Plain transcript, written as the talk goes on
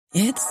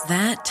It's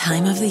that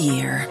time of the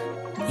year.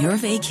 Your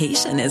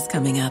vacation is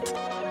coming up.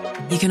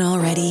 You can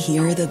already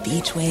hear the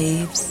beach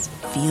waves,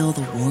 feel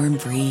the warm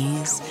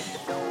breeze,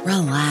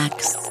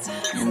 relax,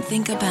 and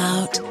think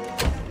about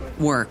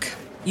work.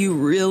 You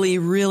really,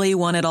 really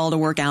want it all to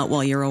work out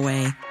while you're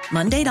away.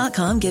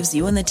 Monday.com gives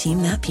you and the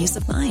team that peace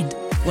of mind.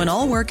 When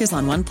all work is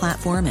on one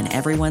platform and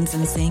everyone's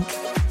in sync,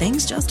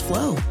 things just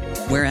flow.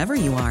 Wherever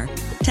you are,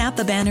 tap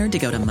the banner to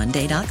go to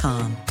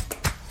Monday.com.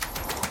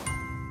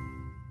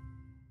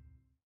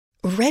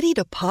 Ready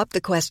to pop the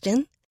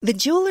question? The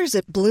jewelers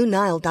at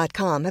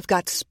BlueNile.com have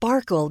got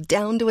sparkle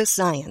down to a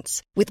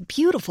science with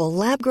beautiful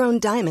lab-grown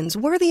diamonds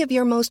worthy of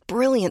your most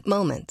brilliant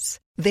moments.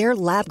 Their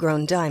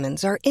lab-grown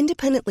diamonds are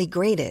independently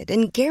graded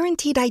and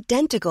guaranteed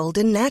identical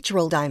to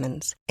natural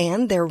diamonds,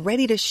 and they're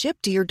ready to ship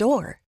to your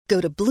door.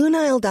 Go to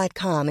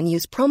BlueNile.com and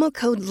use promo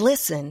code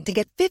LISTEN to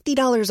get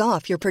 $50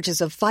 off your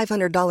purchase of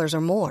 $500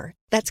 or more.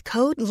 That's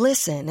code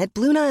LISTEN at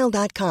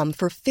BlueNile.com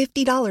for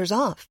 $50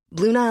 off.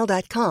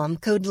 BlueNile.com,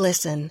 code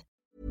LISTEN.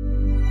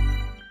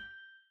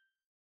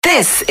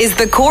 This is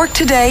the Cork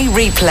Today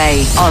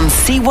replay on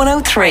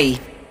C103.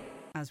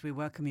 As we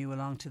welcome you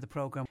along to the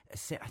programme,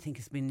 I think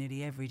it's been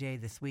nearly every day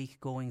this week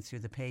going through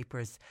the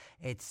papers.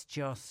 It's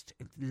just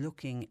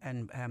looking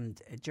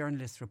and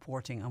journalists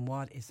reporting on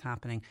what is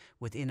happening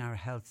within our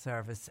health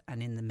service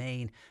and in the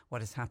main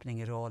what is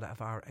happening at all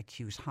of our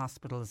acute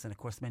hospitals. And of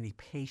course many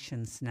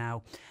patients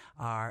now,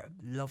 our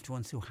loved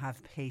ones who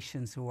have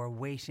patients who are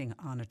waiting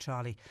on a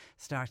trolley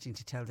starting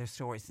to tell their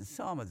stories. And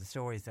some of the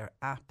stories are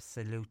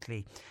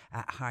absolutely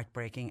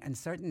heartbreaking. And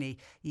certainly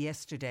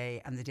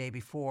yesterday and the day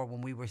before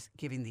when we were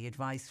giving the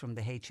advice from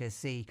the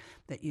HSE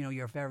that, you know,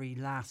 your very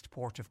last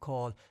port of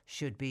call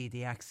should be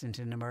the accident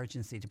and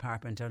emergency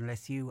department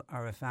unless you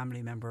are a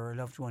family member or a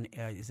loved one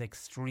is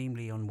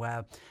extremely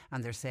unwell.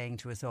 And they're saying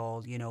to us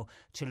all, you know,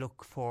 to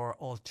look for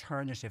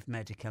alternative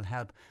medical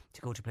help,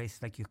 to go to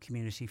places like your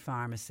community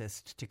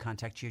pharmacist, to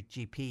contact your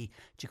GP,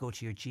 to go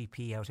to your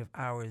GP out of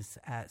hours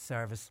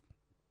service.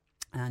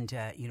 And,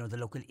 you know, the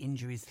local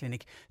injuries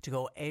clinic, to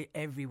go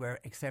everywhere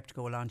except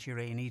go along to your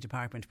A&E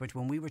department. But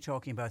when we were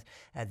talking about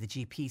the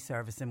GP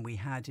service, and we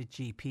had a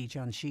GP,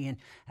 John Sheehan,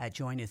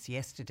 join us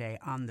yesterday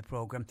on the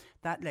programme,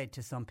 that led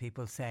to some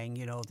people saying,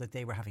 you know, that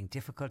they were having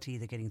difficulty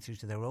getting through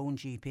to their own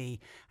GP,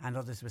 and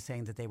others were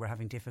saying that they were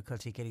having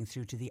difficulty getting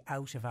through to the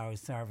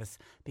out-of-hours service,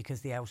 because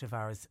the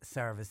out-of-hours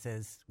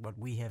services, what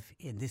we have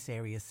in this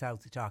area,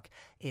 South Dock,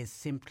 is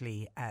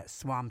simply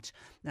swamped.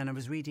 And I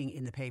was reading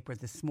in the paper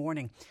this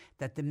morning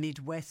that the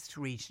Midwest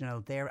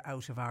Regional, their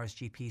out-of-hours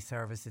GP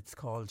service, it's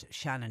called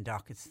Shannon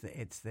Dock.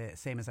 It's the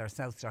same as our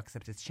South Dock,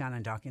 except it's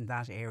Shannon Dock in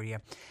that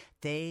area.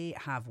 They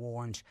have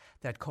warned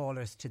that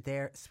callers to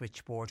their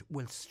switchboard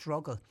will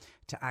struggle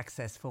to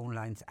access phone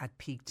lines at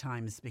peak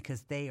times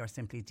because they are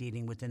simply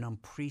dealing with an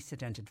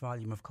unprecedented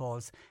volume of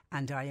calls.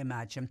 And I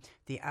imagine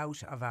the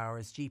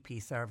out-of-hours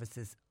GP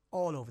services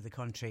all over the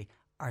country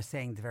are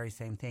saying the very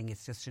same thing.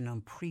 It's just an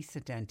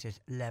unprecedented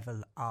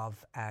level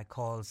of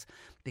calls,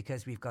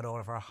 because we've got all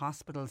of our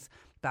hospitals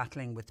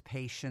battling with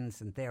patients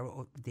and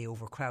the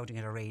overcrowding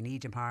at our A&E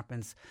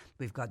departments.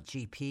 We've got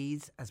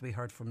GPs, as we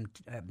heard from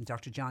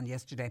Dr. John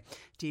yesterday,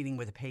 dealing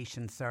with a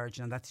patient surge,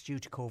 and that's due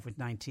to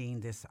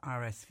COVID-19, this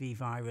RSV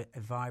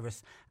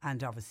virus,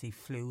 and obviously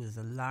flu. There's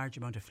a large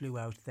amount of flu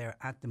out there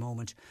at the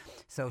moment.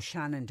 So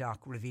Shannon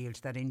Dock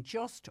revealed that in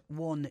just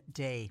one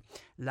day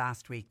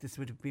last week, this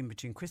would have been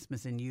between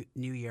Christmas and New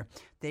Year,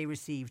 they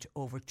received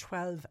over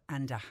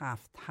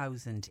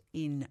 12,500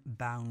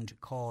 inbound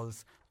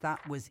calls.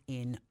 That was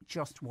in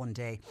just one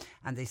day.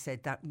 And they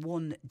said that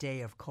one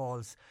day of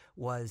calls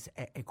was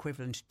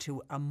equivalent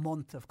to a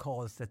month of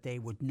calls that they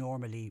would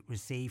normally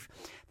receive.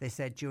 They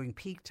said during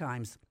peak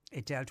times,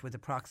 it dealt with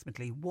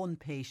approximately one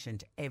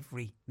patient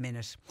every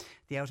minute.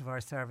 The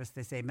out-of-hours service,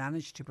 they say,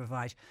 managed to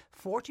provide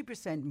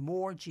 40%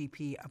 more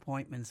GP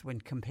appointments when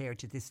compared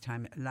to this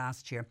time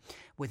last year,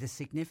 with a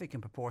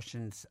significant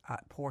portion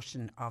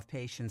of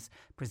patients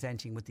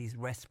presenting with these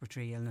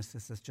respiratory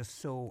illnesses. There's just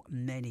so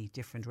many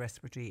different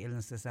respiratory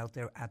illnesses out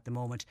there at the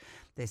moment.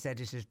 They said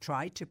it had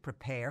tried to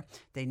prepare.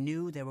 They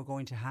knew they were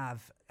going to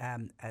have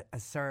a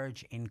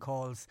surge in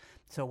calls.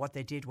 So what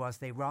they did was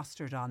they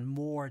rostered on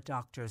more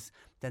doctors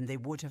than they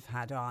would have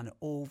had on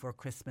over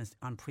Christmas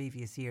on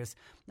previous years.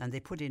 And they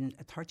put in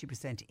a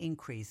 30%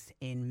 increase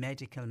in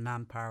medical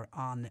manpower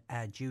on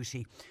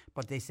duty.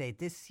 But they say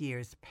this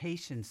year's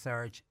patient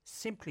surge,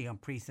 simply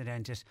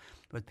unprecedented,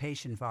 with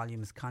patient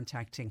volumes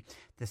contacting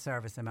the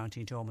service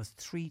amounting to almost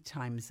 3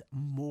 times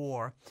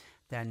more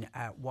than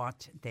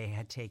what they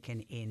had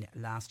taken in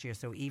last year.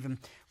 So even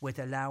with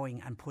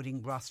allowing and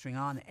rostering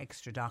on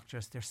extra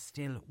doctors, there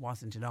still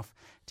wasn't enough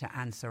to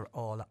answer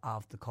all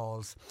of the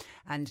calls.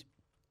 And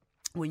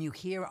when you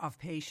hear of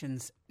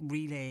patients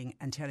relaying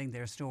and telling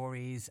their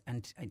stories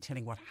and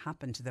telling what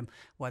happened to them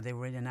while they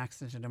were in an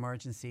accident and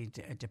emergency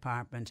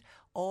department,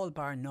 all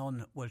bar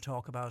none will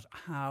talk about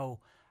how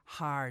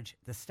hard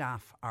the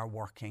staff are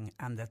working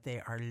and that they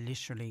are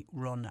literally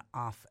run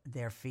off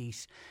their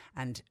feet.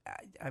 And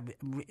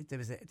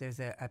there's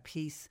a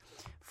piece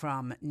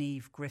from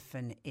Niamh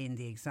Griffin in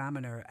the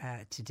Examiner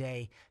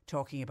today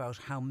talking about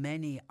how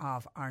many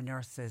of our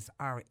nurses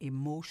are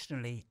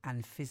emotionally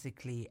and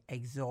physically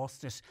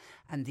exhausted.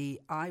 And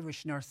the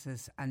Irish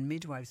Nurses and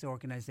Midwives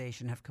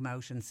Organisation have come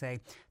out and say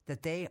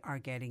that they are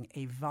getting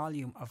a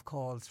volume of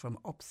calls from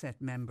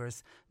upset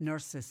members,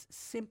 nurses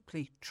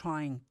simply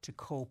trying to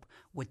cope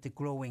with the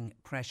growing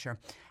pressure.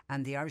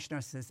 And the Irish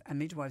Nurses and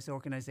Midwives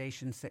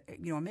Organisation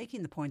are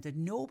making the point that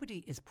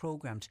nobody is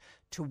programmed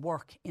to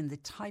work in the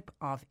type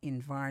of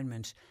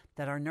environment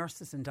that our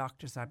nurses and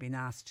doctors are being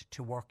asked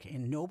to work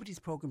in. Nobody's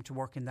programmed to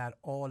work in that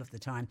all of the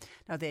time.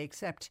 Now, they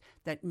accept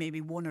that maybe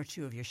one or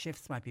two of your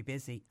shifts might be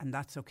busy, and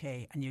that's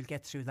okay, and you'll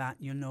get through that,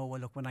 and you'll know, well,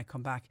 look, when I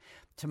come back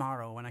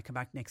tomorrow, when I come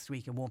back next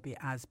week, it won't be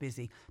as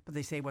busy. But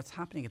they say what's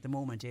happening at the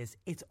moment is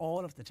it's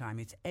all of the time.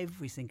 It's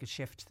every single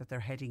shift that they're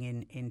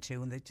heading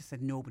into, and they just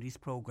said nobody's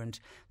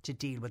programmed to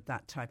deal with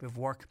that type of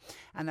work.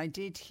 And I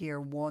did hear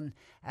one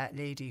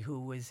lady who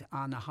was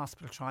on a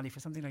hospital trolley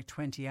for something like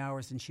 20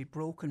 hours, and she'd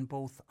broken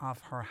both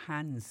of her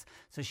hands.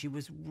 So she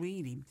was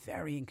really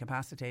very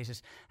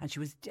incapacitated, and she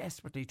was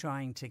desperately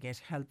trying to get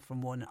help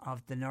from one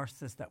of the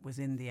nurses that was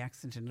in the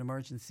accident and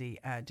emergency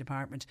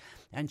department.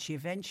 And she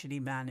eventually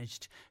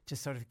managed to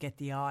sort of get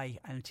the eye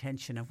and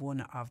attention of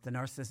one of the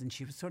nurses, and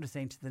she was sort of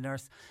saying to the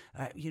nurse,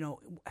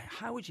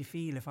 how would you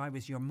feel if I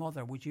was your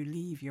mother? Would you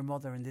leave your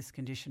mother in this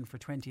condition for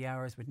 20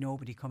 hours with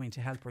nobody coming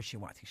to help her?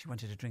 I think she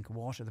wanted a drink of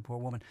water, the poor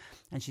woman.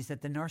 And she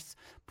said the nurse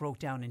broke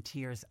down in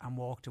tears and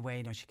walked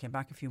away. Now, she came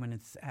back a few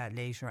minutes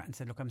later and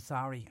said, look, I'm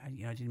sorry. I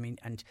didn't mean.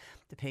 And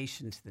the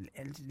patient, the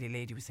elderly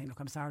lady, was saying, look,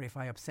 I'm sorry if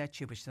I upset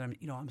you. But she said,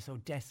 I'm so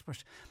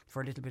desperate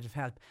for a little bit of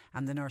help.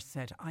 And the nurse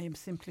said, I am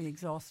simply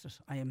exhausted.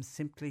 I am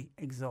simply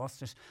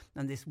exhausted.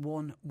 And this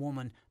one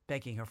woman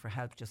begging her for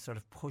help just sort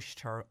of pushed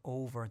her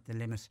over the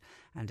limit,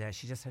 and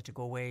she just had to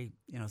go away,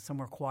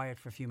 somewhere quiet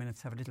for a few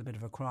minutes, have a little bit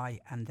of a cry,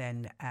 and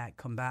then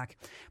come back.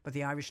 But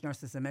the Irish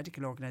Nurses and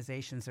Medical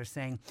Organisations are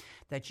saying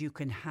that you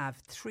can have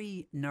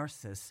 3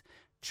 nurses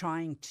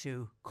trying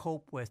to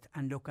cope with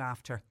and look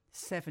after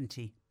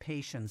 70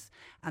 patients.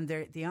 And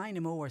the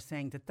INMO are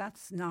saying that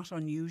that's not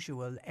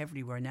unusual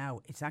everywhere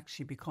now. It's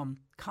actually become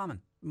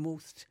common.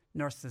 Most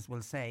nurses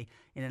will say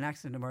in an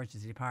accident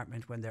emergency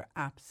department, when they're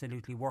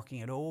absolutely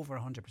working at over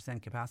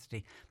 100%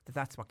 capacity,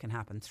 that's what can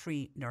happen.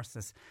 3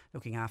 nurses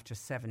looking after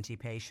 70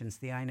 patients.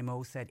 The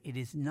INMO said it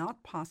is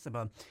not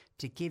possible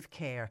to give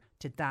care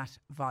to that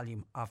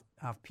volume of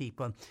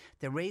people.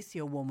 The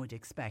ratio one would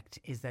expect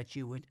is that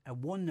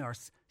one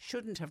nurse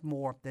shouldn't have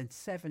more than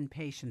 7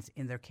 patients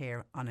in their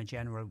care on a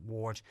general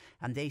ward.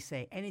 And they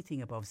say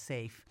anything above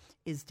safe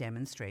is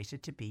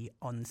demonstrated to be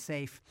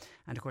unsafe.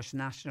 And of course,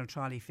 national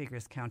trolley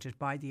figures counted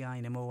by the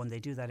INMO, and they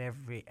do that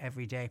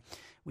every day.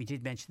 We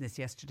did mention this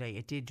yesterday.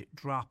 It did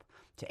drop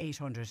to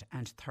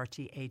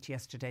 838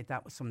 yesterday.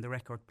 That was from the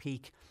record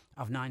peak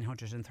of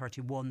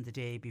 931 the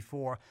day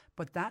before.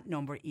 But that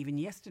number, even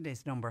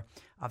yesterday's number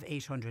of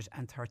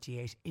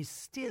 838, is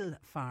still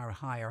far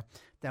higher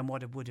than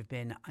what it would have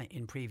been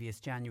in previous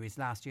Januaries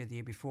last year, the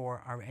year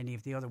before, or any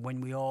of the other,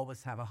 when we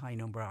always have a high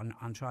number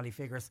on trolley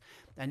figures.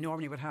 And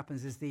normally what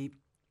happens is the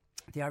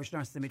Irish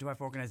Nurses and Midwife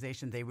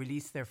Organisation, they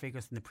release their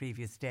figures from the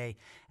previous day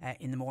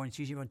in the morning. It's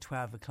usually around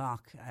 12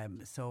 o'clock.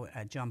 So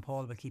John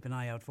Paul will keep an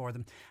eye out for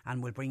them,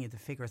 and we'll bring you the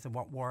figures of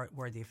what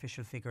were the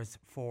official figures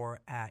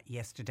for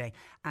yesterday.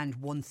 And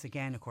once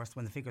again, of course,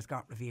 when the figures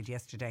got revealed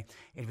yesterday,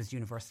 it was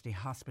University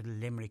Hospital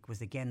Limerick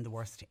was again the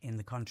worst in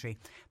the country.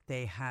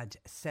 They had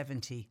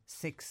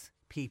 76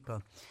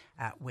 people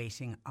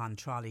waiting on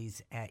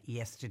trolleys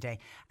yesterday.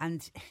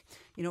 And,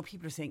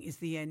 people are saying, is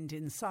the end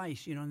in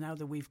sight? Now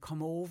that we've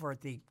come over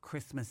the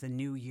Christmas and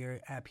New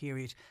Year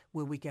period,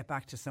 will we get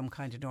back to some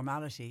kind of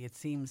normality? It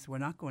seems we're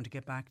not going to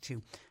get back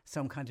to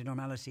some kind of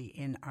normality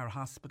in our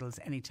hospitals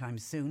anytime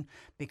soon,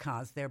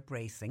 because they're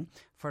bracing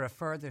for a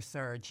further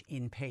surge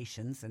in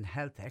patients, and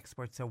health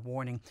experts are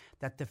warning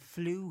that the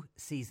flu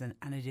season,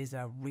 and it is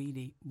a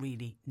really,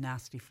 really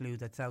nasty flu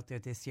that's out there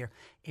this year,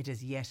 it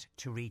is yet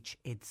to reach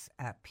its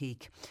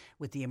peak,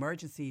 with the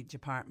emergency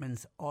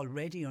departments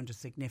already under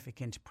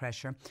significant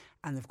pressure.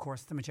 And of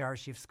course, the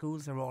majority of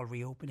schools are all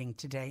reopening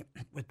today,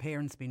 with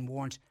parents being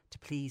warned to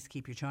please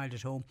keep your child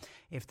at home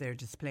if they're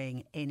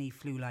displaying any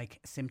flu-like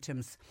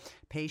symptoms.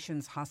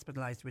 Patients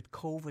hospitalised with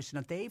COVID,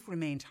 now they've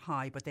remained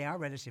high, but they are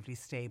relatively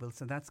stable,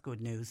 so that's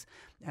good news.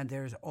 And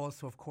there's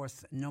also, of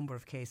course, a number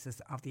of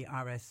cases of the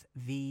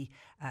RSV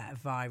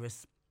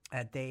virus.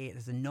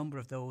 There's a number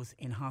of those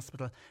in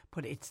hospital,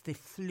 but it's the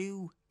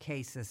flu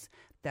cases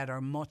that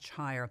are much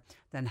higher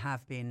than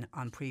have been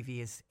on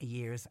previous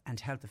years, and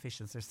health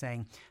officials are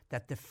saying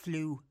that the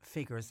flu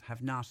figures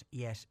have not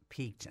yet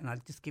peaked. And I'll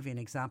just give you an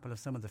example of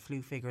some of the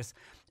flu figures.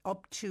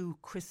 Up to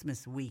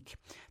Christmas week,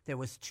 there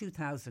was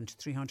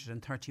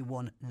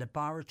 2,331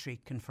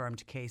 laboratory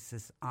confirmed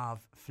cases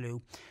of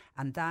flu,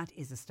 and that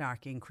is a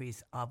stark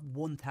increase of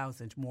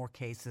 1,000 more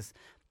cases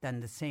than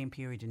the same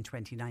period in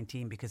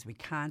 2019, because we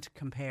can't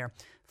compare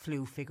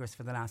flu figures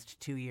for the last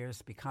 2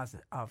 years because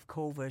of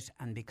COVID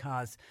and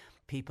because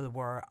people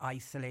were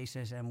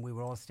isolated and we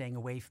were all staying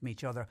away from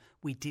each other.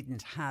 We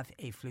didn't have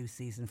a flu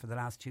season for the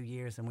last 2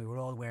 years, and we were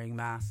all wearing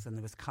masks, and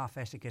there was cough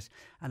etiquette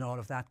and all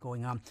of that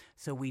going on.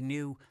 So we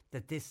knew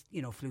that this,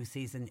 flu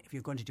season, if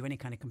you're going to do any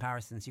kind of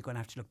comparisons, you're going to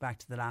have to look back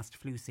to the last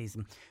flu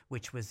season,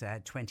 which was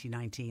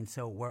 2019.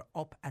 So we're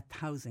up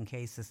 1,000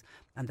 cases,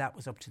 and that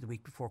was up to the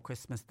week before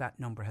Christmas. That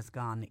number has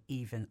gone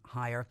even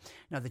higher.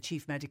 Now, the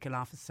Chief Medical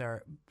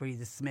Officer,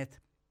 Breathe Smith,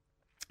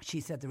 she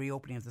said the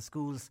reopening of the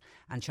schools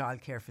and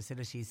childcare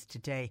facilities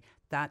today,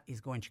 that is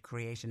going to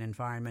create an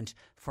environment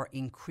for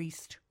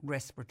increased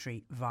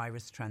respiratory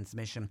virus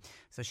transmission.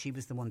 So she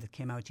was the one that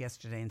came out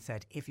yesterday and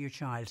said, if your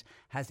child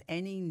has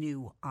any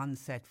new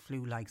onset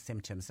flu-like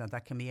symptoms, now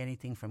that can be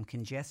anything from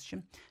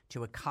congestion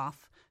to a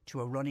cough to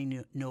a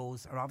runny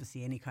nose, or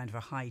obviously any kind of a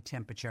high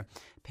temperature,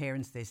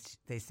 parents,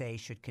 they say,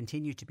 should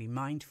continue to be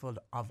mindful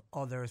of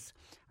others,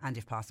 and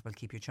if possible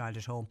keep your child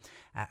at home,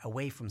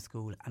 away from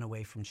school and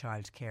away from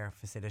childcare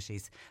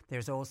facilities.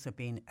 There's also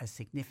been a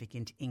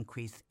significant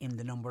increase in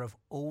the number of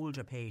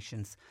older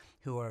patients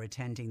who are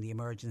attending the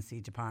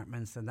emergency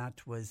departments, and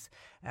that was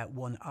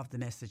one of the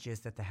messages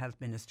that the Health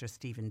Minister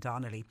Stephen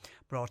Donnelly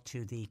brought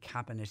to the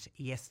Cabinet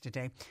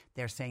yesterday.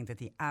 They're saying that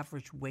the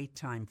average wait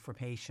time for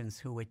patients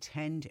who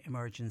attend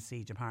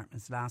emergency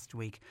departments last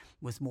week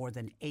was more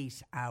than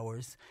 8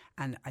 hours,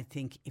 and I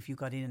think if you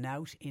got in and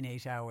out in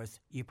 8 hours,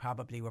 you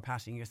probably were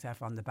patting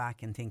yourself on the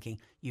back and thinking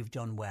you've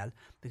done well,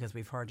 because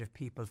we've heard of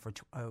people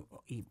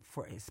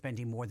for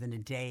spending more than a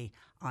day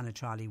on a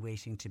trolley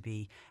waiting to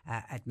be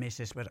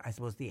admitted. But I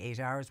suppose the 8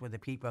 hours were the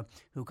people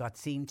who got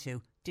seen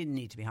to, didn't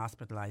need to be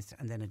hospitalised,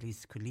 and then at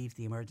least could leave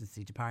the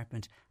emergency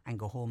department and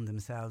go home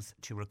themselves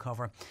to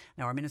recover.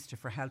 Now, our Minister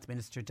for Health,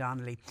 Minister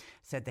Donnelly,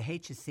 said the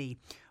HSE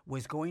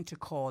was going to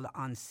call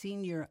on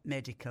senior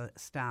medical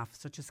staff,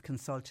 such as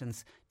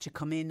consultants, to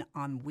come in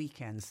on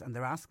weekends, and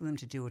they're asking them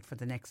to do it for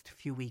the next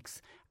few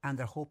weeks, and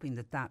they're hoping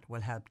that that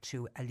will help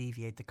to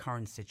alleviate the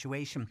current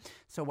situation.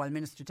 So while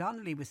Minister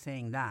Donnelly was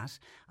saying that,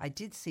 I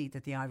did see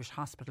that the Irish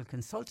Hospital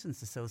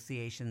Consultants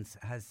Association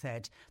has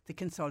said the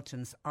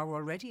consultants are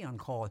already on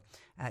call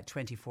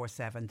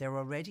 24/7. They're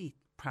already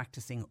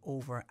practicing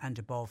over and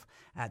above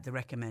the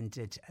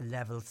recommended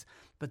levels.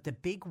 But the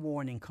big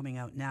warning coming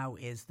out now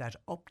is that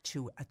up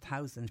to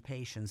 1,000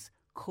 patients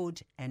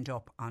could end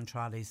up on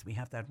trolleys. We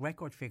have that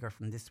record figure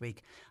from this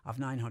week of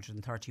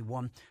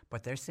 931,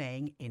 but they're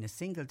saying in a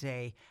single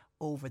day,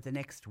 over the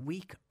next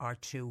week or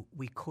two,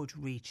 we could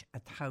reach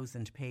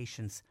 1,000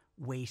 patients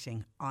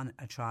waiting on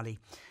a trolley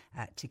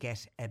to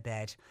get a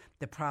bed.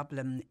 The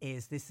problem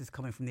is, this is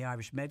coming from the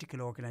Irish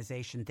Medical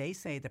Organisation, they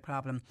say the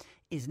problem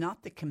is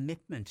not the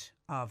commitment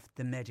of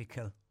the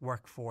medical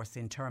workforce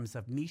in terms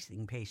of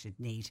meeting patient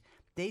need.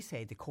 They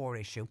say the core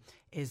issue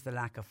is the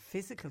lack of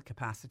physical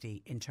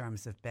capacity in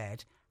terms of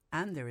bed,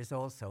 and there is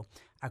also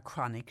a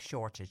chronic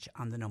shortage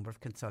on the number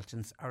of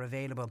consultants are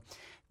available.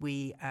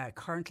 We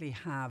currently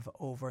have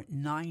over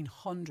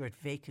 900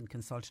 vacant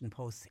consultant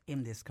posts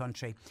in this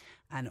country,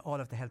 and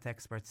all of the health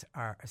experts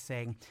are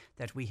saying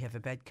that we have a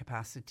bed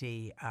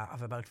capacity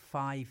of about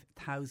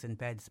 5,000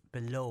 beds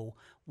below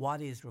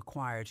what is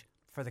required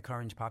for the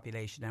current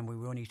population. And we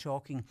were only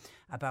talking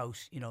about,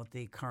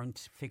 the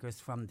current figures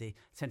from the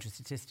Central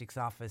Statistics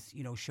Office,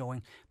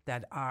 showing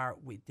that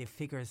the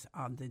figures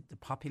on the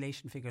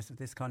population figures of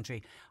this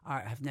country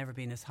have never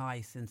been as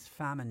high since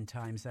famine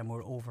times, and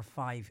we're over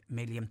 5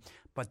 million.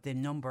 But the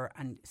number,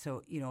 and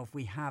so, if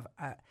we have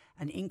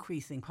an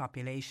increasing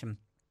population,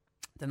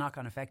 the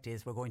knock-on effect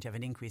is we're going to have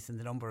an increase in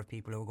the number of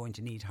people who are going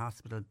to need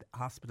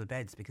hospital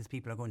beds, because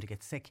people are going to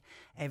get sick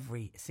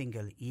every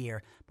single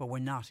year, but we're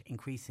not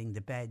increasing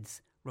the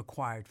beds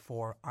required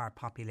for our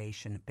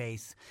population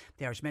base.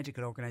 The Irish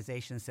Medical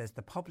Organisation says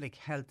the public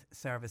health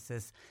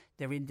services,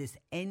 they're in this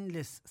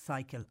endless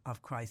cycle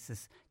of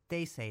crisis.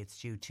 They say it's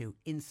due to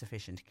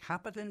insufficient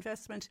capital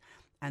investment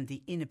and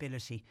the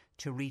inability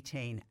to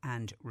retain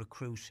and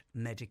recruit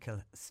medical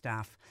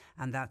staff.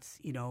 And that's,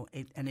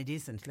 it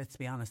isn't, let's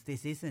be honest,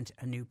 this isn't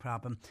a new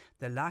problem.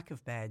 The lack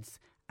of beds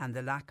and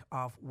the lack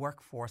of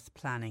workforce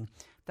planning,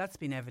 that's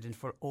been evident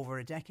for over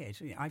a decade.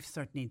 I've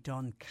certainly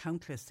done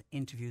countless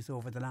interviews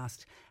over the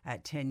last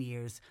 10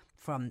 years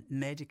from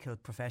medical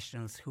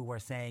professionals who were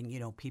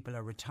saying, people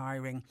are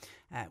retiring,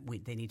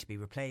 they need to be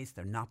replaced,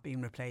 they're not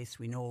being replaced.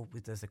 We know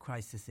there's a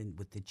crisis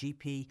with the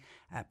GP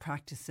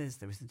practices,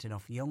 there isn't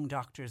enough young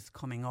doctors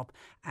coming up,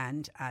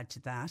 and add to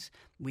that,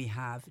 we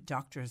have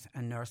doctors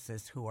and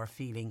nurses who are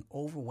feeling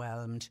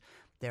overwhelmed,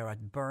 they're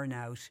at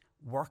burnout,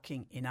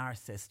 working in our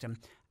system,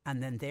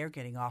 and then they're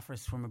getting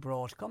offers from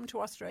abroad. Come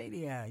to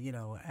Australia,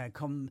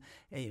 come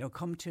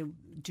to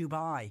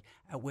Dubai,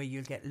 where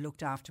you'll get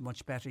looked after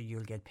much better,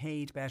 you'll get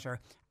paid better,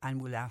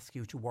 and we'll ask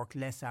you to work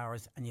less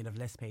hours and you'll have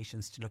less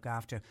patients to look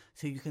after.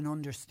 So you can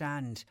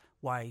understand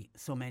why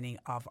so many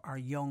of our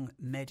young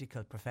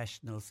medical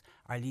professionals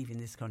are leaving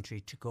this country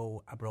to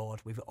go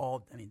abroad.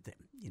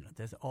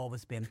 There's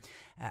always been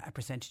a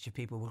percentage of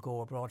people will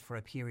go abroad for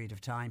a period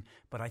of time,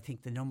 but I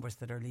think the numbers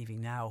that are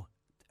leaving now,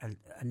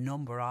 a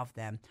number of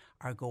them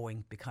are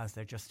going because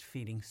they're just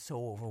feeling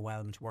so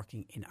overwhelmed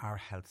working in our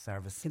health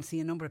service. I can see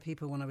a number of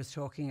people when I was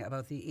talking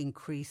about the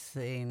increase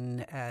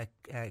in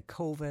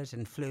COVID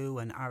and flu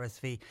and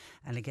RSV.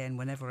 And again,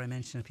 whenever I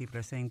mention it, people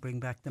are saying bring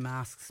back the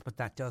masks, but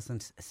that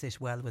doesn't sit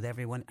well with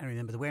everyone. And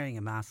remember, the wearing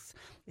of masks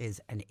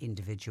is an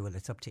individual.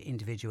 It's up to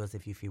individuals.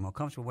 If you feel more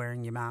comfortable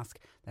wearing your mask,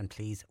 then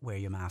please wear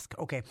your mask.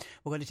 Okay,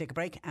 we're going to take a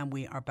break and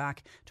we are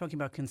back talking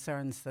about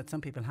concerns that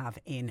some people have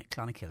in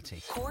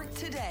Clonakilty. Cork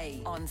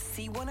Today on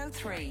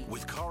C103.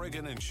 With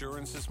Corrigan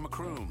Insurance's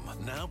Macroom,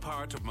 now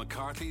part of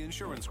McCarthy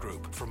Insurance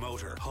Group. For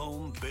motor,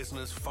 home,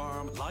 business,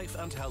 farm, life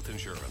and health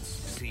insurance.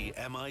 See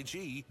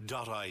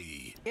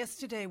MIG.ie.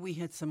 Yesterday we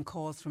had some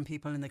calls from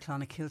people in the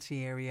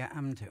Clonakilty area,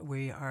 and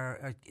we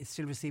are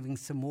still receiving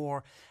some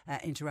more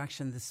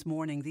interaction this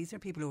morning. These are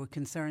people who are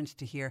concerned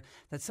to hear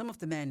that some of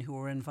the men who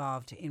were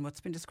involved in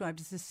what's been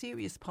described as a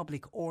serious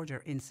public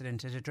order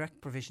incident at a direct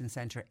provision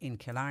centre in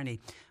Killarney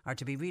are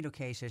to be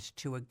relocated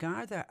to a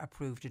Garda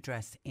approved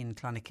address in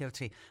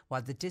Clonakilty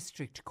while the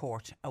District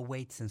Court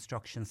awaits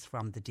instructions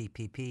from the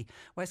DPP.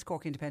 West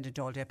Cork Independent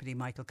Dáil Deputy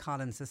Michael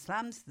Collins has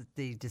slammed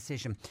the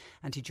decision,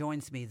 and he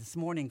joins me this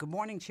morning. Good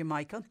morning to you,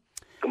 Michael.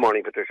 Good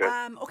morning,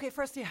 Patricia. Okay,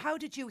 firstly, how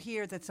did you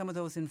hear that some of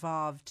those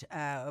involved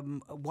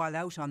while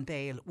out on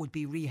bail would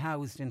be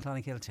rehoused in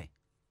Clonakilty?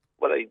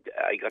 Well,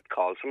 I got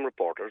calls from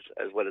reporters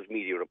as well as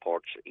media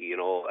reports,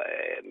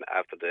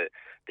 after the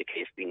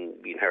case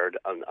being heard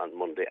on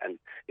Monday, and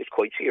it's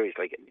quite serious.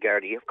 Like,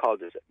 Gardaí have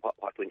called this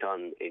what went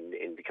on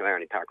in the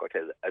Killarney Park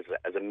Hotel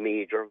as a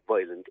major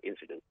violent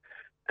incident.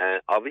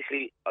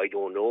 Obviously, I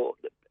don't know.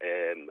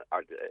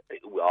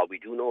 All we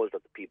do know is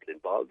that the people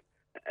involved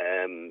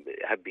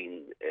have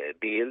been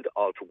bailed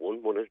all to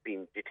one. One has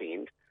been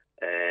detained,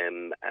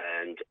 and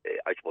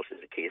I suppose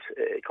there's a case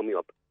coming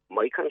up.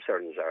 My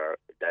concerns are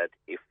that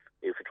if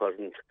it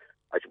wasn't,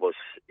 I suppose,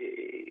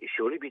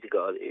 surely be to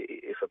God,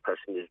 if a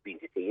person is being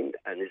detained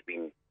and is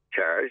being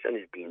charged and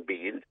is being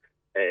bailed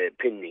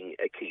pending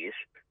a case,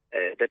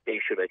 that they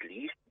should at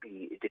least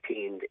be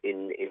detained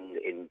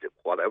in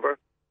whatever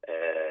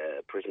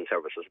prison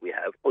services we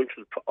have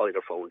until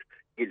either found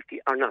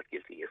guilty or not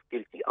guilty. If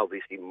guilty,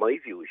 obviously, my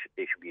view is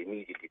they should be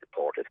immediately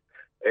deported.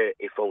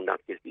 If found not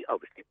guilty,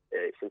 obviously,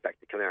 sent back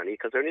to Killarney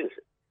because they're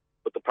innocent.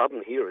 But the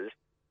problem here is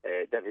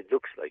that it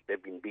looks like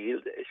they've been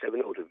bailed,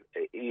 7 out of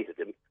 8 of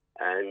them,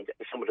 and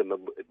some of them have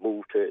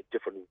moved to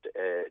different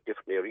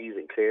areas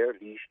in Clare,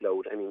 Laois,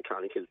 Louth and in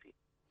Clonakilty.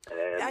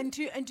 And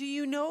do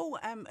you know,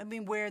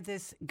 where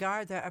this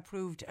Garda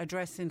approved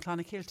address in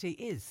Clonakilty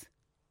is?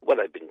 Well,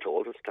 I've been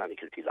told it's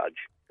Clonakilty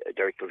Lodge,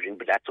 direct provision,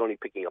 but that's only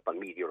picking up on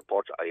media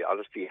reports. I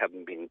honestly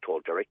haven't been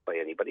told direct by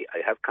anybody.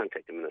 I have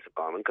contacted Minister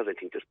Gorman because I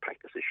think this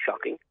practice is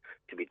shocking,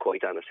 to be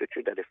quite honest with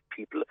you, that if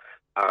people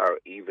are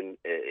even,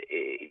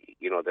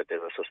 that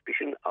there's a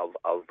suspicion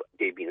of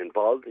they being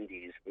involved in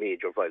these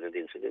major violent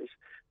incidents,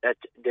 that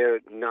they're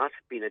not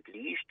being at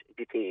least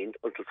detained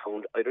until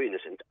found either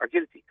innocent or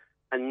guilty,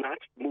 and not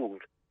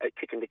moved,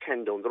 kicking the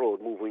can down the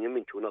road, moving them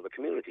into another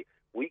community.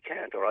 We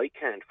can't, or I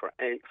can't, for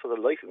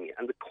the life of me,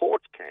 and the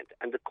courts can't.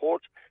 And the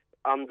courts,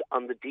 on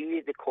the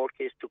day the court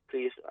case took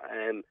place,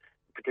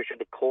 Patricia,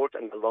 the court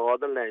and the law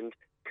of the land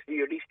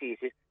clearly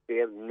stated they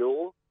have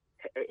no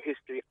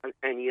history on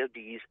any of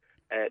these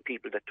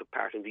people that took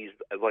part in these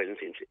violent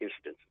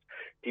incidents.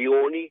 The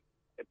only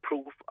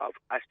proof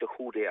as to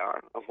who they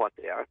are, of what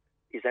they are,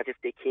 is that if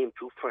they came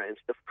through France,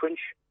 the French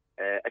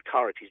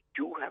authorities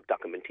do have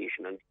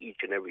documentation on each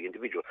and every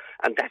individual,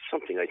 and that's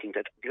something I think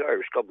that the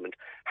Irish government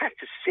has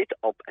to sit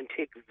up and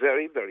take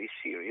very, very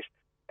serious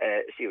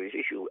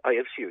issue. I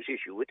have serious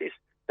issue with this,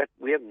 that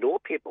we have no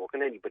paperwork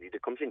on anybody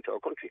that comes into our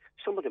country.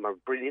 Some of them are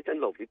brilliant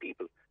and lovely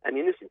people and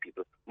innocent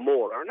people,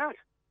 more are not.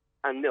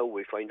 And now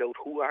we find out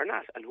who are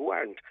not and who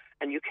aren't.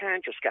 And you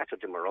can't just scatter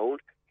them around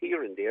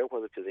here and there,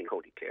 whether it is in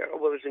County Clare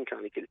or whether it's in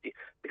Clonakilty,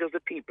 because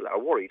the people are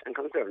worried and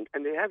concerned,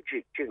 and they have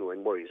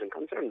genuine worries and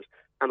concerns.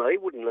 And I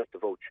wouldn't like to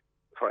vote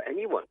for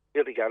anyone,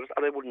 regardless,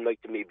 and I wouldn't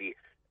like to maybe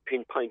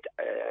pinpoint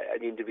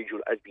an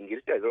individual as being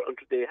guilty either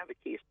until they have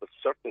a case. But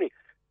certainly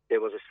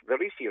there was a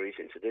very serious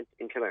incident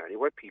in Killarney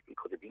where people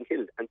could have been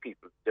killed, and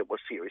there was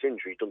serious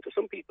injury done to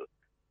some people.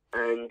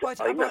 But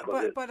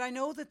I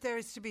know that there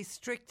is to be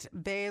strict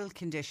bail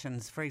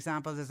conditions. For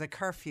example, there's a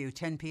curfew,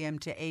 10 p.m.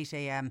 to 8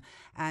 a.m,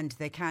 and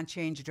they can't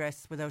change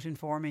address without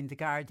informing the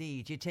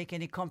Gardaí. Do you take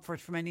any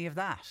comfort from any of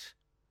that?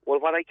 Well,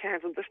 what I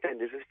can't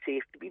understand is it's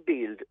safe to be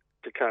bailed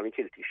to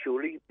Clonakilty.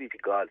 Surely, be to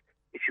God,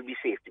 it should be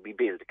safe to be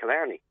bailed to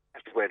Killarney.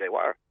 That's where they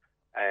were.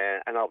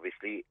 And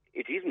obviously,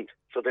 it isn't.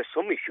 So there's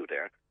some issue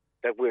there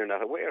that we're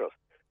not aware of.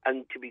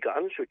 And to be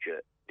honest with you,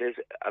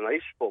 and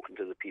I've spoken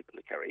to the people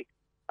in Kerry,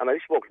 and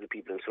I've spoken to the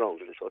people in the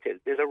surrounds of this hotel.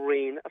 There's a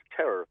reign of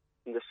terror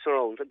in the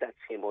surrounds of that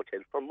same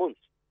hotel for months.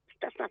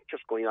 That's not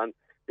just going on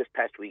this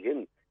past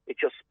weekend. It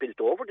just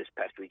spilled over this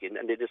past weekend,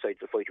 and they decided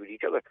to fight with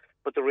each other.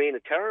 But the reign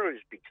of terror is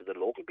big to the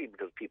local people,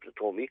 because people have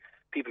told me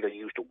people that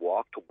used to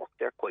walk to work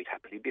there quite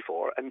happily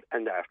before and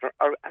after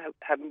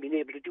haven't been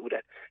able to do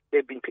that.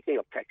 They've been picking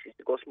up taxis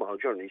to go small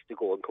journeys to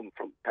go and come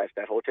from past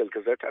that hotel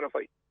because they're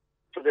terrified.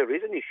 So there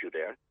is an issue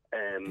there,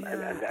 and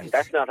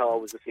that's not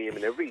always the same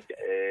in every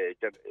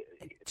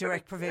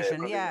direct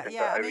provision.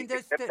 I mean,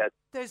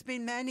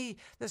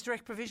 there's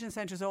direct provision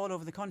centres all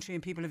over the country,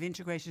 and people have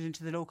integrated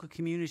into the local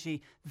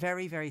community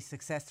very, very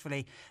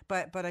successfully.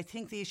 But I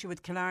think the issue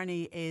with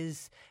Killarney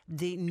is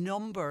the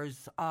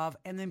numbers of,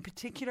 and in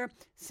particular,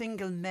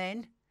 single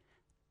men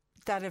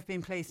that have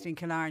been placed in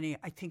Killarney.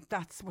 I think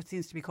that's what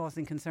seems to be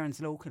causing concerns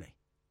locally.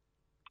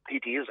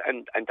 It is,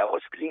 and that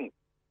was clean,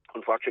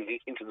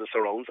 unfortunately, into the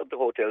surrounds of the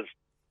hotels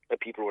that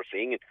people were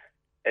seeing it.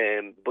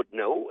 But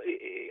now,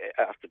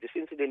 after this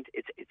incident,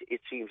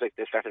 it seems like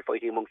they started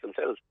fighting amongst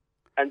themselves.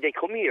 And they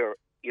come here,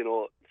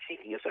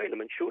 seeking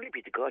asylum. And surely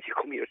be to God, you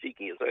come here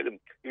seeking asylum.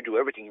 You do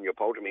everything in your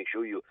power to make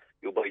sure you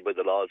abide by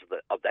the laws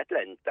of that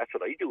land. That's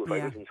what I do if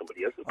I was in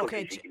somebody else's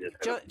country seeking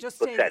asylum.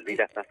 But sadly,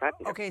 that's not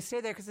happening. Okay,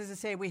 stay there, because as I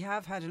say, we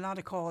have had a lot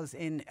of calls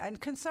in and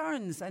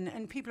concerns,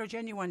 and people are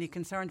genuinely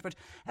concerned. But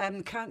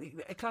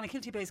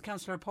Clonakilty-based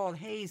councillor Paul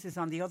Hayes is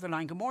on the other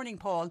line. Good morning,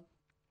 Paul.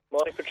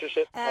 Morning,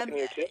 Patricia. Happy New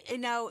Year to you.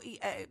 Now,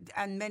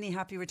 and many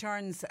happy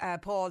returns,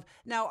 Paul.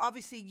 Now,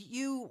 obviously,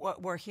 you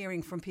were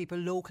hearing from people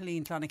locally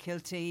in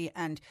Clonakilty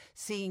and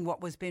seeing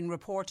what was being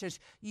reported.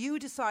 You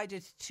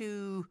decided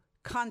to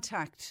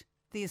contact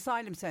the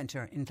asylum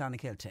centre in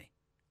Clonakilty.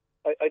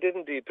 I did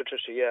indeed,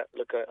 Patricia. Yeah,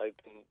 look, I've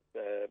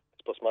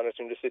been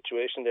monitoring the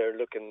situation there.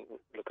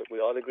 We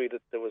all agree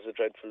that there was a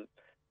dreadful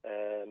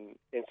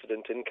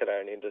incident in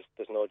Killarney, and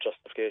there's no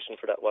justification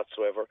for that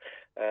whatsoever.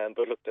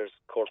 But look, there's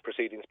court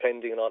proceedings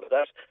pending and all of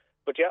that.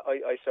 But yeah,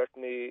 I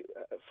certainly,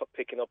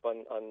 picking up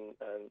on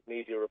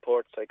media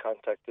reports, I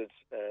contacted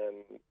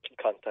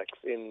contacts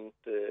in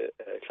the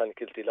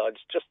Clonakilty Lodge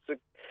just to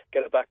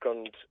get a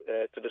background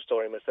to the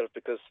story myself,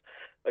 because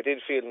I did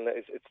feel, and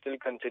it's still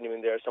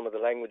continuing there, some of the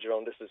language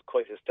around this is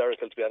quite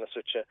hysterical, to be honest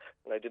with you,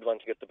 and I did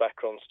want to get the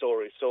background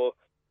story. So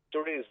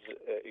there is,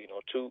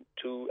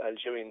 two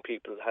Algerian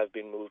people have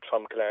been moved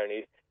from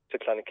Killarney to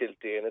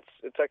Clonakilty, and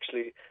it's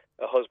actually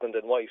a husband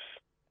and wife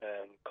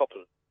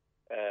couple.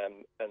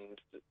 And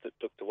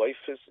the wife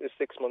is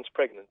 6 months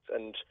pregnant,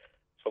 and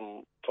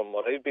from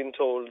what I've been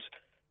told,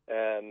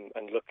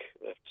 and look,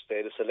 I have to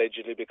say this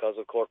allegedly because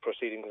of court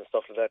proceedings and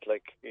stuff like that,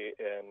 like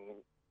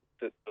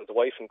the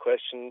wife in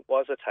question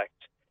was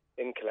attacked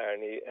in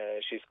Killarney.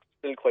 She's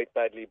still quite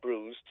badly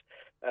bruised,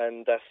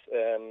 and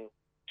that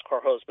her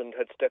husband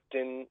had stepped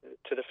in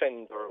to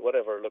defend or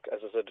whatever. Look, as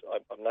I said,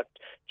 I'm not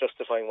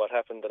justifying what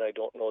happened, and I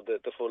don't know the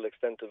full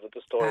extent of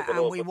the story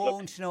below. And we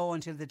won't know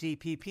until the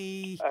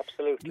DPP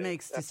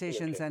makes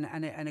decisions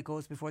and it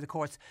goes before the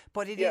courts.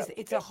 But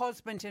it's a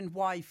husband and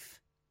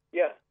wife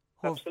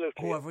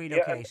who have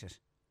relocated.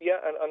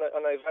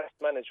 And I've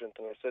asked management,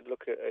 and I said,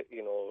 look,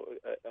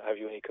 have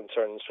you any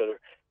concerns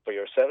for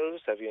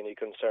yourselves? Have you any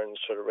concerns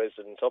for the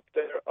residents up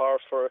there or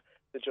for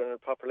the general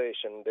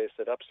population? They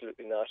said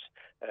absolutely not.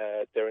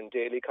 They're in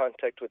daily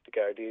contact with the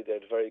Gardaí. They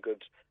had very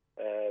good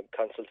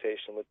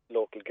consultation with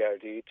local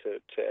Gardaí to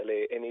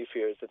allay any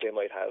fears that they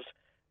might have.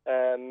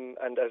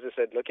 And as I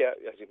said, look,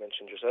 as you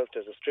mentioned yourself,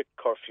 there's a strict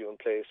curfew in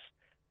place.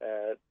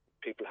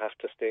 People have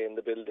to stay in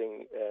the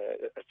building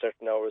at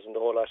certain hours and the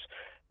whole lot.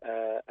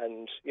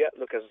 And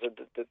look, as I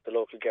said, the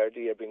local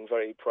Gardaí are being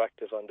very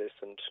proactive on this,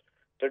 and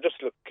they're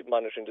just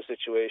monitoring the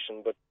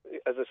situation. But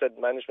as I said,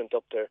 management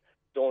up there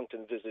don't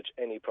envisage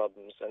any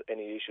problems and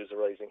any issues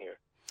arising here.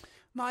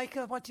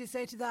 Michael, what do you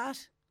say to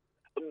that?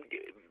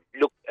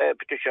 Look,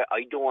 Patricia,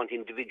 I don't want to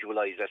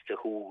individualise as to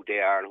who they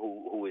are and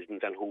who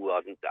isn't and who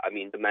wasn't. I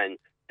mean, the man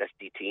that's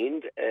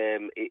detained,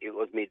 it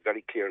was made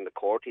very clear in the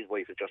court, his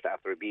wife is just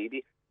after a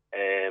baby.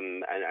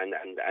 And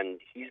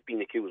he's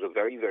been accused of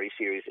very, very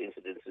serious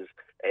incidences.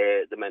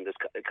 The man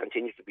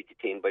continues to be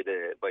detained by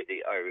the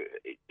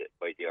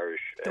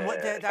Irish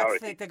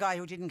that's the guy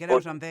who didn't get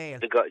out on bail.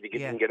 The guy that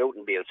didn't get out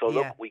on bail. So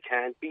look, we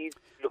can't be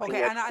looking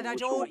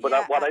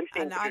what I'm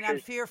saying,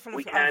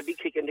 we can't be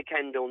kicking the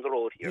can down the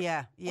road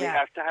here. We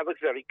have to have a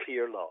very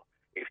clear law.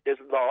 If there's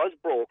laws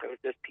broken,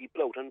 if there's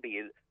people out on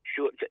bail,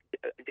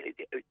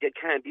 they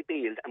can't be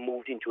bailed and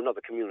moved into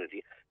another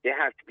community. They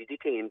have to be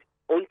detained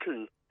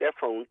until they're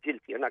found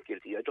guilty or not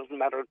guilty. It doesn't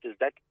matter if there's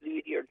that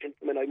lady or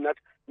gentleman. I'm not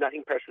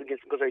nothing personal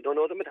against them because I don't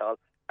know them at all.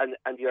 And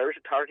the Irish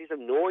authorities have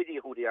no idea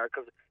who they are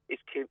because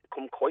it's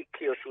come quite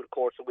clear through the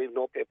courts that we have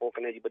no paperwork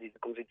on anybody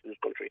that comes into this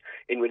country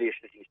in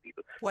relation to these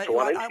people.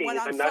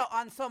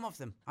 On some of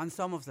them.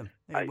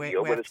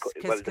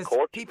 Because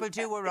people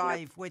do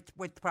arrive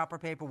with proper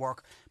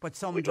paperwork, but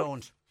some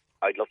don't.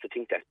 I'd love to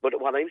think that. But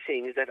what I'm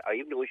saying is that I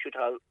have no issue at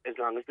all as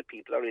long as the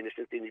people are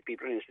innocent. And the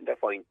people are innocent, they're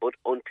fine. But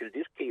until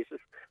this case is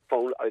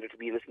found either to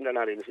be innocent or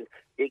not innocent,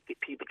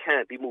 people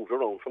can't be moved moved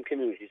around from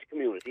community to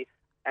community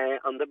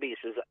on the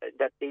basis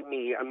that they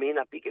may or may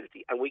not be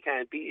guilty. And we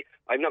can't be,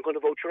 I'm not going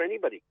to vote for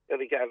anybody,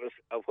 regardless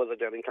of whether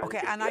they're in Clonakilty.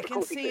 Okay, and I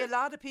can see a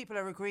lot of people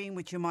are agreeing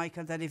with you,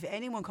 Michael, that if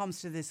anyone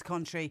comes to this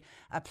country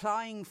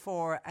applying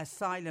for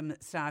asylum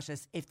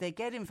status, if they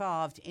get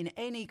involved in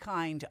any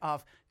kind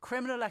of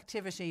criminal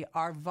activity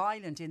or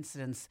violent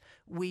incidents,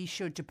 we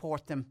should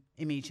deport them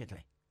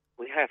immediately.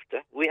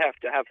 We have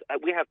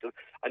to.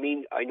 I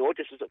mean, I know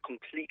this is a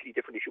completely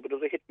different issue, but there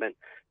was a hitman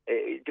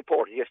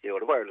deported yesterday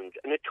out of Ireland,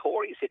 a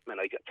notorious hitman.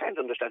 I can't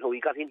understand how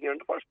he got in here in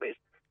the first place.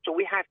 So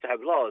we have to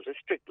have laws and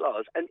strict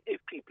laws, and if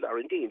people are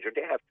in danger,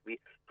 they have to be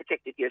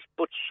protected. Yes,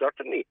 but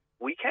certainly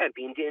we can't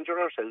be in danger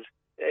ourselves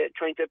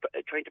trying to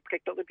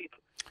protect other people.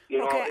 You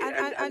know,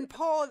 and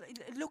Paul,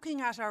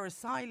 looking at our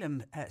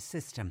asylum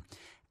system,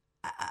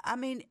 I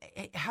mean,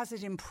 has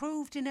it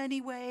improved in any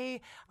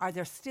way? Are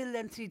there still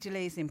lengthy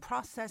delays in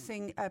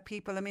processing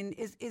people? I mean,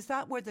 is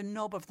that where the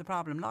nub of the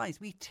problem lies?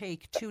 We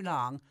take too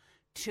long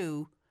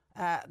to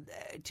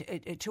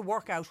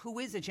work out who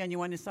is a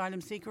genuine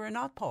asylum seeker or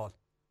not, Paul.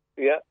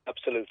 Yeah,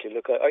 absolutely.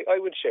 Look, I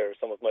would share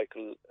some of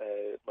Michael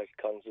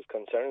Collins'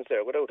 concerns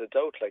there, without a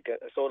doubt.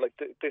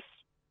 This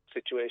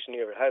situation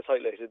here has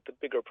highlighted the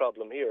bigger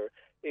problem here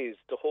is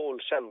the whole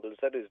shambles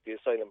that is the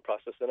asylum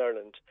process in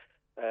Ireland.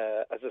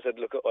 As I said,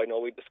 look, I know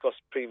we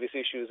discussed previous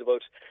issues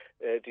about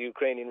the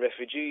Ukrainian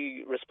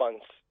refugee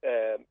response,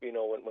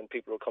 when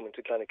people were coming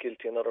to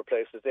Clonakilty and other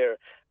places there.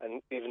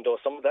 And even though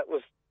some of that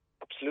was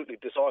absolutely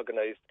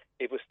disorganised,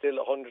 it was still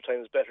 100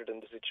 times better than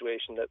the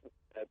situation that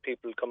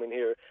people coming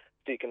here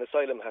seeking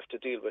asylum have to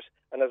deal with.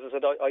 And as I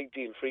said, I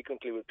deal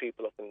frequently with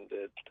people up in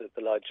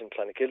the lodge in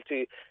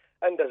Clonakilty.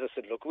 And as I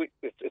said, look,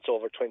 it's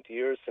over 20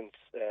 years since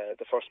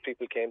the first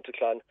people came to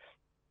Clon.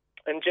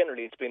 And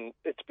generally, it's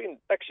been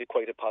actually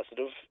quite a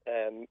positive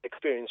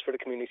experience for the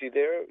community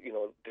there. You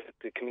know,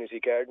 the community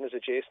garden is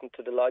adjacent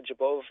to the lodge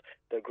above.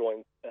 They're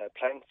growing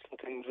plants and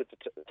things with the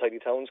Tidy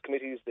Towns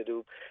committees. They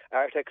do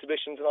art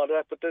exhibitions and all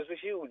that. But there's a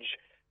huge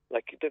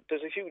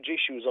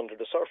issues under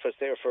the surface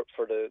there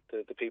for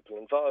the people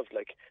involved.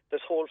 Like,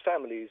 there's whole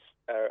families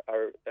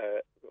are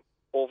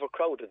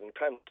overcrowded and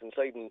cramped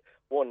inside in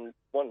one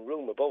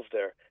room above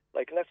there.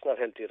 Like, and that's not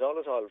healthy at all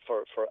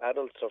for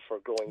adults or for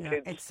growing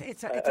kids.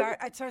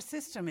 It's our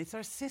system. It's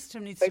our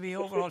system needs to be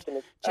overhauled.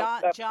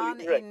 John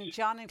in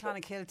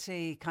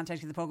Clonakilty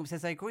contacting the programme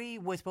says, I agree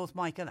with both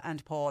Michael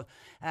and Paul.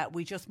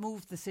 We just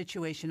moved the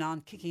situation on,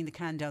 kicking the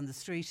can down the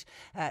street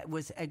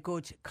was a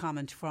good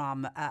comment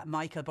from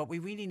Michael, but we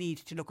really need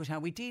to look at how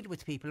we deal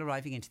with people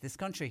arriving into this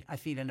country. I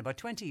feel in about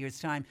 20 years'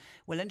 time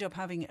we'll end up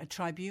having a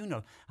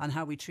tribunal on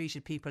how we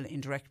treated people in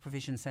direct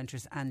provision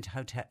centres and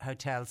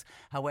hotels.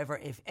 However,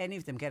 if any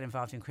of them get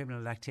involved in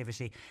criminal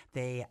activity,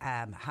 they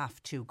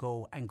have to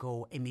go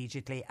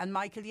immediately. And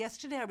Michael,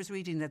 yesterday I was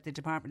reading that the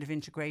Department of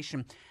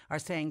Integration are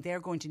saying they're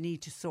going to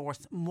need to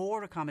source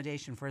more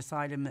accommodation for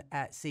asylum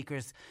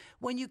seekers.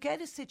 When you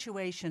get a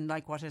situation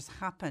like what has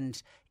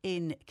happened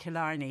in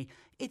Killarney,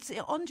 it's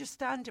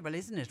understandable,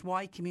 isn't it,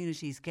 why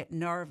communities get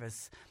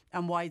nervous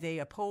and why they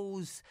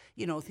oppose,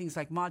 things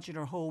like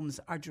modular homes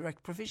or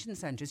direct provision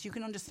centres. You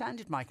can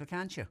understand it, Michael,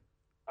 can't you?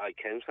 I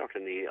can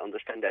certainly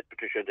understand that,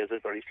 Patricia. There's a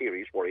very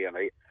serious worry,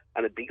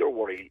 and a bigger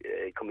worry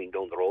coming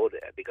down the road,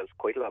 because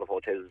quite a lot of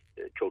hotels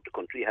throughout the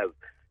country have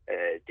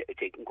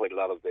taken quite a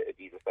lot of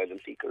these asylum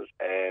seekers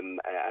and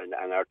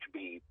are to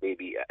be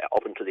maybe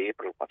up until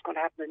April. What's going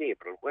to happen in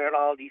April? Where are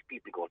all these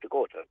people going to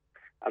go to?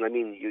 And I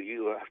mean,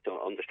 you have to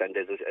understand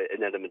there's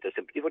an element of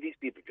sympathy for these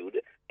people too.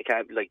 They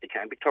can't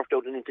be turfed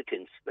out and into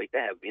tents like they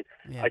have been.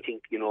 Yeah. I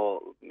think,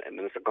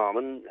 Minister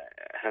Gorman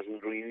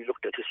hasn't really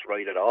looked at this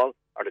right at all,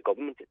 or the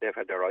government. They've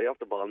had their eye off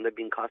the ball and they've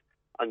been caught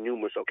on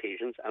numerous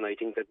occasions, and I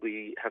think that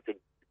we have to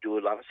do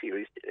a lot of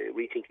serious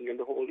rethinking on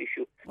the whole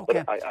issue.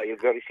 Okay. But I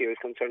have very serious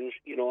concerns,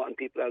 and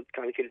people at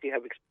Clonakilty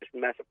have expressed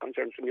massive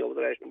concerns to me over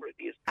the last number of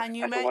years. And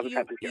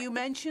you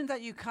mentioned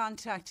that you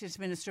contacted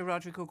Minister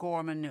Roderick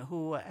O'Gorman,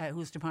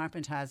 whose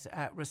department has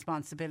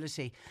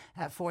responsibility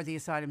for the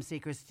asylum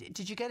seekers.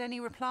 Did you get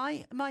any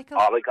reply, Michael?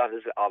 All I got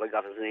is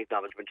an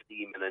acknowledgement to the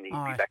email, and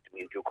he'll be back to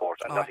me in due course,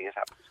 and nothing has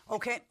happened.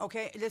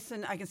 Okay.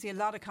 Listen, I can see a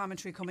lot of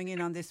commentary coming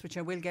in on this, which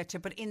I will get to,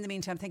 but in the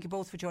meantime, thank you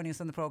both for joining us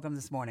on the programme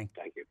this morning.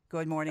 Thank you.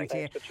 Good morning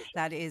to you.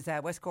 That is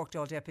West Cork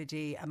Dáil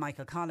Deputy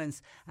Michael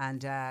Collins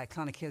and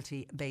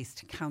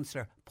Clonakilty-based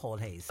councillor Paul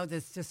Hayes.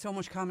 There's just so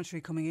much commentary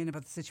coming in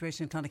about the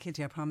situation in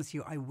Clonakilty. I promise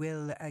you I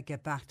will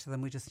get back to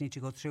them. We just need to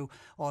go through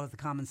all of the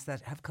comments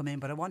that have come in.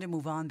 But I want to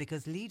move on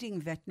because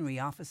leading veterinary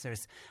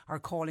officers are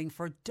calling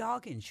for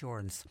dog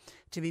insurance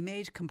to be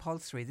made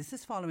compulsory. This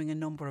is following a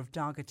number of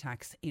dog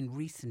attacks in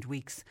recent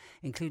weeks,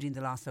 including the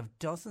loss of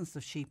dozens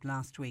of sheep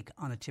last week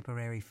on a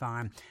Tipperary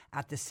farm.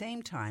 At the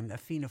same time, a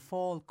Fianna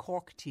Fáil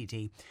Cork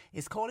TD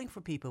is calling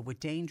for people with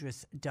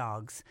dangerous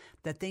dogs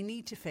that they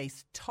need to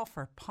face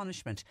tougher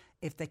punishment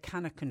if they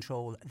cannot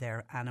control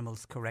their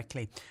animals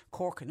correctly.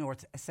 Cork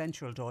North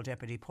Central Dáil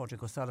Deputy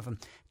Padraig O'Sullivan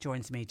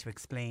joins me to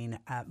explain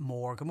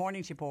more. Good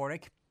morning to you,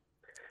 Padraig.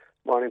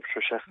 Morning,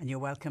 Patricia. And you're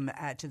welcome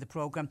to the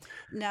programme.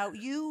 Now,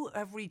 you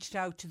have reached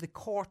out to the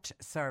court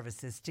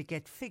services to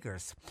get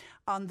figures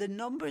on the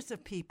numbers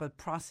of people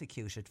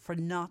prosecuted for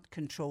not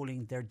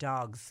controlling their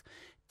dogs.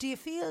 Do you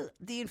feel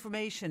the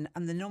information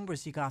and the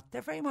numbers you got,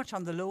 they're very much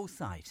on the low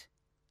side?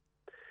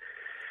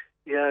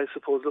 Yeah, I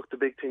suppose, look, the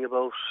big thing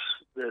about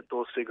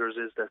those figures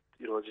is that,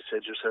 as you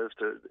said yourself,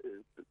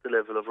 the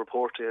level of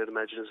reporting, I'd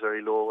imagine, is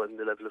very low, and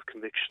the level of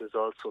conviction is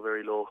also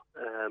very low.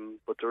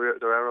 But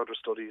there are other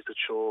studies that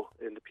show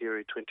in the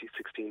period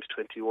 2016 to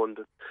 21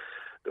 that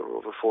there were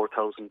over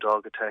 4,000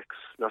 dog attacks,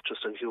 not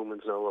just on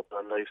humans now, but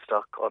on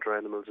livestock, other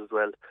animals as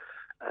well.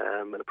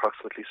 And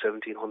approximately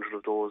 1,700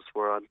 of those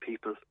were on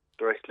people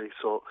directly.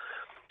 So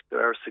there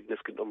are a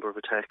significant number of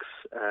attacks.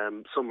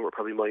 Some were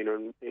probably minor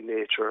in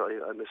nature.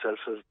 I myself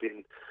have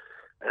been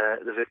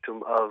the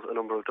victim of a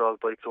number of dog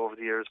bites over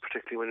the years,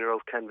 particularly when you're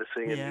out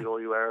canvassing and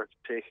you are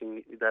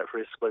taking that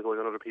risk by going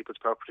on other people's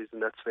properties,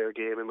 and that's fair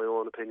game in my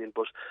own opinion.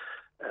 But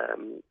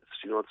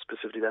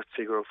specifically that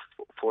figure of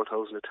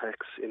 4,000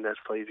 attacks in that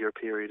 5-year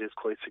period is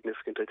quite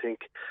significant, I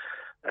think.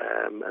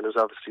 And there's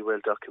obviously well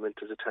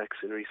documented attacks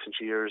in recent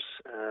years,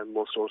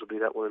 most notably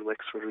that one in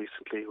Wexford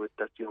recently with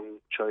that young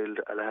child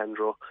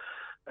Alejandro,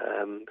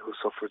 who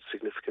suffered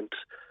significant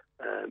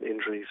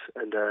injuries.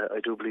 And I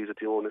do believe that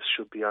the onus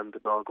should be on the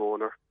dog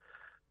owner,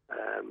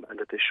 and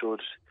that they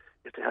should,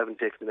 if they haven't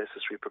taken the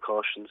necessary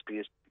precautions, be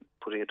it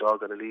putting a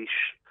dog on a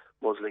leash,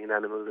 muzzling an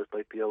animal that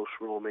might be out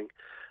roaming,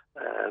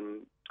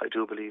 I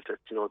do believe that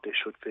they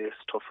should face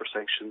tougher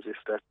sanctions if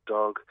that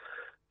dog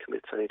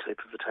commits any type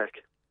of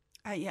attack.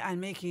 And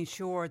making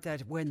sure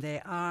that when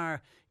they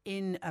are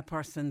in a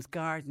person's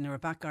garden or a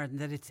back garden,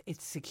 that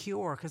it's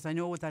secure. Because I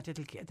know that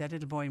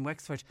little boy in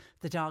Wexford,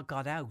 the dog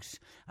got out.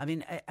 I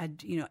mean,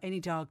 any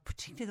dog,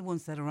 particularly the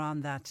ones that are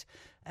on that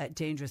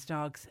dangerous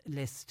dogs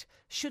list,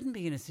 shouldn't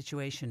be in a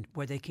situation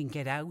where they can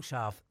get out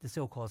of the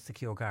so-called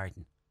secure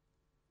garden.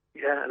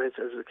 Yeah, and it's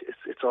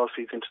all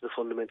feeds into the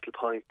fundamental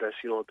point that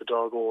the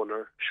dog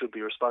owner should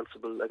be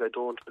responsible. Like, I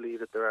don't believe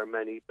that there are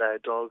many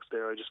bad dogs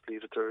there. I just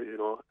believe that there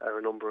are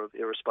a number of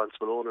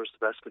irresponsible owners.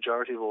 The vast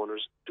majority of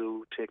owners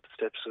do take the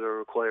steps that are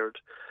required,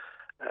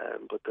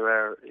 but there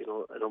are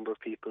a number of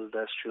people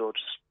that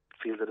just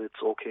feel that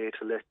it's okay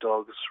to let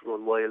dogs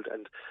run wild.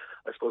 And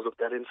I suppose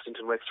that incident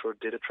in Wexford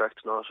did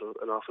attract an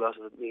awful lot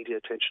of media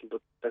attention,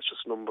 but that's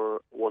just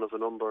one of a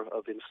number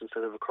of incidents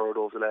that have occurred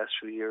over the last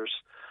few years.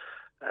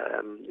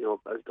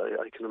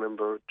 I can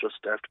remember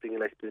just after being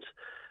elected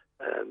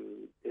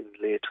in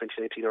late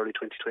 2019, early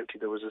 2020,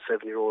 there was a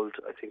 7-year-old,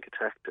 I think,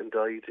 attacked and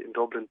died in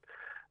Dublin,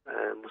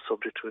 was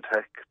subject to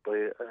attack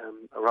by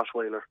a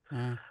Rottweiler.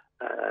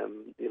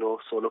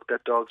 So look,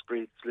 that dogs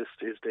breeds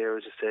list is there,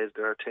 as you said.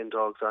 There are 10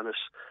 dogs on it.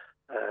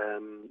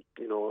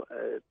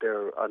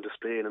 They're on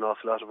display in an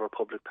awful lot of our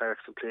public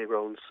parks and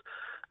playgrounds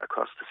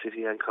across the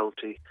city and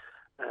county.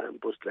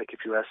 But if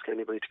you ask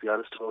anybody, to be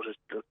honest about it,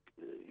 look,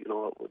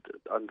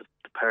 on the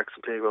parks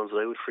and playgrounds that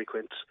I would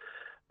frequent,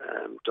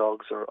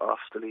 dogs are off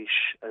the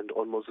leash and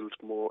unmuzzled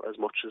as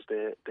much as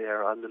they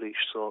are on the leash.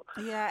 So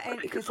yeah,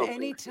 because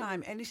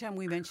anytime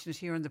we mention it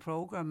here on the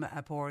programme,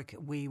 Pádraig,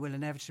 we will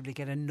inevitably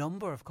get a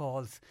number of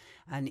calls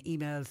and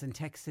emails and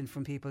texts in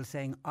from people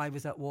saying, I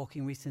was out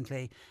walking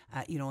recently,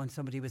 and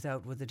somebody was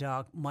out with a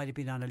dog, might have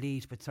been on a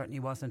lead, but certainly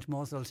wasn't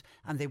muzzled,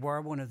 and they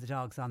were one of the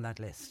dogs on that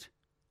list.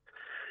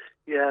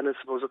 Yeah, and I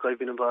suppose, I've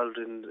been involved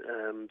in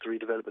the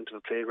redevelopment of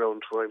a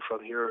playground where I'm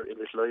from here in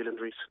Little Island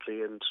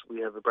recently, and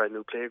we have a brand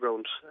new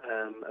playground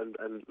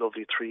and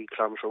lovely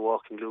 3-kilometre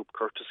walking loop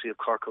courtesy of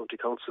Cork County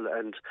Council.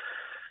 And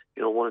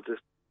one of the,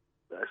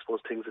 I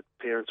suppose, things that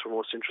parents were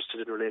most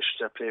interested in relation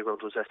to that playground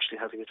was actually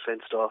having it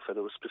fenced off, and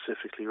it was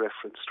specifically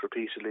referenced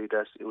repeatedly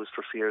that it was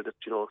for fear that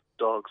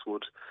dogs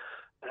would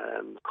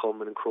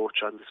come and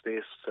encroach on the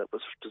space that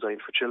was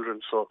designed for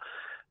children. So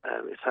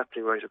it's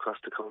happening right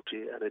across the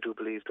county, and I do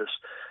believe that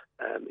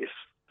if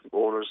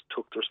owners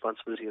took the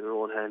responsibility in their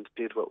own hand,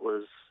 did what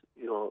was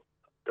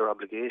their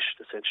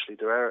obligation, essentially,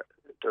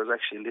 there's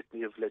actually a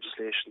litany of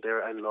legislation there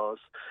and laws,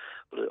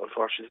 but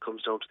unfortunately it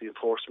comes down to the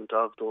enforcement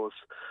of those.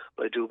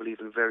 But I do believe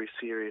in very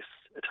serious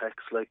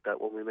attacks like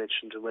that one we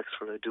mentioned in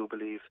Wexford. I do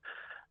believe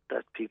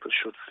that people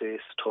should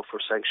face tougher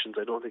sanctions.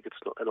 I don't think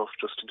it's enough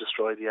just to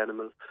destroy the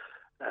animal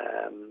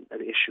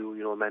and issue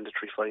a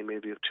mandatory fine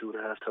maybe of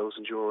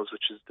 €2,500,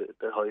 which is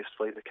the highest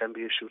fine that can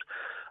be issued.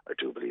 I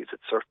do believe that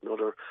certain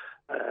other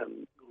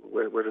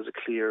where there's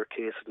a clear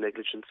case of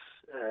negligence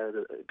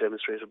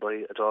demonstrated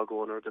by a dog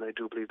owner, then I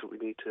do believe that we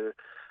need to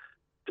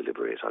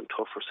deliberate on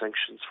tougher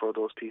sanctions for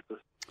those people.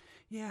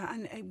 Yeah,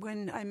 and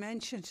when I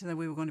mentioned that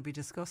we were going to be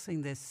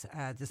discussing this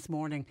this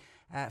morning,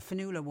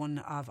 Fanula, one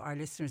of our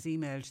listeners,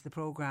 emailed the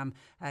programme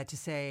to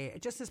say,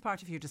 just as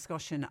part of your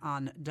discussion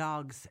on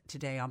dogs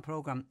today on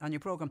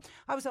your programme,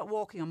 I was out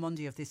walking on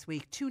Monday of this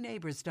week. 2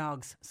 neighbours'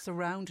 dogs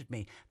surrounded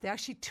me. They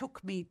actually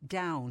took me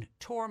down,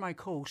 tore my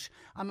coat.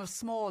 I'm of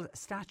small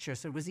stature,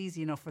 so it was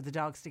easy enough for the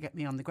dogs to get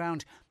me on the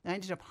ground. I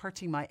ended up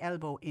hurting my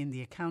elbow in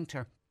the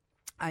encounter.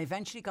 I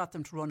eventually got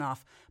them to run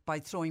off by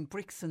throwing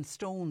bricks and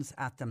stones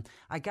at them.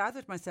 I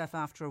gathered myself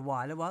after a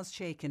while. I was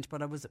shaken,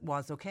 but I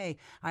was okay.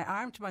 I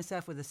armed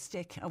myself with a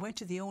stick. I went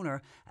to the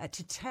owner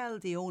to tell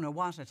the owner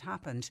what had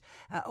happened,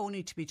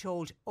 only to be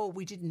told, oh,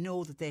 we didn't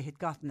know that they had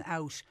gotten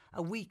out.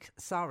 A week,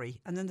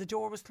 sorry. And then the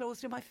door was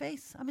closed in my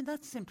face. I mean,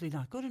 that's simply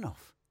not good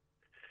enough.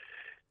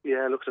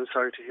 Yeah, look, I'm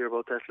sorry to hear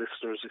about that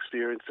listener's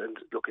experience. And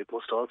look, it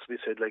must also be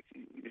said, like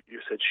you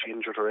said, she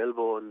injured her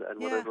elbow and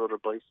whatever other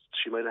bites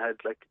she might have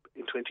had. Like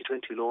in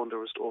 2020 alone,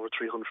 there was over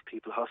 300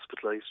 people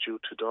hospitalised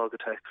due to dog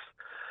attacks.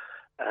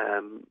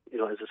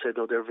 As I said,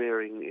 they're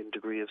varying in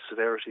degree of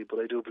severity, but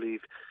I do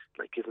believe,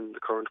 like given the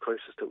current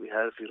crisis that we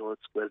have,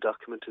 it's well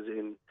documented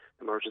in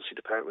emergency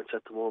departments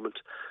at the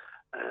moment.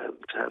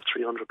 To have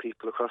 300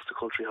 people across the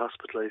country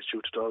hospitalised due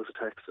to dogs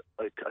attacks,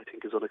 I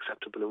think is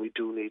unacceptable, and we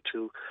do need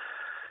to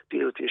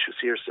deal with the issue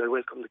seriously. I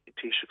welcome the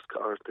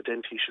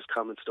Den Taoiseach's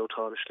comments,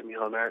 Tánaiste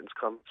Micheál Martin's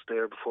comments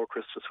there before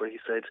Christmas, where he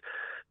said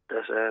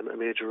that a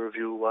major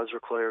review was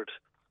required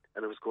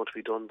and it was going to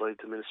be done by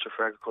the Minister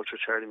for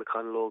Agriculture, Charlie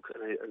McConalogue,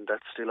 and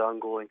that's still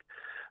ongoing.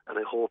 And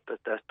I hope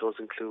that does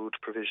include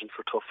provision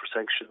for tougher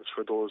sanctions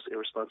for those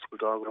irresponsible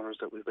dog owners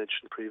that we've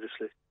mentioned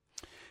previously.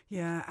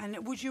 Yeah,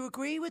 and would you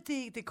agree with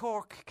the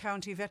Cork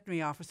County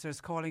veterinary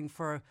officers calling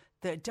for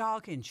the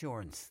dog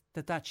insurance,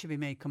 that should be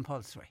made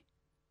compulsory?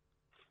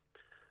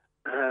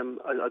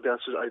 I'll be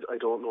honest with you, I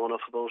don't know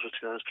enough about it,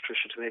 to be honest,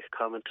 Patricia, to make a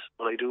comment,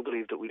 but I do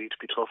believe that we need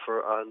to be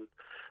tougher on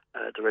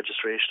the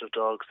registration of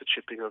dogs, the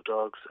chipping of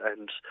dogs,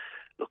 and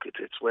look,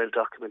 it's well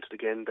documented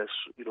again that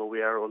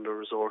we are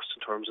under-resourced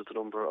in terms of the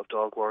number of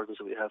dog wardens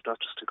that we have, not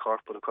just in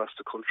Cork but across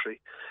the country.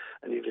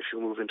 And even if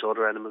you move into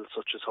other animals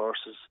such as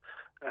horses,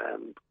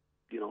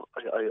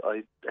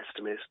 I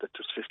estimate that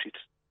there's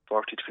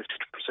 40 to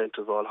 50%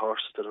 of all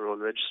horses that are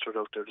unregistered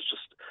out there. There's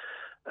just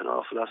an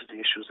awful lot of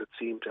the issues that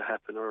seem to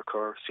happen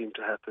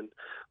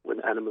when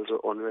animals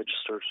are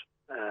unregistered,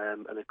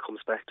 and it comes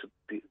back to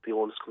the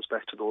onus comes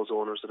back to those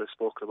owners that I've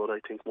spoken about, I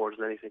think, more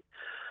than anything.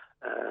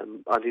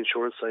 On the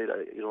insurance side,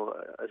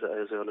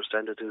 as I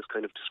understand it, is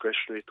kind of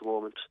discretionary at the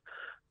moment.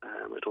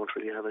 I don't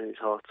really have any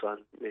thoughts on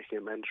making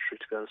it mandatory,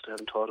 to be honest. I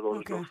haven't thought about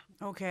it enough.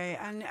 Okay,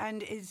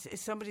 and is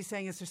somebody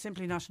saying, is there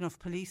simply not enough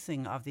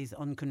policing of these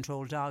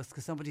uncontrolled dogs?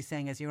 Because somebody's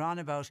saying, as you're on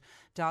about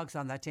dogs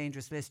on that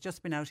dangerous list,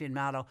 just been out in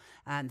Mallow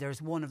and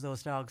there's one of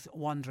those dogs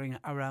wandering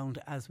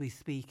around as we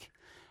speak.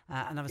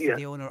 And obviously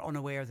the owner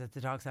unaware that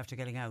the dog's after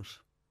getting out.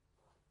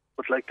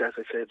 But like as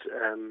I said,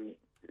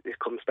 it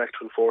comes back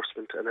to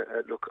enforcement. And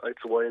look,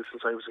 it's a while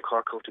since I was in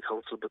Cork County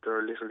Council, but there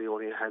are literally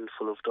only a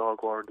handful of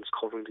dog wardens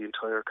covering the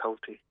entire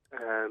county.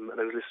 And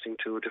I was listening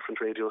to a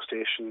different radio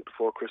station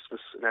before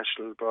Christmas, a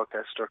national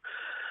broadcaster,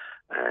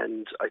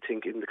 and I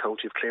think in the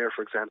county of Clare,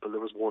 for example,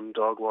 there was one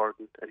dog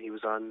warden, and he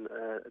was on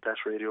that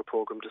radio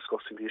programme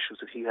discussing the issues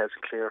that he has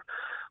in Clare.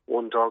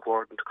 One dog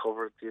warden to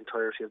cover the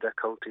entirety of that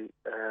county.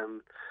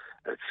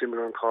 It's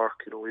similar in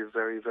Cork. We have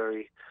very,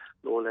 very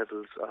low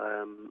levels.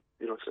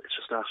 It's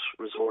just not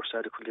resourced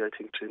adequately, I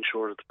think, to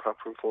ensure that the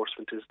proper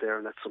enforcement is there,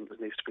 and that's something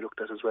that needs to be looked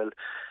at as well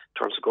in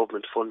terms of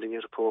government funding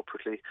it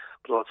appropriately,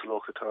 but also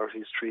local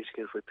authorities treating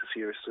it with the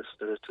seriousness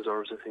that it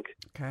deserves, I think.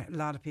 Okay, a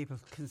lot of people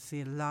can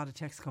see a lot of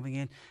texts coming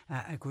in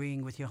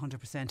agreeing with you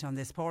 100% on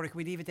this. Pádraig,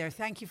 we leave it there.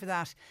 Thank you for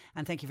that,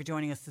 and thank you for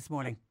joining us this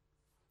morning.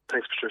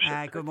 Thanks,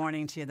 Patricia. Good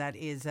morning to you. That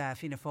is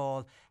Fianna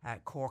Fáil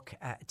Cork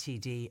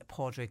TD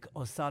Pádraig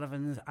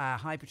O'Sullivan.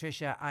 Hi,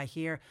 Patricia. I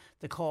hear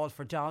the call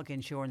for dog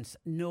insurance.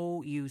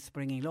 No use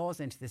bringing laws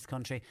into this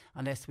country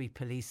unless we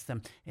police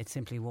them. It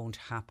simply won't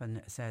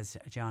happen, says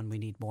John. We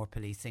need more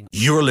policing.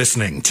 You're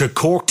listening to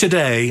Cork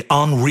Today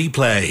on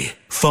replay.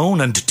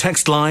 Phone and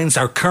text lines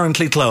are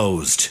currently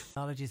closed.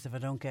 Apologies if I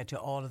don't get to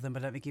all of them,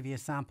 but let me give you a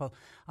sample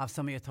of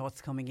some of your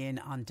thoughts coming in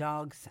on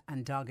dogs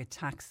and dog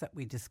attacks that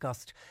we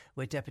discussed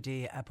with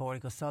Deputy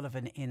Pádraig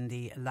O'Sullivan in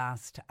the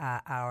last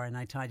hour, and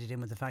I tied it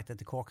in with the fact that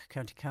the Cork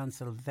County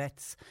Council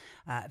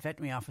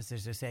veterinary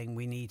officers are saying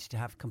we need to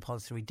have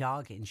compulsory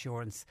dog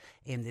insurance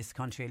in this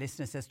country. A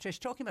listener says, Trish,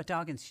 talking about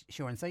dog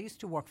insurance, I used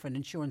to work for an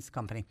insurance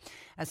company.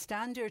 A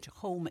standard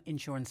home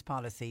insurance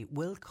policy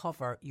will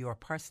cover your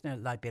personal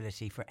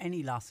liability for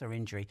any loss or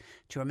injury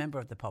to a member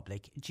of the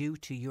public due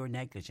to your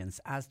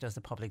negligence, as does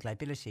a public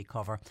liability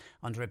cover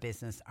under a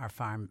business or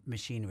farm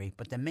machinery.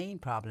 But the main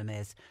problem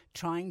is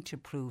trying to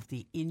prove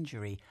the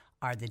injury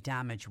or the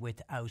damage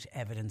without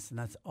evidence, and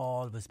that's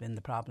always been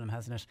the problem,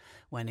 hasn't it,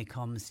 when it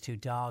comes to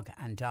dog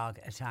and dog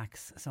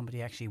attacks,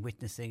 somebody actually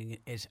witnessing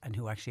it and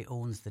who actually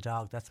owns the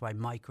dog. That's why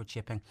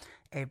microchipping,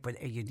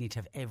 you need to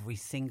have every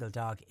single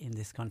dog in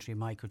this country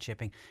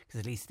microchipping, because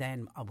at least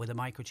then with a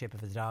microchip, if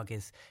the dog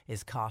is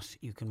caught,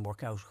 you can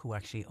work out who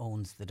actually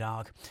owns the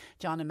dog.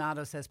 John in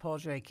Mallow says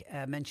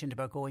Pádraig mentioned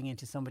about going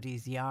into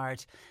somebody's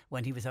yard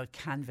when he was out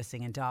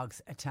canvassing and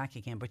dogs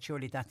attacking him, but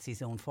surely that's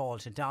his own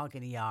fault. A dog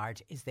in a yard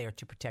is there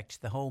to protect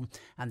protect the home,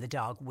 and the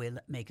dog will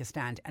make a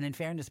stand. And in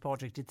fairness,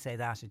 Padraig did say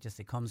that,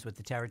 it comes with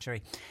the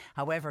territory.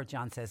 However,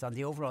 John says, on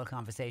the overall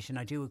conversation,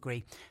 I do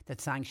agree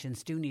that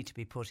sanctions do need to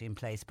be put in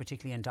place,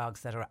 particularly on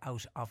dogs that are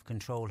out of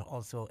control.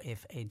 Also,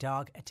 if a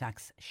dog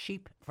attacks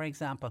sheep, for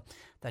example,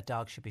 that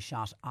dog should be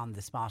shot on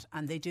the spot.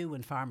 And they do,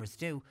 and farmers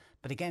do.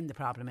 But again, the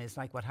problem is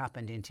like what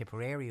happened in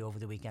Tipperary over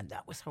the weekend.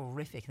 That was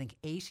horrific. I think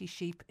 80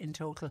 sheep in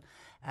total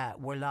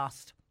were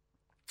lost.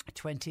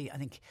 20, I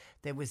think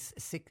there was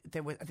 50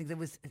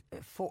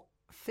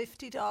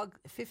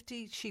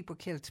 sheep were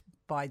killed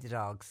by the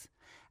dogs.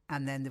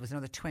 And then there was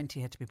another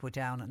 20 had to be put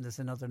down, and there's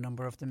another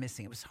number of them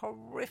missing. It was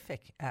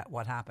horrific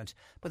what happened.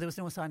 But there was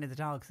no sign of the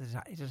dogs.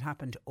 It had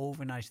happened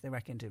overnight. They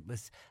reckoned it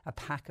was a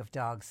pack of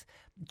dogs,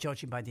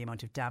 judging by the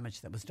amount of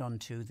damage that was done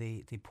to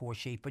the poor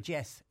sheep. But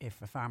yes,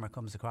 if a farmer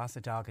comes across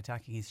a dog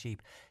attacking his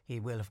sheep, he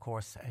will, of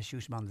course,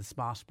 shoot him on the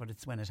spot. But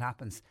it's when it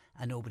happens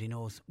and nobody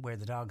knows where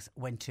the dogs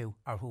went to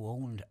or who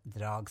owned the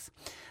dogs.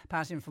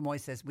 Pat in Fermoy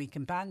says, we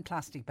can ban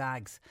plastic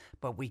bags,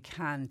 but we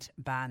can't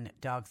ban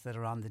dogs that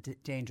are on the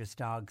dangerous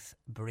dogs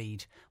breed.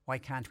 Why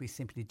can't we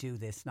simply do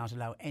this, not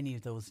allow any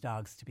of those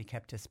dogs to be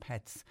kept as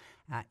pets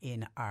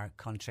in our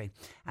country?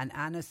 And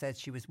Anna said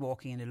she was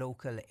walking in a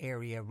local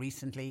area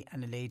recently,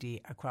 and a lady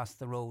across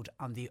the road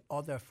on the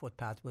other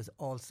footpath was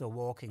also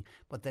walking,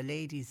 but the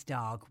lady's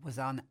dog was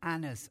on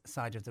Anna's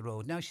side of the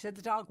road. Now, she said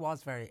the dog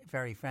was very,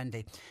 very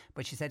friendly,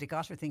 but she said it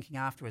got her thinking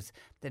afterwards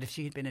that if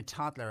she had been a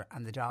toddler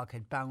and the dog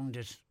had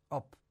bounded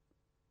up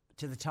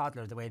to the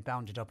toddler the way it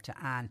bounded up to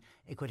Anne,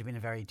 it could have been a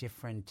very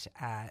different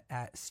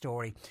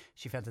story.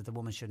 She felt that the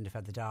woman shouldn't have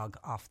had the dog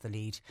off the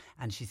lead,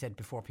 and she said,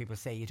 before people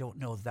say you don't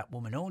know that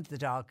woman owned the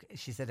dog,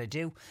 she said, I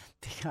do,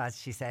 because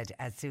she said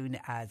as soon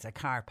as a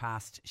car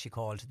passed she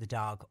called the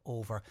dog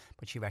over,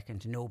 but she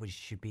reckoned nobody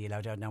should be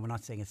allowed out. Now, we're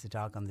not saying it's a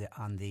dog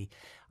on the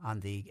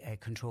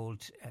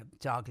controlled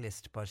dog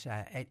list, but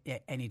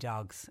any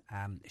dogs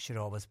should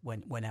always,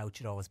 when out,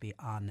 should always be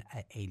on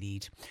a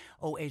lead.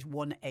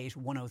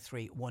 0818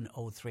 103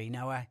 103.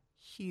 Now, a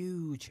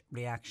huge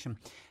reaction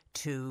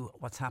to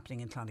what's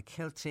happening in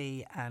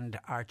Clonakilty, and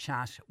our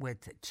chat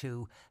with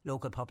two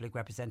local public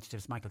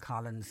representatives, Michael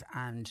Collins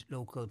and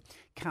local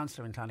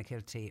councillor in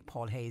Clonakilty,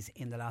 Paul Hayes,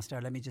 in the last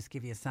hour. Let me just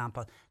give you a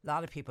sample. A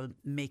lot of people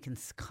making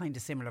kind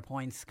of similar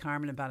points.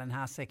 Carmel in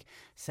Ballinhassig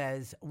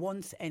says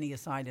once any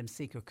asylum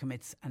seeker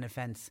commits an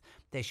offence,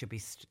 they should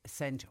be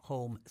sent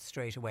home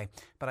straight away.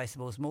 But I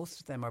suppose most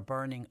of them are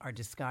burning or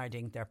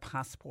discarding their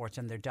passport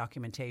and their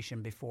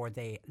documentation before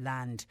they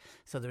land,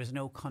 so there is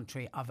no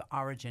country of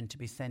origin to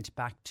be sent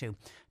back to.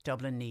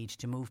 Dublin need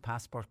to move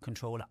passport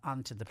control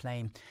onto the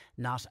plane,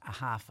 not a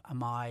half a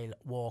mile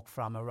walk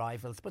from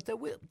arrivals. But there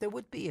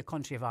would be a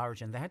country of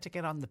origin. They had to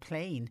get on the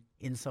plane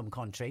in some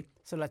country,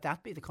 so let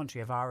that be the country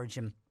of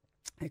origin.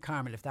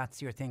 Carmel, if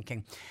that's your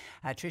thinking.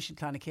 Trish in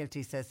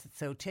Clonakilty says,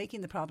 so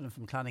taking the problem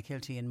from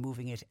Clonakilty and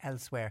moving it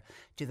elsewhere,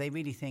 do they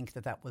really think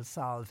that that will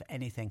solve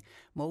anything?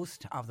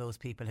 Most of those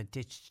people had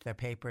ditched their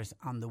papers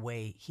on the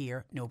way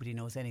here. Nobody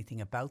knows anything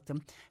about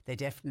them. They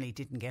definitely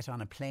didn't get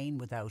on a plane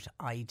without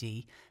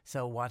ID.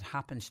 So what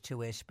happened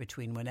to it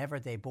between whenever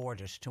they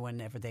boarded to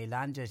whenever they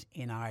landed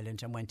in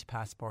Ireland and went to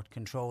passport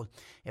control?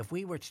 If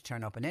we were to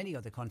turn up in any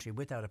other country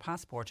without a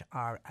passport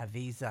or a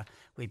visa,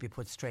 we'd be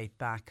put straight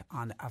back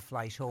on a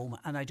flight home.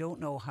 And I don't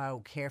know how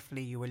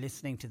carefully you were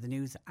listening to the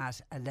news at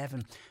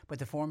 11, but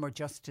the former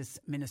Justice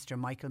Minister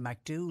Michael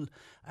McDowell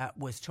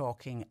was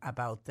talking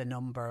about the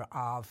number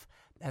of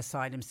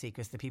asylum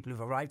seekers, the people who've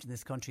arrived in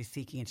this country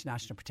seeking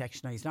international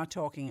protection. Now, he's not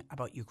talking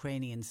about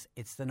Ukrainians,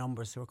 it's the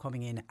numbers who are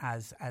coming in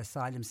as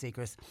asylum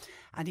seekers.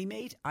 And he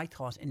made, I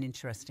thought, an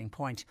interesting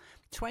point.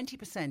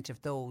 20% of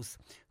those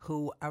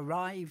who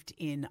arrived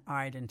in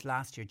Ireland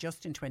last year,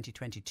 just in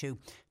 2022,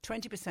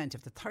 20%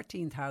 of the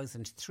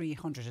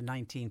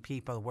 13,319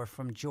 people were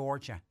from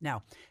Georgia.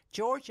 Now,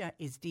 Georgia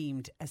is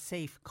deemed a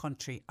safe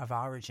country of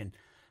origin.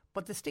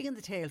 But the sting in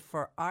the tail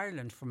for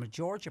Ireland from a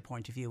Georgia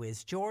point of view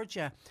is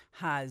Georgia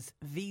has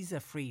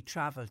visa-free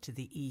travel to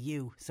the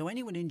EU. So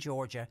anyone in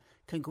Georgia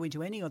can go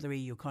into any other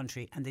EU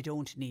country and they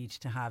don't need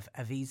to have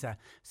a visa.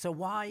 So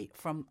why,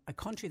 from a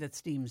country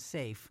that's deemed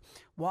safe,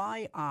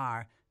 why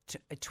are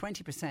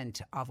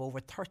 20% of over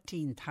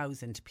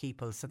 13,000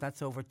 people, so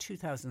that's over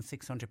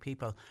 2,600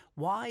 people,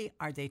 why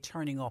are they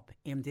turning up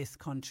in this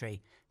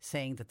country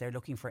saying that they're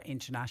looking for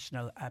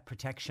international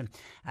protection?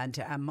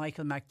 And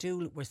Michael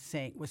McDowell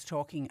was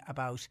talking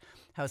about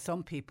how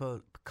some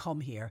people come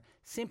here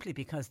simply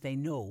because they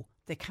know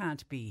they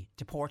can't be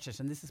deported,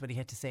 and this is what he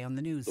had to say on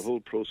the news. The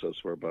whole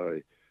process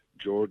whereby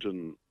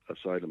Georgian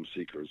asylum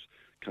seekers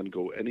can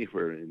go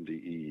anywhere in the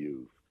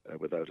EU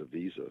without a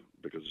visa,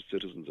 because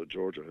citizens of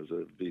Georgia has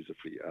a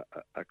visa-free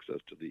access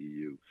to the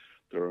EU.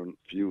 There are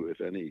few, if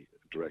any,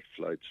 direct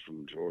flights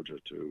from Georgia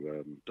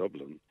to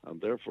Dublin, and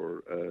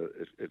therefore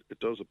it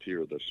does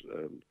appear that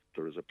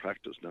there is a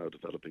practice now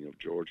developing of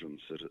Georgian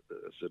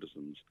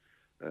citizens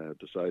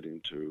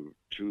deciding to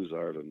choose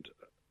Ireland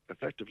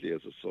effectively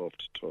as a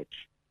soft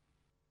touch.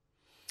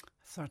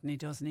 Certainly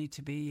does need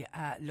to be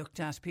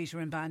looked at.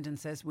 Peter in Bandon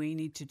says we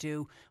need to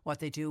do what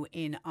they do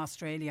in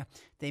Australia.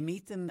 They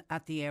meet them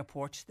at the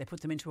airport, they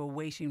put them into a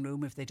waiting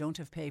room. If they don't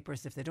have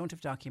papers, if they don't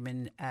have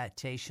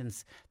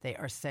documentations, they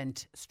are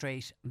sent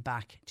straight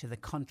back to the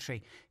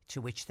country to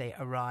which they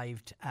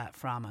arrived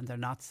from, and they're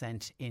not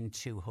sent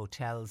into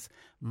hotels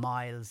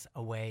miles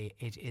away.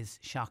 It is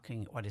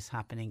shocking what is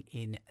happening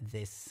in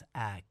this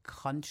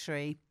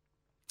country.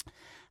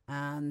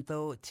 And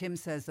though Tim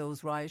says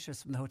those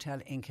rioters from the hotel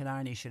in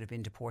Killarney should have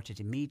been deported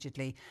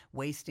immediately,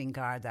 wasting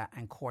Garda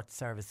and court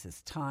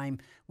services time.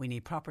 We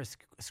need proper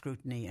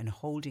scrutiny and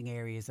holding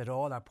areas at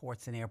all our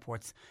ports and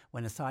airports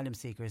when asylum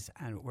seekers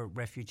and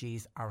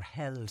refugees are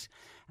held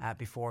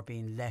before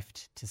being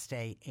left to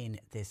stay in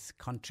this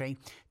country.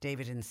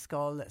 David in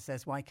Skull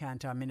says, why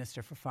can't our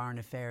Minister for Foreign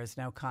Affairs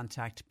now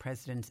contact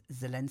President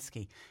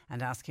Zelensky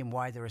and ask him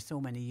why there are so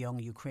many young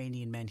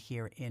Ukrainian men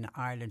here in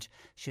Ireland?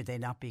 Should they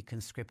not be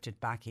conscripted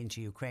back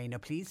into Ukraine? Now,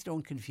 please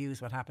don't confuse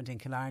what happened in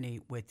Killarney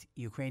with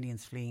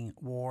Ukrainians fleeing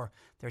war.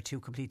 They're two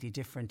completely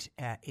different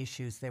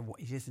issues. It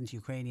isn't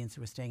Ukrainians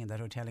who were staying in that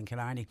hotel in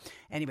Killarney.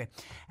 Anyway,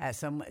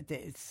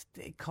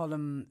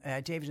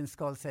 David in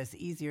Skull says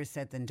easier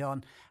said than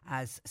done,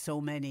 as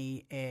so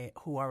many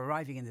who are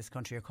arriving in this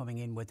country are coming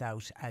in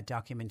without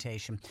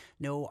documentation.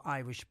 No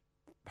Irish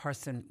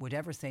person would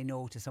ever say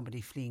no to somebody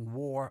fleeing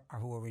war or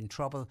who are in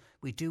trouble.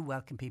 We do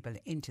welcome people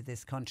into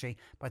this country,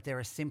 but there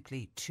are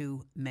simply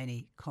too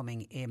many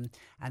coming in.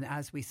 And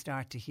as we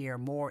start to hear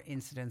more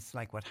incidents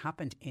like what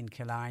happened in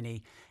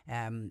Killarney,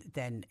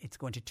 then it's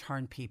going to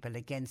turn people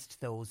against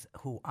those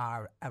who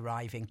are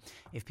arriving.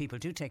 If people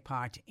do take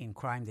part in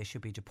crime, they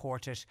should be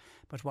deported.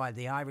 But while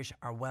the Irish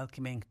are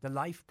welcoming, the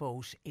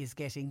lifeboat is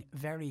getting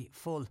very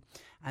full,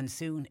 and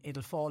soon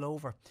it'll fall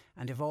over.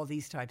 And if all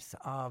these types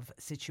of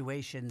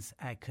situations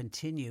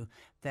continue,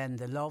 then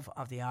the love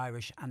of the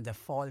Irish and the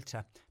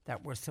Fáilte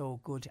that we're so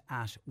good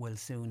at will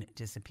soon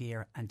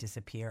disappear, and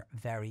disappear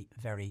very,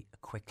 very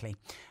quickly.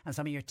 And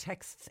some of your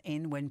texts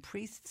in: when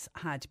priests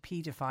had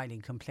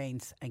paedophiling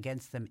complaints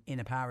against them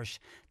in a parish,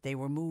 they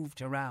were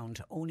moved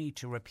around only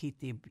to repeat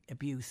the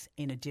abuse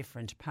in a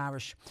different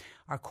parish.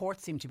 Our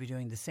courts seem to be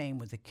doing the same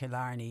with the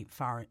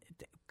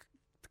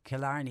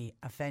Killarney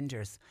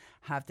offenders.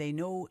 Have they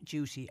no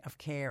duty of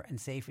care and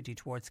safety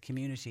towards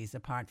communities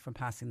apart from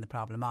passing the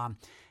problem on?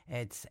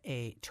 It's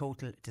a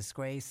total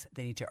disgrace.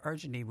 They need to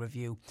urgently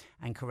review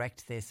and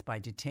correct this by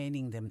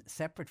detaining them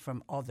separate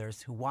from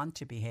others who want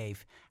to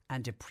behave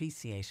and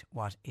appreciate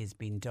what is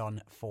being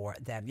done for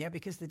them. Yeah,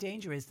 because the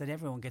danger is that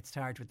everyone gets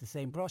tarred with the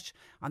same brush,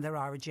 and there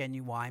are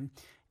genuine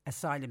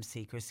asylum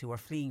seekers who are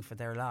fleeing for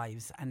their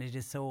lives, and it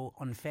is so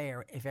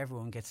unfair if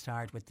everyone gets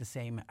tarred with the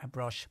same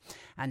brush.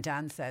 And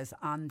Dan says,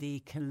 on the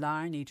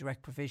Killarney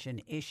direct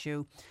provision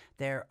issue,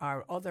 there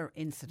are other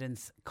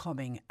incidents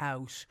coming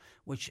out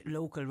which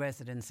local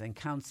residents and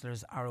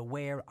councillors are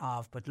aware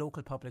of, but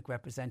local public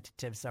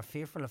representatives are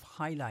fearful of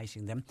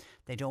highlighting them.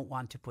 They don't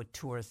want to put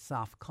tourists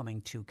off coming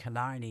to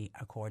Killarney,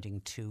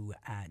 according to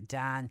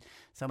Dan.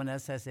 Someone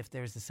else says, if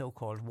there's a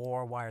so-called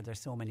war, why are there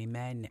so many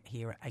men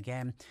here?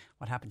 Again,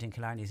 what happened in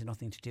Killarney has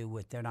nothing to do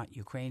with, they're not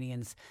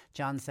Ukrainians.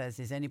 John says,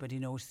 is anybody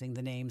noticing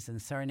the names and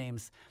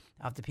surnames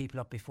of the people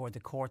up before the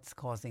courts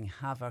causing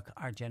havoc?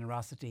 Our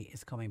generosity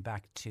is coming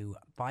back to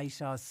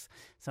bite us.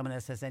 Someone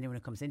else says, anyone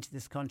who comes into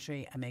this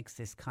country and makes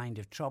this kind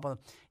of trouble,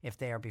 if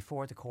they are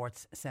before the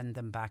courts, send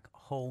them back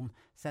home,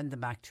 send them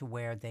back to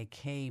where they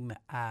came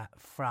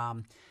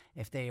from.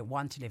 If they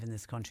want to live in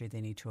this country,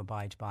 they need to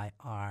abide by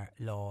our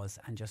laws.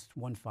 And just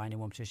one final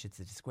one, Patricia, it's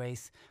a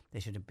disgrace. They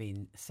should have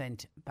been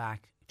sent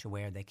back to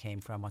where they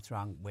came from. What's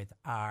wrong with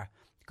our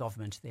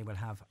government? They will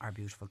have our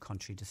beautiful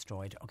country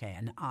destroyed. Okay,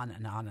 and on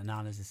and on and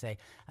on. As I say,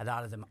 a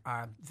lot of them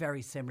are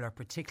very similar,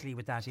 particularly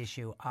with that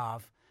issue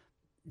of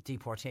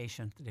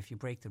deportation, that if you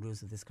break the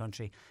rules of this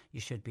country, you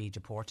should be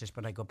deported.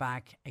 But I go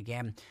back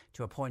again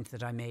to a point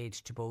that I made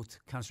to both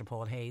Councillor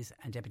Paul Hayes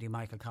and Deputy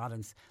Michael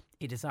Collins.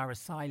 It is our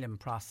asylum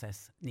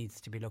process needs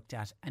to be looked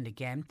at. And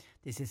again,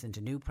 this isn't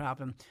a new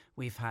problem.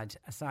 We've had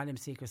asylum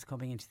seekers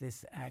coming into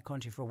this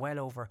country for well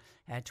over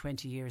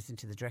 20 years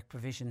into the Direct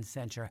Provision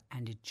Centre,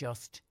 and it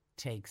just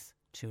takes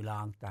too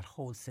long. That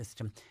whole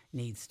system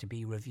needs to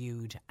be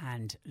reviewed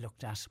and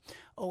looked at.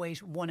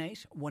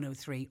 0818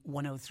 103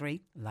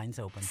 103. Lines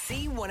open.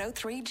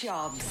 C103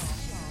 Jobs.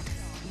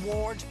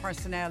 Ward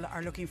personnel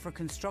are looking for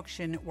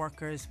construction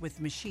workers with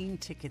machine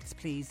tickets,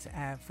 please.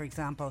 For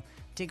example,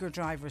 digger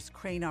drivers,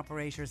 crane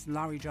operators,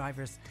 lorry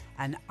drivers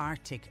and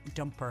Arctic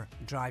dumper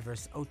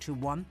drivers.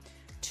 021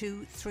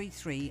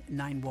 233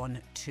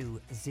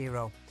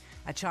 9120.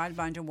 A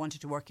childminder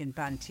wanted to work in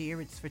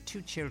Bantir. It's for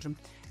two children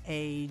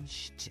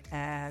aged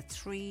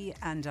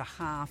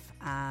 3.5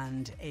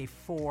 and a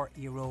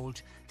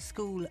 4-year-old.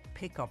 School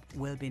pickup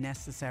will be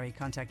necessary.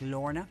 Contact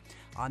Lorna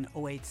on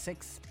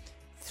 086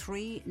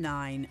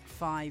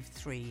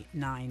 3953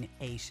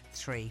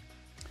 983.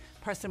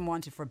 Person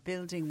wanted for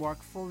building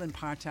work, full and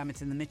part-time.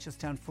 It's in the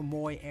Mitchelstown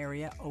Fermoy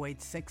area.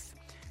 086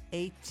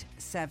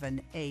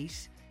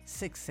 878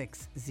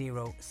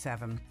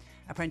 6607.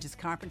 apprentice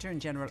carpenter and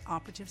general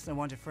operatives are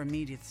wanted for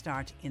immediate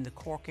start in the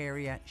Cork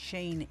area.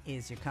 Shane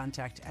is your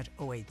contact at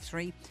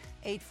 083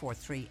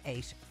 843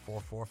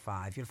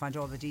 8445. You'll find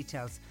all the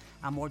details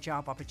and more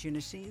job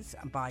opportunities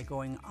by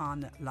going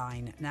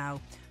online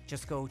now.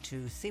 Just go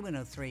to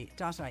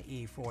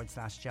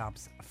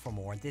c103.ie/jobs for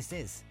more. This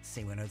is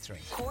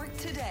C103. Cork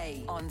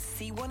Today on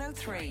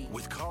C103.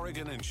 With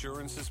Corrigan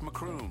Insurance's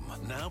Macroom,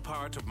 now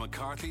part of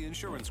McCarthy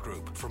Insurance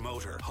Group. For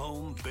motor,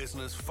 home,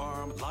 business,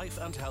 farm, life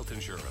and health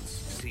insurance.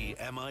 See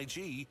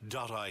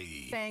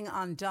mig.ie. Staying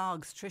on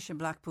dogs, Tricia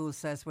Blackpool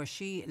says where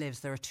she lives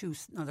there are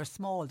they're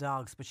small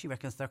dogs, but she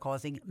reckons they're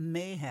causing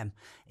mayhem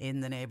in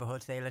the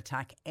neighbourhood. They'll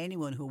attack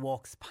anyone who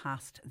walks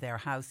past their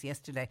house.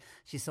 Yesterday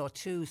she saw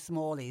two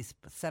smallies,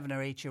 7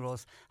 or 8 year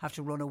olds, have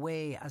to run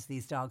away as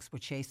these dogs were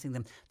chasing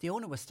them. The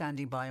owner was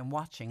standing by and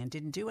watching and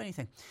didn't do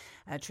anything.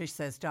 Trish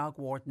says dog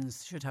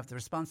wardens should have the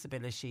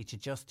responsibility to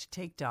just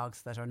take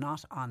dogs that are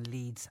not on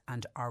leads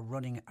and are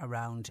running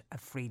around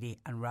freely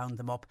and round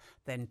them up,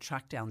 then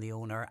track down the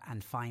owner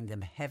and fine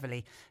them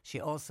heavily. She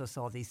also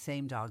saw these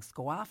same dogs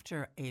go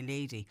after a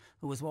lady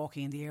who was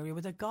walking in the area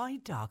with a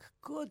guide dog.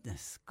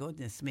 Goodness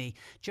me.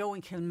 Joe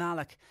in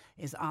Kilmallock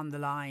is on the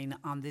line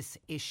on this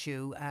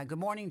issue. Good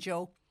morning,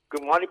 Joe.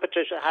 Good morning,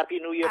 Patricia. Happy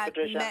New Year,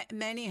 Patricia.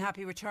 Many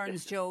happy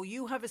returns, Joe.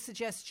 You have a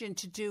suggestion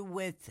to do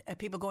with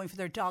people going for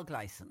their dog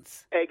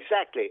licence.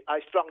 Exactly. I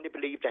strongly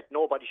believe that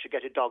nobody should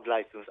get a dog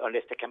licence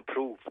unless they can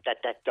prove that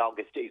that dog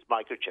is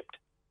microchipped.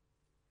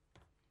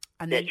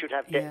 And they should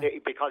have,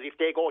 because if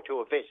they go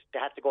to a vet, they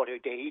have to go to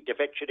the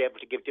vet should be able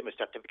to give them a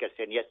certificate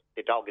saying yes,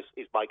 the dog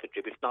is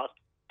microchipped. If not,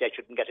 they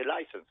shouldn't get a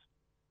licence.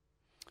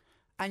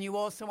 And you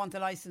also want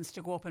the licence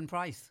to go up in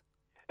price?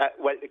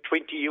 Well,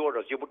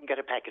 €20. You wouldn't get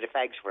a packet of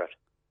fags for it.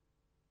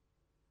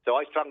 So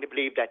I strongly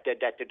believe that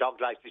the dog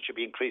licence should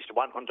be increased to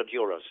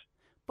 €100.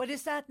 But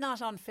is that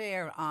not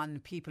unfair on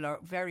people who are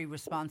very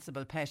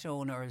responsible pet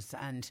owners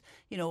and,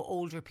 you know,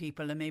 older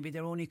people, and maybe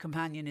their only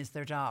companion is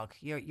their dog?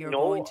 You're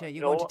going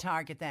to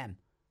target them?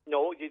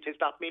 No, it is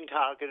not being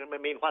targeted. I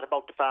mean, what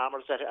about the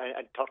farmers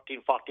and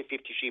 13, 40,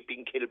 50 sheep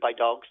being killed by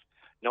dogs?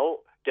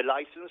 No, the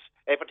licence,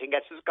 everything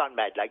else has gone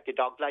mad. Like the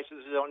dog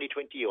licence is only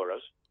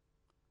 €20.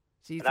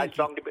 So and I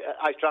strongly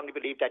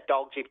believe that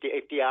dogs,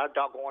 if they are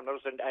dog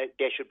owners, and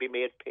they should be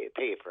made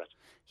pay for it.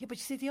 Yeah, but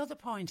you see, the other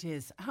point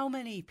is, how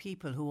many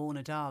people who own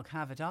a dog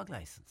have a dog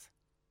licence?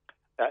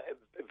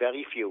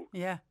 Very few.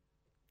 Yeah,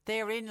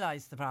 therein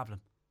lies the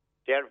problem.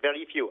 There are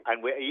very few,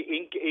 and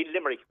in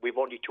Limerick we've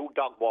only 2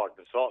 dog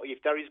wardens. So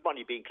if there is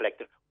money being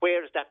collected,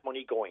 where is that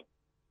money going?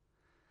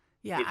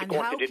 Yeah, is it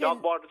going to the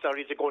dog wardens or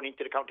is it going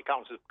into the county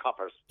council's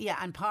coffers? Yeah,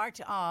 and part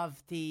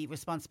of the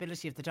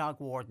responsibility of the dog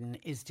warden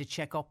is to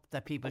check up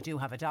that people do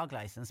have a dog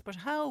licence. But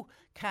how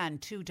can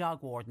 2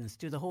 dog wardens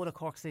do the whole of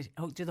Cork City,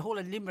 do the whole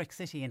of Limerick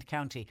City and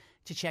County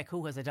to check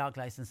who has a dog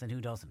licence and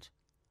who doesn't?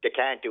 They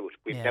can't do it.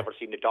 We've never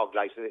seen the dog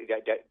licence.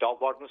 The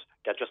dog wardens,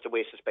 they're just a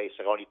waste of space.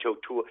 They're only two.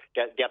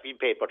 They're being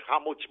paid. But how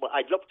much?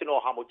 I'd love to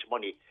know how much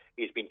money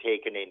is being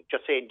taken in.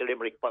 Just say in the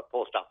Limerick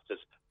post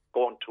offices,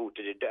 going through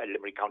to the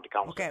Limerick County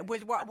Council. Okay, well,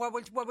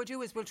 what we'll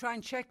do is we'll try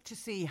and check to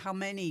see how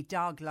many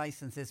dog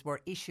licences were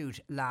issued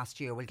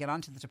last year. We'll get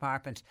onto the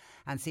department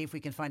and see if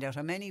we can find out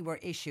how many were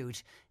issued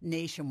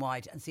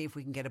nationwide and see if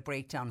we can get a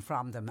breakdown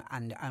from them,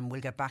 and we'll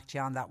get back to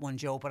you on that one,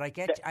 Joe. But I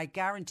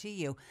guarantee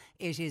you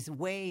it is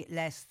way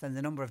less than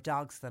the number of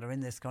dogs that are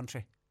in this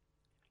country.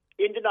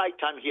 In the night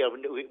time here,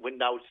 when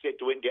now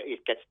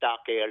it gets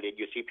dark early, and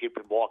you see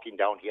people walking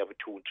down here with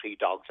 2 and 3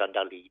 dogs on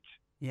their leads.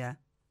 Yeah.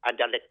 And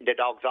they're letting the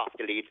dogs off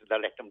the leads and they're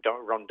letting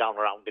them run down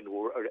around the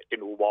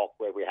new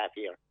walkway we have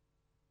here.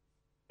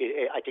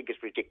 I think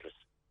it's ridiculous.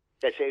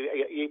 They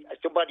say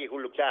somebody who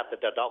looks after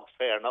their dogs,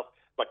 fair enough,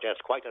 but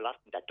there's quite a lot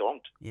that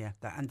don't. Yeah,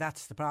 and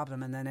that's the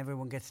problem, and then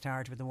everyone gets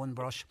tired with the one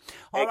brush.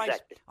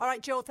 Exactly. All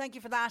right, Joe, thank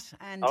you for that.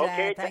 And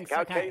thanks.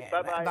 Okay,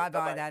 bye-bye.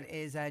 Bye-bye. That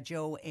is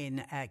Joe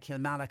in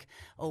Kilmallock,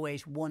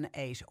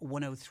 0818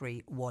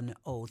 103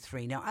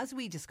 103. Now, as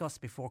we discussed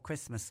before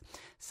Christmas,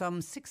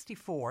 some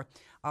 64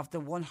 of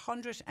the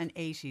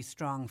 180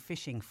 strong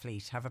fishing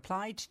fleet have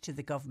applied to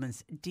the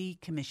government's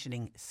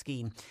decommissioning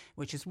scheme,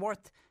 which is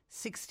worth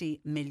 €60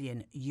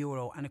 million.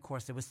 And of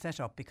course, it was set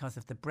up because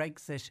of the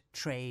Brexit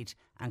Trade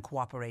and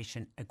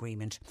Cooperation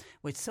Agreement.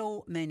 With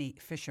so many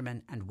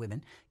fishermen and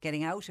women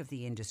getting out of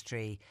the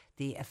industry,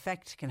 the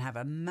effect can have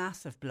a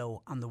massive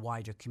blow on the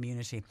wider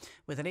community.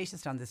 With the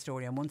latest on this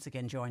story, I'm once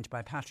again joined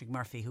by Patrick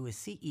Murphy, who is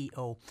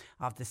CEO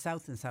of the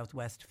South and South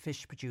West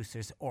Fish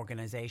Producers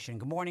Organisation.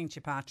 Good morning to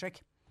you,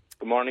 Patrick.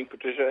 Good morning,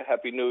 Patricia.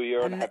 Happy New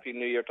Year, and Happy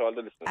New Year to all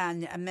the listeners.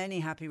 And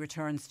many happy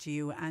returns to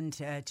you, and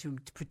to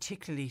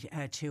particularly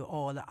to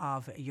all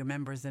of your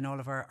members and all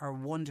of our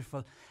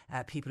wonderful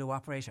people who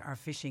operate our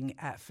fishing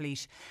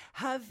fleet.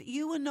 Have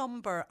you a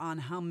number on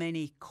how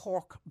many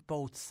Cork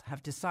boats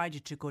have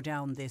decided to go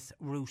down this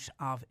route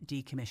of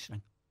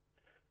decommissioning?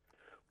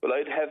 Well,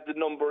 I'd have the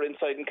number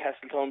inside in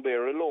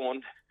Castletownbere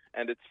alone,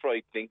 and it's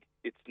frightening.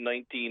 It's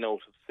 19 out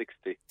of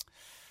 60.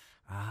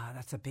 Ah,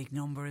 that's a big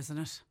number, isn't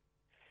it?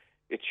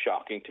 It's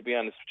shocking, to be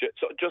honest.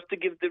 So just to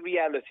give the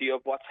reality of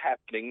what's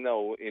happening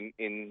now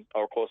in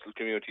our coastal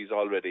communities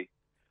already.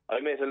 I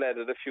met a lad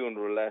at a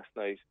funeral last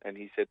night, and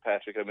he said,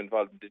 Patrick, I'm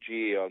involved in the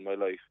GA all my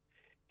life.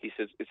 He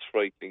says, it's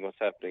frightening what's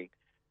happening.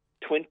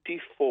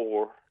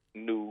 24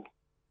 new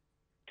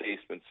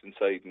placements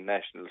inside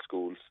national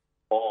schools,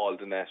 all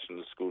the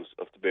national schools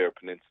of the Beara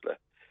Peninsula.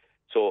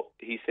 So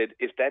he said,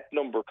 if that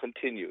number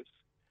continues,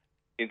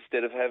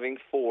 instead of having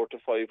 400 to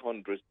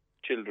 500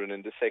 children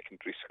in the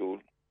secondary school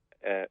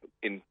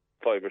in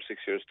 5 or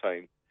 6 years'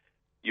 time,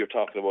 you're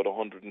talking about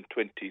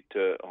 120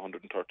 to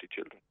 130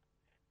 children.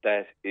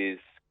 That is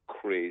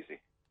crazy.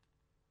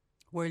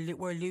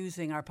 We're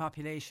losing our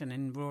population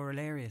in rural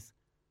areas.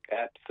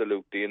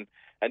 Absolutely, and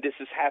this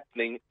is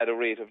happening at a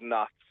rate of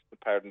knots,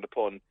 pardon the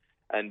pun,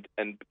 and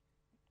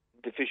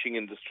the fishing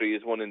industry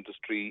is one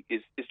industry,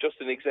 is just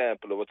an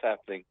example of what's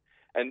happening.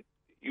 And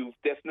you've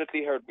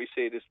definitely heard me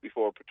say this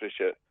before,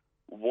 Patricia,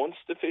 once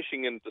the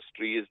fishing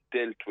industry is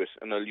dealt with,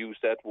 and I'll use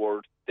that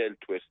word, dealt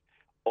with,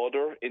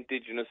 other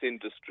indigenous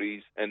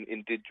industries and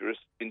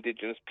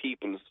indigenous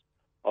peoples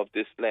of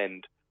this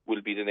land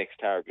will be the next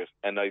target.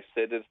 And I've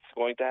said it's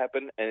going to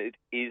happen, and it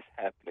is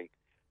happening.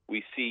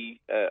 We see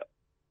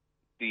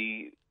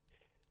the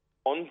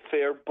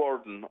unfair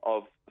burden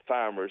of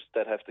farmers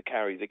that have to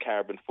carry the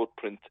carbon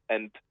footprint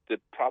and the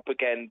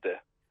propaganda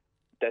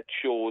that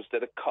shows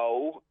that a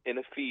cow in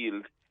a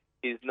field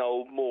is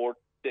now more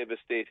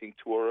devastating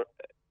to our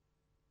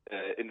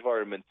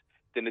environment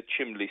than a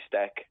chimney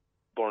stack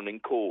burning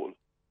coal.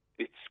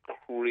 It's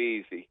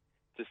crazy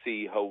to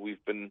see how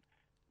we've been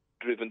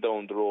driven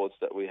down the roads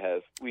that we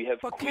have. We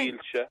have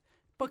Quilcha.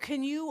 But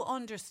can you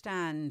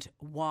understand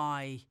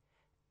why,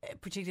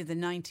 particularly the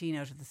 19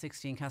 out of the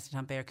 16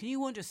 Castletownbere, can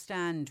you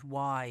understand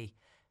why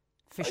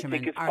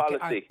fishermen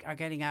are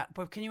getting out?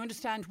 But can you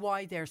understand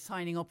why they're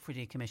signing up for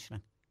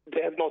decommissioning?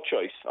 They have no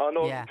choice. Oh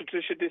no, yeah.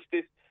 Patricia, this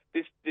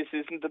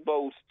isn't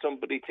about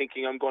somebody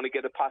thinking I'm going to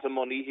get a pot of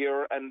money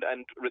here and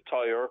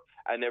retire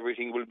and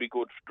everything will be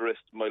good for the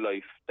rest of my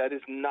life. That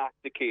is not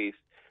the case.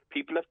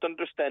 People have to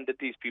understand that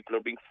these people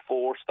are being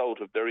forced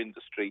out of their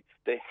industry.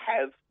 They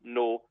have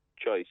no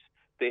choice.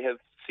 They have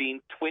seen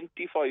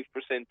 25%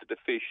 of the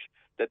fish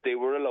that they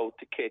were allowed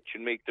to catch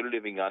and make their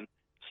living on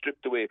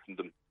stripped away from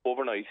them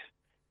overnight.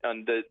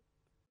 And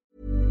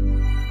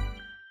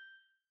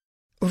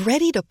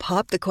Ready to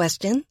pop the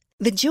question?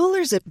 The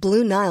jewelers at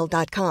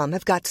BlueNile.com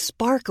have got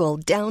sparkle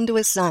down to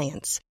a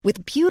science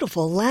with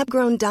beautiful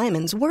lab-grown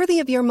diamonds worthy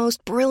of your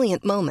most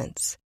brilliant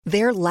moments.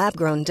 Their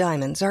lab-grown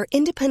diamonds are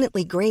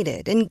independently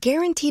graded and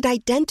guaranteed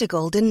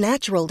identical to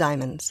natural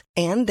diamonds,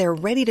 and they're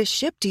ready to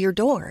ship to your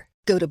door.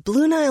 Go to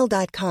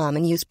BlueNile.com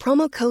and use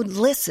promo code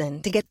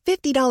LISTEN to get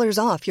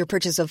 $50 off your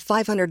purchase of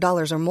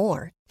 $500 or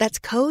more. That's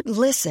code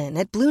LISTEN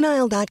at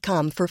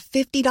BlueNile.com for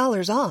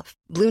 $50 off.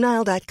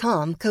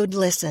 BlueNile.com, code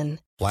LISTEN.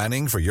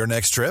 Planning for your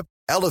next trip?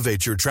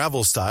 Elevate your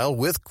travel style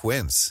with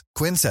Quince.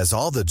 Quince has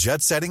all the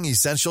jet-setting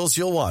essentials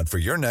you'll want for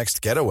your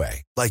next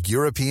getaway, like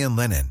European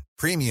linen,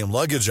 premium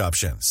luggage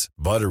options,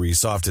 buttery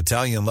soft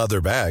Italian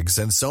leather bags,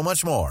 and so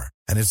much more.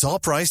 And it's all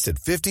priced at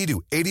 50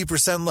 to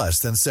 80% less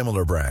than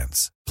similar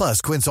brands.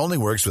 Plus, Quince only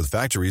works with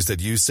factories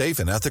that use safe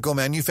and ethical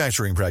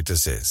manufacturing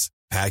practices.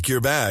 Pack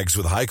your bags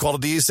with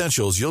high-quality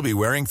essentials you'll be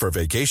wearing for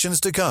vacations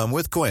to come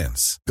with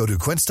Quince. Go to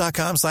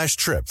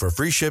quince.com/trip for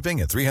free shipping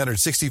and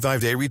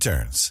 365-day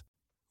returns.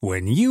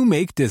 When you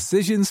make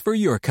decisions for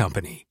your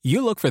company,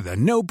 you look for the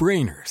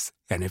no-brainers.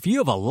 And if you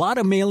have a lot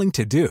of mailing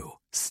to do,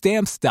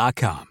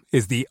 Stamps.com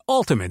is the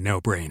ultimate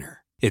no-brainer.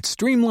 It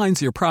streamlines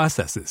your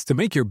processes to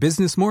make your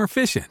business more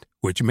efficient,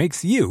 which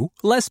makes you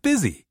less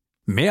busy.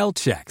 Mail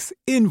checks,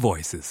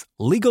 invoices,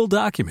 legal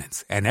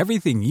documents, and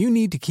everything you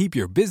need to keep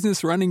your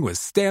business running with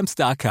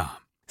Stamps.com.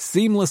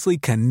 Seamlessly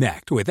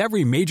connect with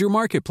every major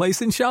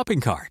marketplace and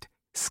shopping cart.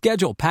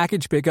 Schedule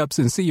package pickups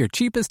and see your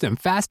cheapest and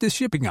fastest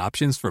shipping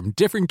options from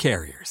different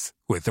carriers.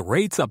 With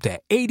rates up to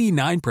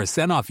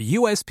 89% off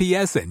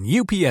USPS and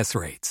UPS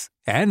rates.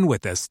 And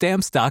with the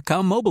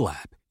Stamps.com mobile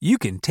app, you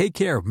can take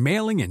care of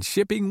mailing and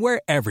shipping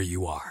wherever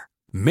you are.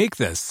 Make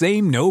the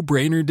same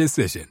no-brainer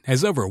decision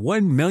as over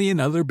 1 million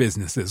other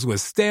businesses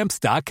with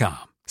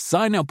Stamps.com.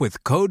 Sign up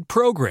with code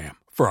PROGRAM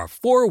for a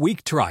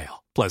 4-week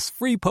trial, plus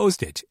free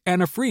postage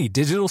and a free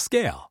digital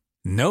scale.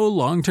 No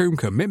long-term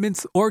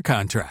commitments or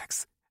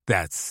contracts.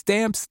 That's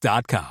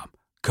Stamps.com.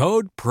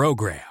 Code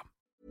PROGRAM.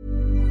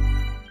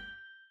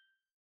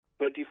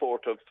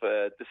 24th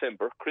of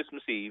December,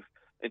 Christmas Eve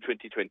in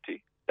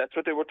 2020. That's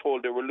what they were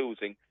told they were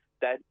losing.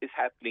 That is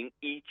happening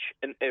each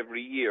and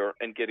every year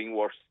and getting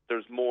worse.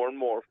 There's more and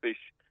more fish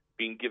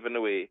being given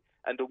away.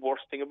 And the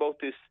worst thing about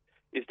this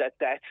is that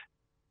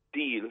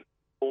deal,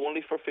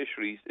 only for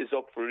fisheries, is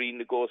up for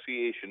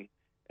renegotiation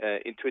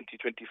in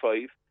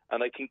 2025.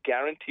 And I can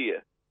guarantee you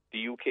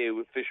the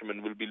UK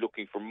fishermen will be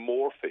looking for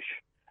more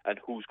fish. And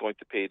who's going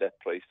to pay that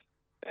price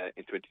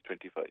in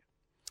 2025?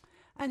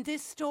 And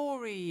this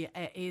story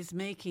is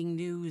making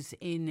news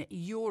in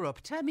Europe.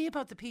 Tell me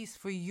about the piece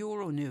for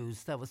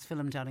Euronews that was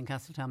filmed down in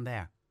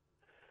Castletownbere.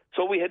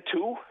 So we had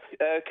two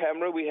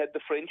camera. We had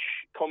the French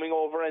coming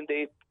over and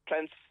they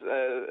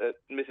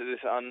transmitted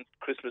it on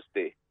Christmas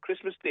Day.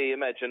 Christmas Day,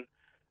 imagine,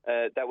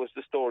 that was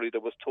the story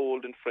that was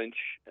told in French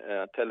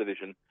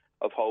television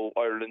of how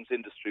Ireland's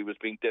industry was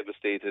being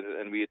devastated,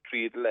 and we had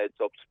three of the lads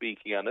up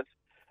speaking on it,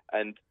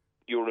 and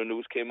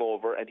Euronews came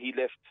over, and he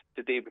left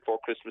the day before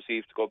Christmas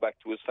Eve to go back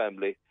to his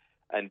family,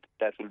 and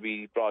that will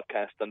be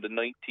broadcast on the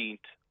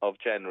 19th of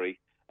January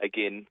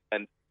again,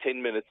 and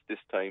 10 minutes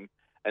this time,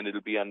 and it'll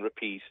be on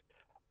repeat,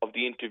 of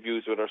the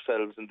interviews with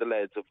ourselves and the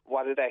lads of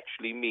what it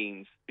actually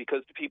means,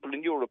 because the people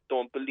in Europe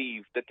don't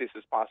believe that this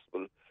is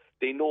possible.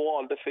 They know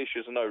all the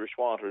fishes in Irish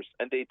waters,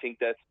 and they think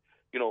that,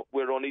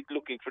 we're only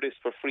looking for this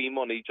for free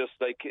money, just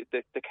like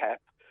the cap.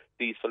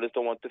 These fellas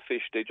don't want the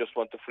fish, they just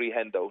want the free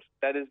handout.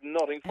 That is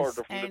nothing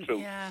further from the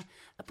truth. Yeah,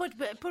 but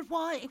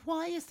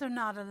why is there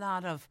not a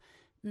lot of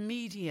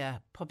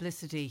media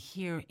publicity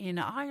here in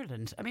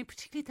Ireland? I mean,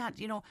 particularly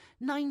that,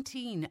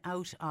 19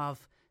 out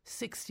of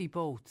 60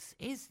 boats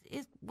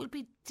will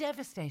be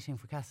devastating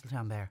for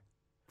Castletownbere,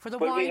 for the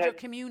wider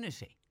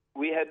community.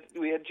 We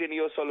had Ginny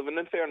O'Sullivan,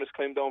 in fairness,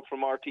 came down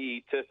from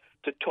RTE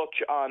to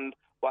touch on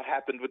what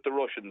happened with the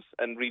Russians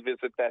and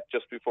revisit that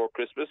just before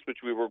Christmas, which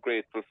we were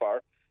grateful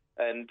for,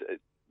 and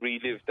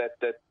relive that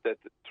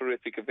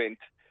terrific event.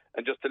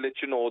 And just to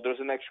let you know, there's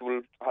an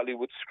actual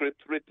Hollywood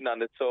script written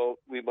on it, so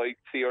we might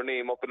see our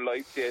name up in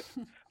lights yet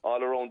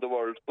all around the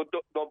world. But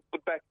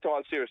back to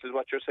all seriousness,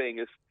 what you're saying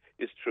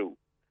is true.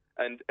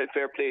 And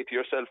fair play to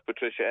yourself,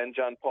 Patricia, and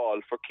John Paul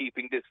for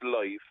keeping this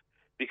alive,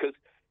 because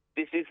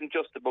this isn't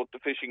just about the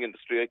fishing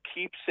industry. I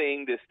keep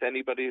saying this to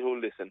anybody who will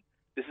listen.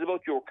 This is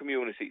about your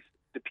communities.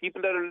 The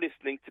people that are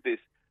listening to this,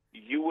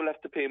 you will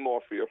have to pay more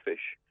for your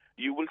fish.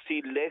 You will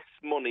see less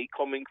money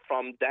coming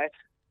from that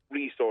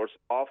resource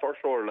off our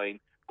shoreline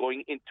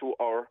going into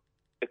our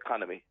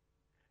economy.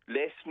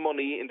 Less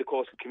money in the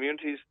coastal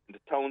communities, in the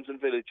towns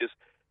and villages,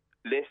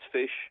 less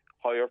fish,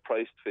 higher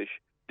priced fish.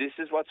 This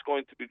is what's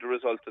going to be the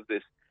result of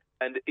this.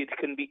 And it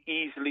can be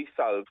easily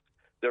solved.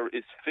 There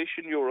is fish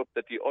in Europe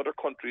that the other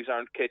countries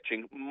aren't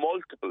catching,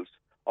 multiples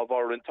of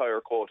our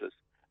entire quotas.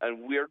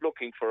 And we're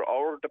looking for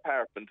our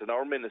department and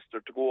our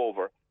minister to go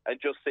over and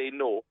just say,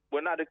 no,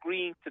 we're not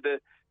agreeing to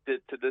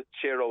the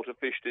share out of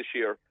fish this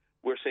year.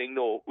 We're saying,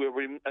 no, we're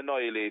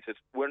annihilated.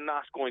 We're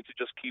not going to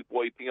just keep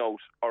wiping out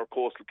our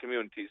coastal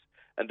communities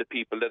and the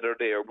people that are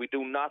there. We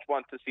do not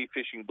want to see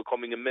fishing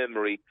becoming a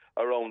memory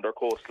around our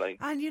coastline.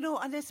 And,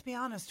 and let's be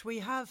honest, we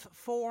have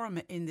form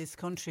in this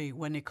country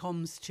when it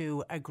comes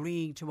to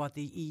agreeing to what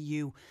the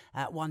EU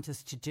want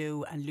us to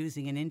do and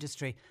losing an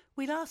industry.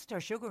 We lost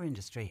our sugar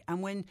industry.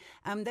 And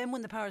then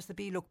when the powers that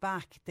be look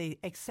back, they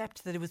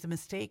accept that it was a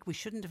mistake. We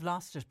shouldn't have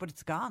lost it, but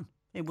it's gone.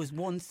 It was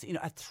once,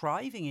 a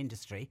thriving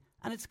industry,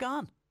 and it's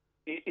gone.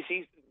 You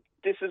see,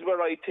 this is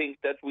where I think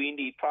that we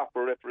need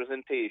proper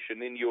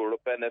representation in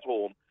Europe and at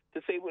home to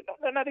say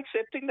we're not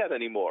accepting that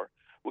anymore.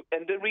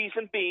 And the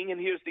reason being,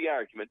 and here's the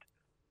argument,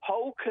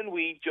 how can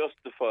we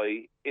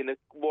justify in a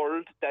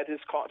world that is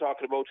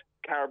talking about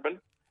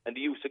carbon and the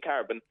use of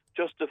carbon,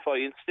 justify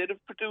instead of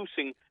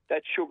producing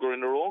that sugar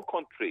in our own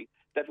country,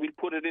 that we'll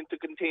put it into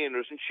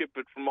containers and ship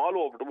it from all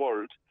over the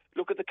world?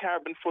 Look at the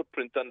carbon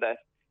footprint on that.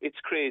 It's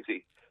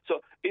crazy. So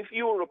if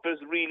Europe is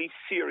really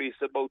serious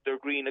about their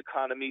green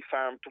economy,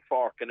 farm to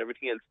fork and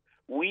everything else,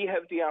 we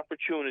have the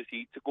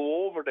opportunity to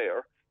go over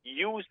there,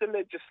 use the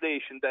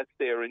legislation that's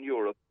there in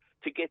Europe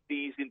to get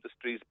these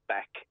industries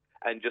back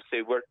and just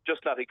say we're just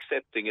not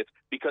accepting it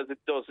because it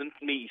doesn't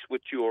meet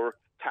with your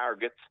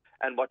targets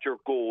and what your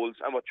goals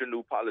and what your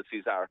new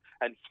policies are.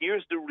 And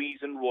here's the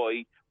reason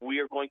why we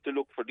are going to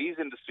look for these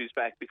industries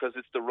back, because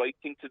it's the right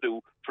thing to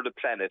do for the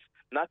planet,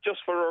 not just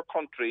for our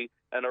country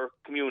and our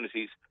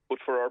communities, but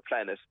for our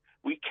planet.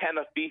 We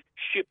cannot be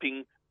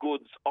shipping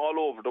goods all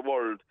over the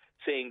world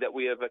saying that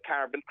we have a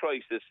carbon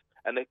crisis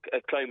and a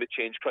climate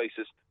change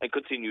crisis and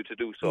continue to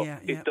do so.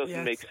 It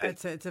doesn't make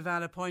sense. It's a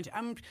valid point.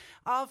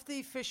 Of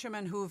the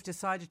fishermen who have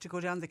decided to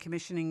go down the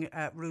commissioning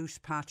route,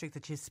 Patrick,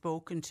 that you've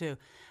spoken to,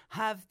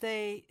 have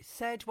they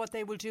said what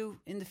they will do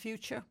in the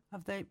future?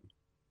 Have they?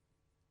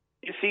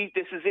 You see,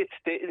 this is it.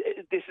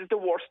 This is the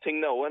worst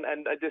thing now, and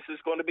this is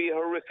going to be a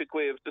horrific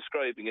way of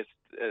describing it,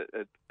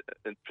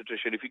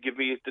 Patricia, if you give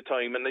me the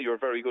time, and you're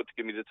very good to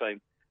give me the time.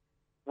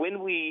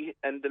 When we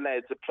and the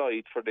lads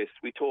applied for this,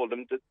 we told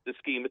them that the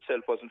scheme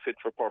itself wasn't fit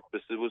for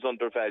purpose. It was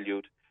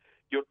undervalued.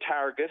 Your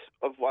target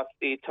of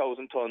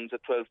 8,000 tonnes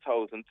at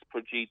 12,000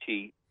 per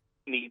GT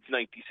needs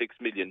 96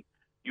 million.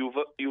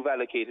 You've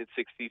allocated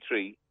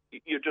 63.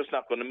 You're just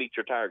not going to meet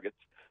your targets.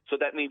 So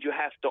that means you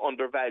have to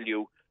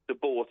undervalue the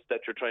boats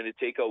that you're trying to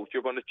take out.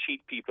 You're going to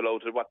cheat people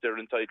out of what they're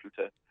entitled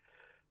to.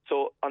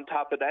 So on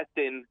top of that,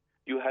 then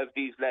you have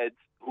these lads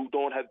who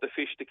don't have the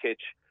fish to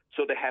catch,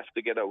 so they have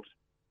to get out.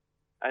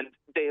 And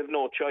they have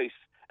no choice.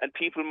 And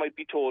people might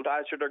be told,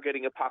 sure, they're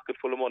getting a pocket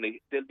full of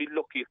money. They'll be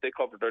lucky if they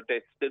cover their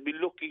debts. They'll be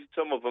lucky,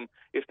 some of them,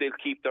 if they'll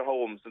keep their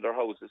homes and their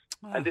houses.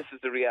 Oh. And this is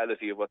the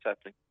reality of what's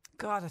happening.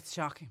 God, it's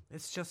shocking.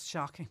 It's just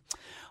shocking.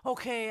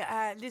 Okay,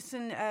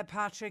 listen,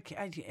 Patrick,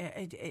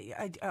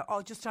 I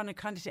just on a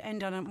kind of to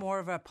end on a more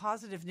of a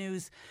positive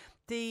news.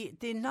 The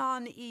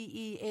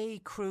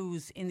non-EEA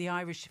crews in the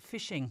Irish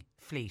fishing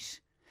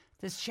fleet.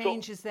 There's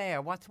changes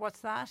there. What's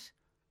that?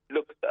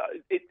 Look,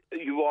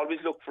 you always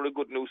look for a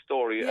good news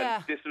story. Yeah.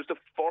 And this was the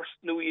first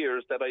New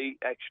Year's that I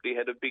actually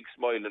had a big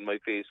smile on my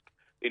face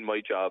in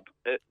my job.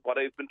 What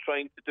I've been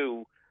trying to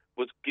do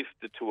was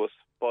gifted to us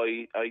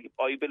by,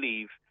 I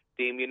believe,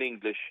 Damien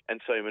English and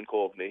Simon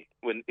Coveney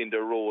when in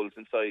their roles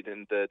inside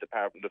in the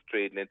Department of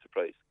Trade and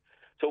Enterprise.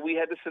 So we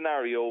had a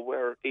scenario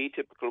where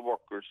atypical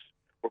workers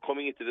were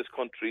coming into this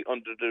country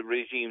under the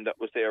regime that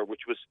was there,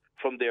 which was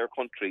from their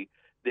country.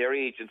 Their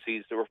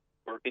agencies were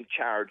in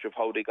charge of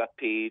how they got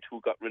paid,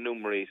 who got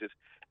remunerated,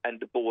 and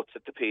the boats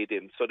had to pay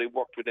them. So they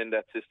worked within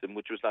that system,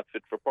 which was not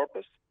fit for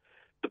purpose.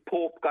 The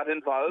Pope got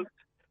involved,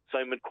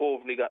 Simon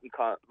Coveney got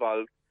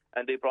involved,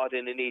 and they brought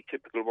in an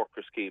atypical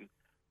worker scheme.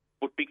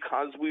 But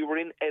because we were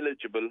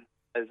ineligible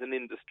as an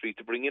industry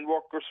to bring in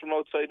workers from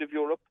outside of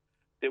Europe,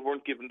 they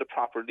weren't given the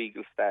proper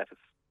legal status.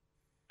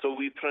 So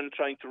we've been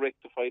trying to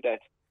rectify that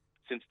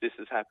since this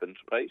has happened,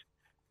 right?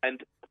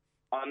 And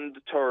on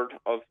the 3rd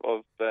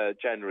of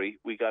January,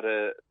 we got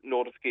a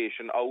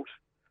notification out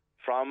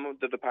from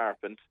the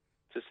department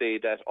to say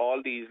that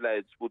all these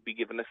lads would be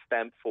given a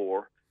stamp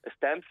 4. A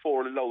stamp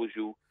 4 allows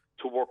you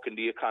to work in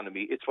the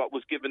economy. It's what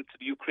was given to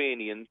the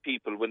Ukrainian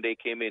people when they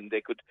came in.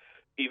 They could,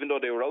 even though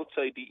they were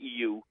outside the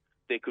EU,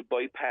 they could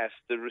bypass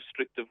the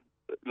restrictive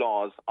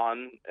laws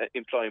on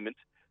employment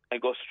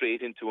and go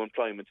straight into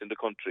employment in the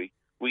country.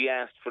 We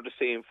asked for the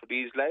same for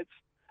these lads,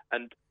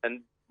 and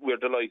we're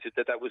delighted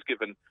that was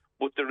given.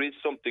 But there is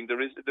something,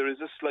 there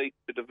is a slight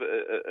bit of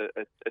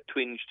a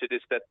twinge to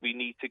this that we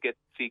need to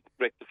see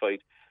rectified.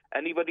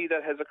 Anybody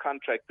that has a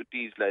contract with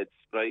these lads,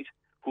 right,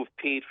 who've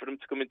paid for them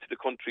to come into the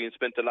country and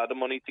spent a lot of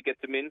money to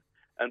get them in,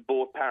 and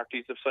both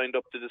parties have signed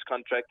up to this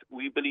contract,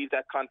 we believe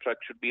that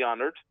contract should be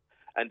honoured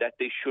and that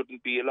they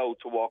shouldn't be allowed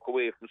to walk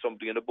away from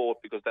somebody in a boat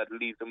because that will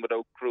leave them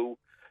without crew.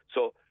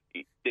 So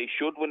they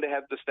should, when they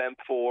have the stamp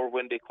 4,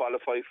 when they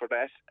qualify for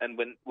that, and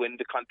when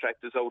the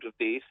contract is out of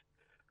date.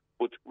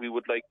 But we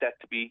would like that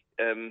to be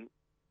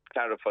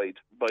clarified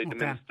by the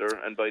Minister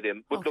and by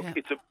them. But look,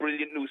 it's a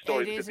brilliant news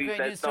story because these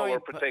lads now are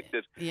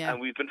protected. And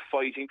we've been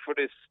fighting for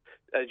this,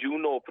 as you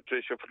know,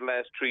 Patricia, for the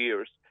last 3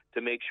 years,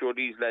 to make sure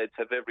these lads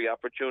have every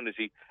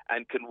opportunity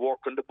and can work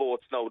on the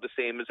boats now the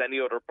same as any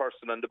other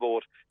person on the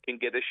boat, can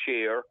get a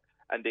share.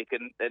 And they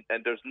can,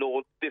 and there's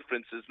no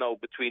differences now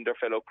between their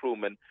fellow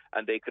crewmen,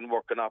 and they can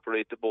work and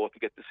operate the boat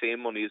and get the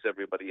same money as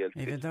everybody else.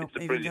 It's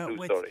a brilliant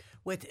news story.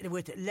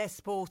 With less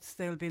boats,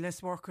 there'll be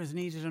less workers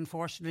needed,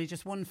 unfortunately.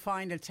 Just one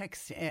final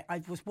text,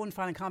 one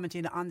final comment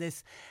in on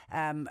this,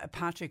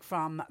 Patrick,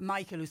 from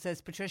Michael, who says,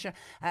 Patricia,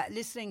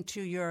 listening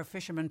to your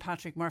fisherman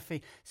Patrick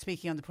Murphy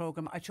speaking on the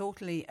programme, I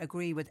totally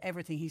agree with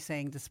everything he's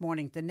saying this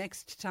morning. The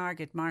next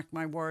target, mark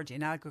my word,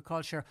 in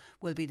agriculture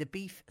will be the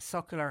beef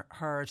suckler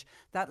herd.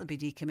 That'll be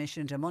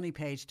decommissioned, a money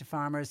paid to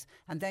farmers,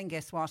 and then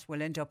guess what?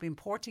 We'll end up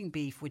importing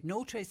beef with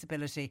no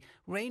traceability.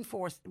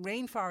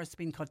 Rainforests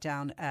being cut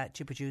down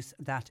to produce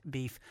that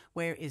beef.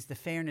 Where is the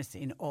fairness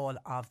in all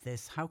of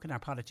this? How can our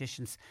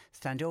politicians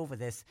stand over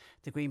this?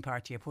 The Green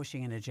Party are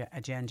pushing an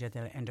agenda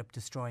that'll end up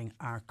destroying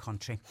our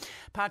country.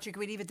 Patrick,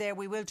 we leave it there.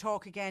 We will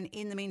talk again.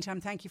 In the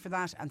meantime, thank you for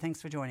that, and thanks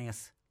for joining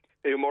us.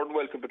 You're more than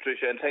welcome,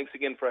 Patricia, and thanks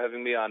again for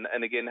having me on.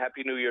 And again,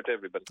 Happy New Year to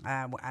everybody.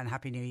 And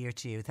Happy New Year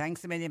to you.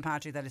 Thanks a million,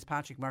 Patrick. That is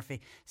Patrick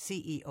Murphy,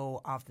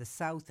 CEO of the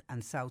South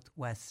and South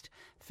West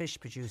Fish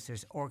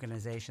Producers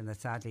Organisation,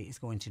 that sadly is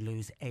going to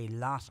lose a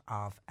lot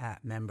of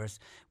members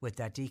with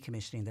that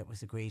decommissioning that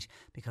was agreed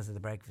because of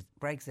the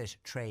Brexit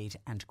Trade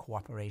and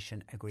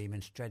Cooperation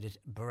Agreement. Dreaded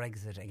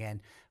Brexit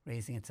again,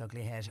 raising its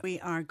ugly head.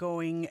 We are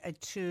going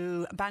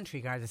to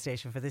Bantry Garda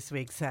Station for this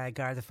week's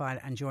Garda File,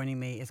 and joining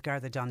me is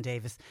Garda Don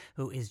Davis,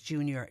 who is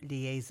Junior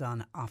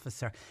Liaison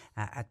Officer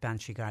at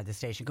Bantry Garda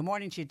Station. Good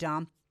morning to you,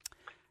 Don.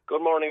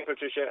 Good morning,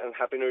 Patricia, and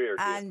Happy New Year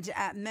to you.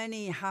 And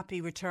many happy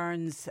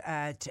returns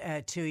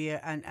to you.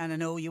 And I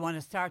know you want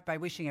to start by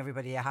wishing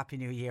everybody a Happy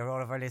New Year,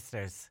 all of our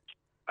listeners.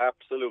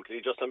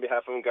 Absolutely. Just on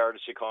behalf of Garda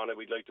Síochána,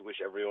 we'd like to wish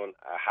everyone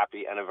a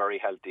happy and a very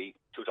healthy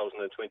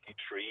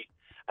 2023.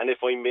 And if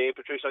I may,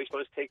 Patricia, I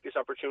suppose take this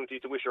opportunity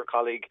to wish your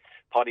colleague,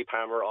 Paddy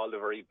Palmer, all the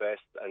very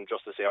best, and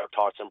just to say our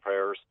thoughts and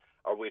prayers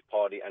are with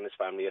Paddy and his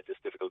family at this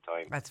difficult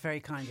time. That's very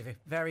kind of you.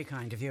 Very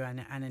kind of you.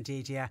 And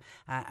indeed, yeah.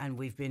 And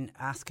we've been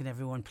asking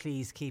everyone,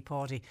 please keep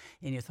Paddy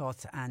in your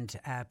thoughts and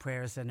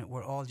prayers. And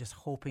we're all just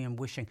hoping and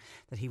wishing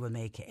that he will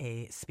make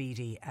a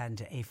speedy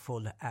and a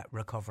full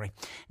recovery.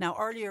 Now,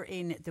 earlier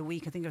in the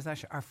week, I think it was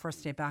actually our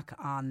first day back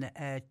on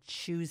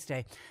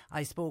Tuesday,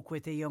 I spoke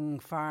with a young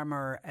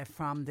farmer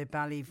from the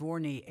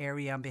Ballyvourney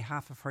area on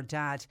behalf of her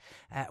dad,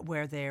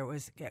 where there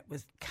was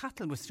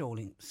cattle was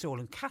stolen,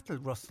 cattle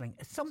rustling.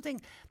 It's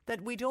something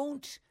that we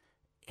don't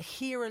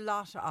hear a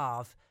lot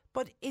of,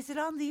 But is it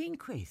on the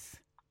increase?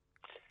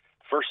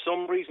 For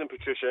some reason,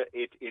 Patricia,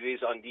 it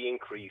is on the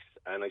increase,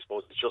 and I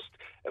suppose it's just,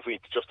 if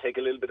we just take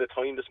a little bit of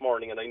time this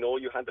morning, and I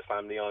know you had the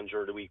family on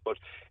during the week, but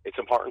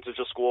it's important to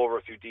just go over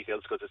a few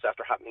details because it's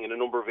after happening in a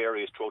number of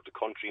areas throughout the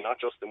country,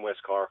 not just in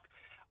West Cork.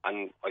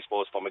 And I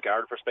suppose from a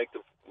Garda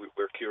perspective,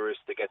 we're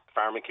curious to get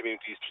farming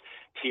communities'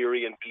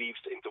 theory and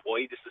beliefs into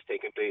why this is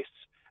taking place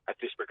at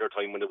this particular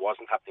time when it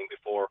wasn't happening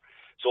before.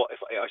 So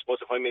I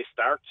suppose if I may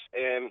start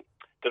to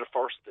the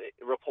first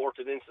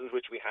reported incident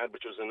which we had,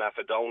 which was in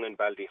Affadown in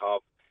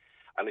Ballyhob.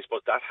 And I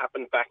suppose that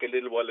happened back a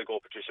little while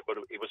ago, Patricia,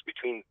 but it was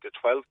between the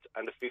 12th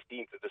and the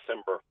 15th of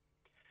December.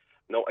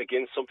 Now,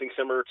 again, something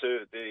similar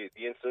to the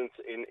incident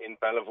in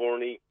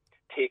Ballavourney,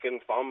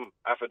 taken from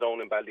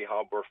Affadown and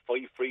Ballyhob, were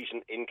 5 Frisian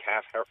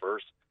in-calf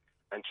heifers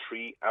and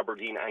 3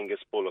 Aberdeen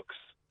Angus bullocks.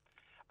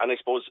 And I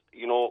suppose,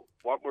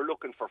 what we're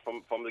looking for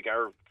from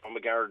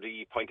a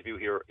Gardaí point of view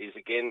here is,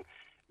 again,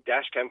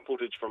 dash cam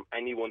footage from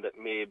anyone that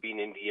may have been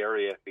in the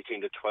area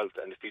between the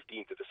 12th and the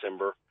 15th of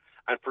December,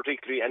 and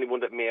particularly anyone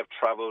that may have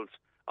travelled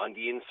on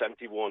the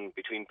N71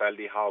 between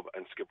Ballyhob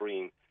and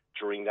Skibbereen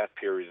during that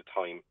period of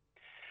time.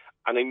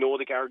 And I know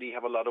the Gardaí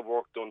have a lot of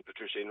work done,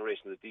 Patricia, in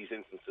relation to these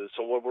instances.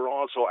 So what we're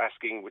also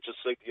asking, which is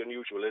slightly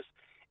unusual, is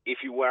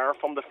if you were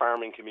from the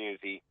farming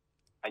community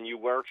and you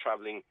were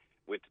travelling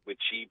with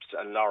sheeps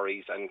and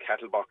lorries and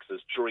cattle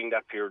boxes during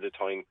that period of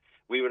time,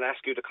 we would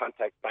ask you to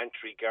contact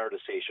Bantry Garda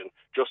Station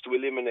just to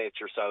eliminate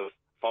yourself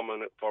from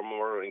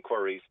our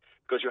inquiries,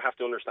 because you have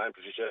to understand,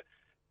 Patricia,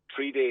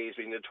 3 days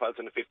between the 12th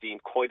and the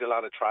 15th, quite a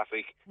lot of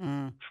traffic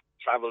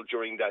travelled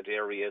during that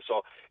area.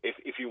 So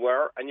if you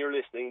were and you're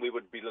listening, we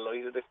would be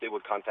delighted if they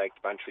would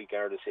contact Bantry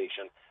Garda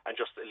Station and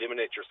just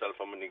eliminate yourself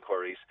from an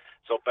inquiries.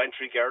 So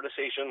Bantry Garda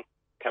Station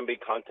can be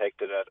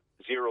contacted at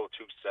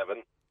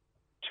 027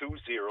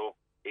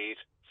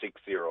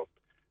 20860.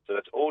 So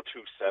that's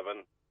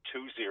 027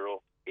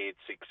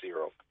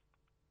 20860.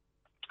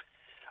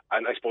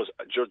 And I suppose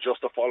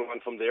just a follow-on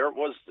from there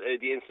was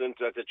the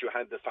incident that you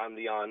had the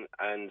family on,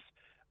 and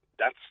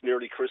that's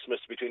nearly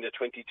Christmas, between the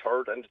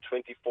 23rd and the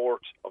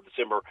 24th of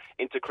December,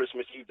 into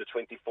Christmas Eve, the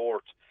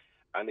 24th.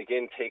 And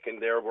again, taken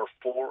there were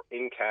 4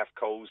 in-calf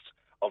cows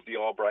of the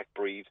Aubrac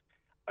breed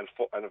and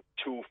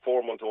 2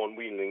 4-month-old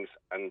weanlings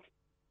and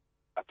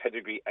a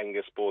pedigree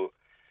Angus bull.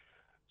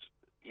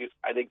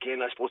 And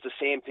again, I suppose the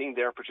same thing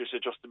there, Patricia,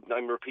 just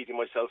I'm repeating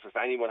myself, if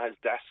anyone has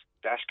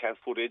dash cam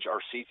footage or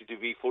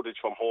CCTV footage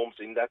from homes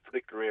in that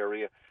particular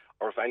area,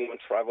 or if anyone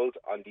travelled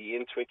on the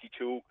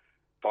N22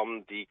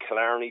 from the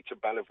Killarney to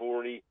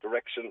Ballavourney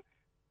direction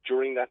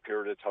during that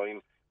period of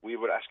time, we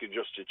would ask you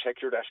just to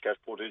check your dash cam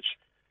footage.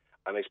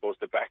 And I suppose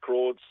the back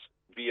roads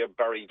via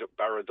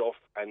Barraduff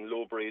and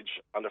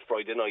Lowbridge on a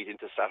Friday night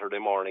into Saturday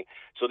morning.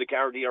 So the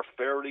Gardaí are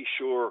fairly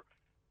sure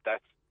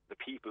that the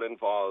people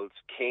involved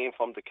came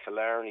from the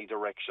Killarney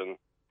direction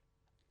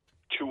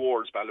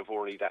towards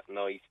Ballavourney that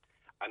night.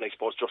 And I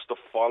suppose just to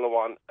follow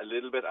on a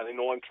little bit, and I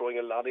know I'm throwing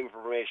a lot of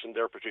information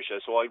there,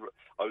 Patricia, so I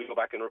will go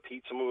back and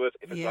repeat some of it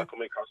if it's not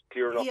coming across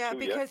clear enough to you. Yeah,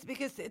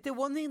 because the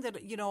one thing that,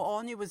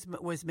 Anya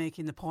was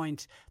making the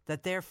point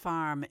that their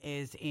farm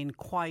is in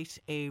quite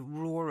a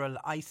rural,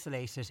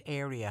 isolated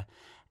area.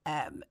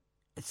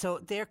 So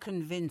they're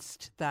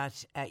convinced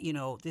that,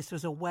 this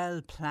was a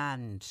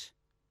well-planned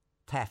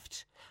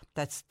theft.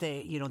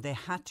 They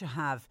had to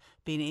have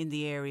been in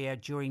the area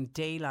during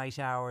daylight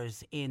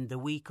hours in the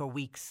week or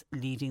weeks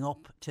leading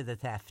up to the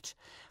theft,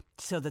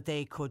 so that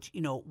they could,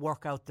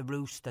 work out the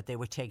route that they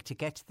would take to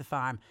get to the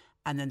farm,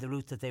 and then the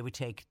route that they would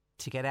take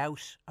to get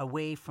out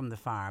away from the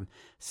farm.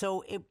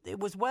 So it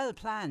was well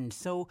planned.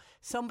 So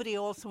somebody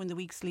also in the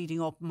weeks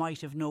leading up might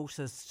have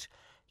noticed,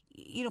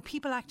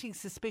 people acting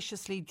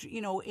suspiciously,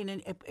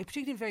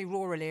 particularly in very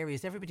rural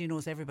areas. Everybody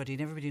knows everybody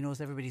and everybody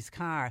knows everybody's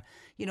car.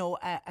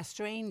 A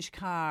strange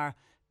car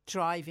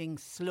driving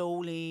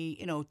slowly,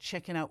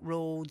 checking out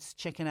roads,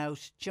 checking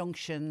out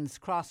junctions,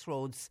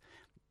 crossroads,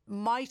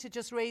 might have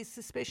just raised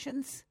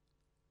suspicions.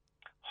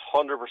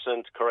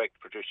 100% correct,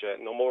 Patricia.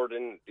 No more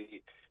than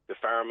the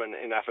farm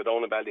in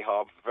Affadown and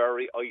Ballyhob,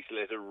 very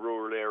isolated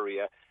rural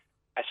area.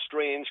 A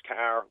strange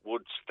car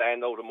would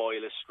stand out a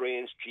mile, a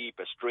strange Jeep,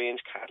 a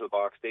strange cattle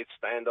box, they'd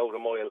stand out a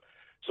mile.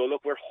 So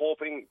look, we're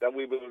hoping that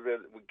we will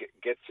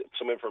get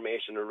some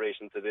information in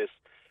relation to this.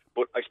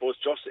 But I suppose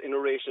just in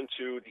relation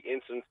to the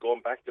incident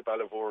going back to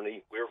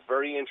Ballavourney, we're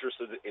very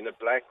interested in a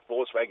black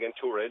Volkswagen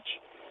Touareg,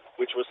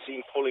 which was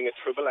seen pulling a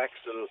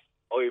triple-axle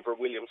Ivor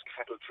Williams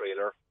cattle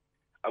trailer.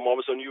 And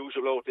what was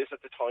unusual about this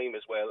at the time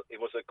as well,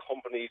 it was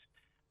accompanied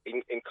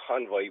in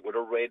convoy with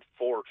a red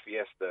Ford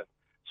Fiesta.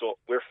 So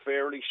we're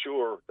fairly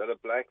sure that a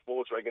black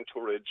Volkswagen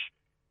Touareg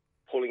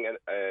pulling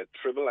a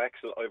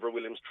triple-axle Ivor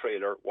Williams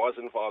trailer was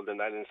involved in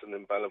that incident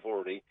in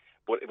Ballavourney,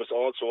 but it was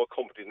also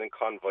accompanied in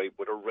convoy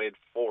with a red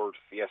Ford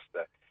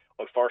Fiesta.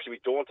 Unfortunately,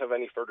 we don't have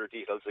any further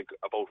details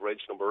about reg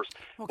numbers.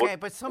 Okay,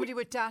 but somebody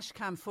with dash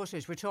cam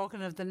footage, we're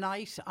talking of the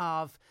night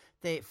of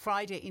the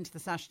Friday into the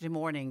Saturday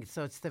morning,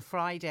 so it's the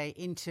Friday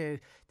into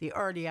the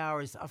early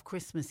hours of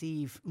Christmas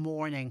Eve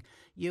morning.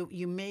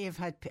 You may have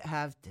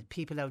had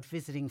people out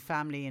visiting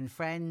family and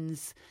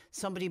friends.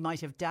 Somebody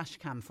might have dash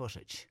cam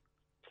footage.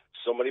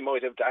 Somebody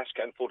might have dash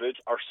cam footage,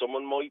 or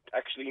someone might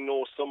actually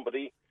know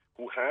somebody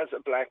who has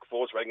a black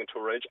Volkswagen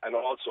Touareg and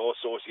also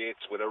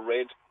associates with a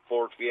red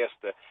Ford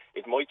Fiesta.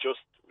 It might just,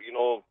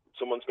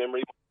 someone's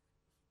memory.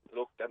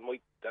 Look, that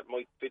might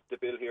fit the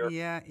bill here.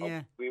 Yeah.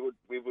 We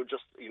would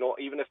just,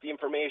 even if the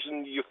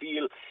information you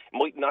feel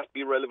might not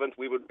be relevant,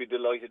 we would be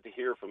delighted to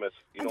hear from it.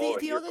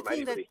 The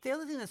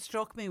other thing that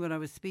struck me when I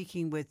was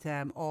speaking with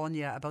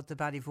Anya about the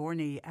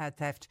Ballyvourney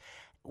theft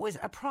was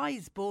a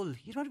prize bull.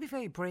 You'd want to be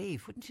very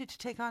brave, wouldn't you,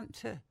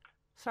 to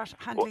start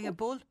handling a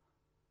bull?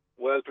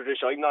 Well,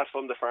 Patricia, I'm not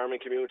from the farming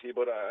community,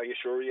 but I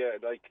assure you,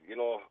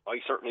 I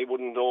certainly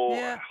wouldn't know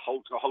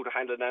how to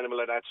handle an animal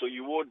like that. So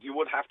you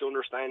would have to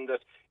understand that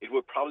it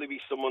would probably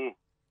be someone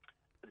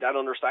that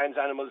understands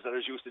animals, that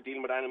is used to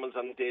dealing with animals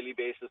on a daily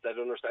basis, that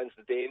understands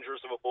the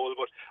dangers of a bull.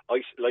 But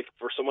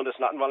for someone that's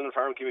not involved in the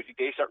farming community,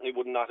 they certainly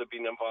would not have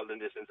been involved in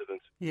this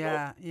incident.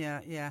 Yeah.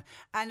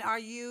 And are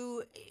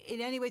you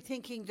in any way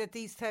thinking that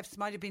these thefts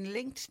might have been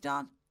linked,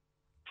 Don?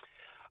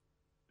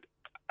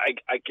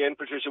 Again,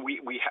 Patricia,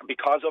 we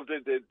because of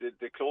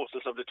the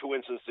closeness of the two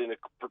incidents in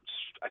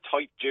a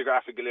tight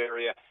geographical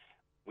area,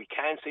 we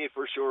can't say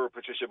for sure,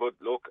 Patricia. But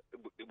look,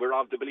 we're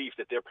of the belief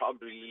that they're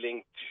probably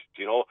linked,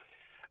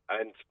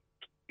 and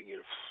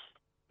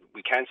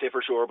we can't say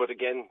for sure. But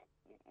again,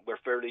 we're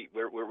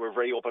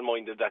very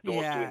open-minded that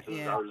those two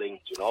incidents are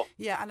linked,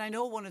 Yeah, and I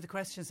know one of the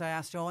questions I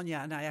asked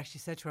Anya, and I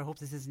actually said to her, I hope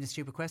this isn't a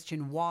stupid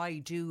question, why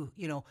do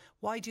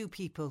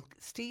people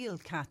steal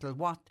cattle?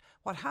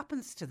 What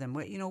happens to them?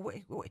 What do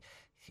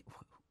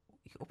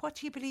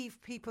you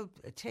believe people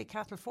take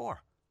cattle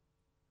for?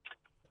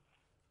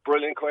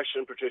 Brilliant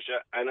question,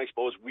 Patricia. And I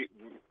suppose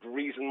the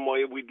reason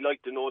why we'd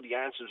like to know the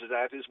answer to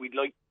that is we'd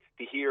like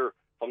to hear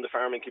from the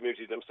farming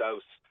community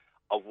themselves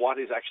of what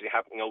is actually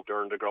happening out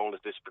there on the ground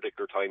at this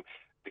particular time.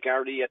 The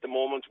Gardaí, at the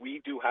moment,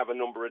 we do have a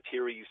number of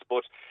theories,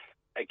 but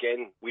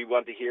again, we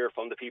want to hear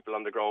from the people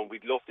on the ground.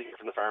 We'd love to hear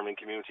from the farming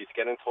community to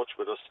get in touch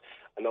with us.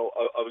 And I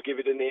will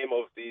give you the name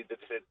of the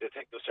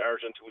detective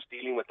sergeant who's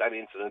dealing with that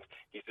incident.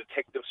 He's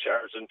Detective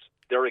Sergeant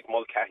Derek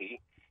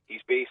Mulcahy.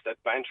 He's based at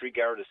Bantry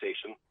Garda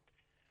Station.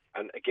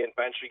 And again,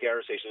 Bantry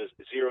Garda Station is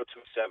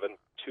 027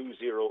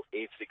 20860.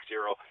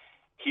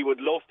 He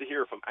would love to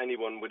hear from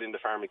anyone within the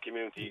farming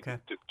community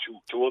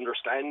to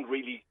understand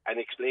really and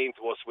explain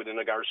to us within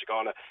a Garda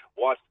Síochána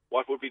what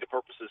would be the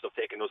purposes of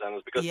taking those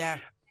animals, because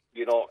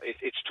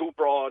it's too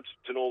broad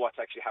to know what's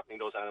actually happening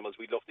to those animals.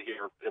 We'd love to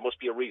hear. There must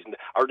be a reason.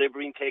 Are they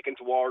being taken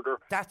to order?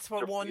 That's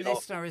what one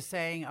listener is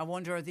saying. I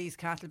wonder, are these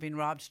cattle being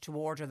robbed to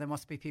order? There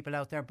must be people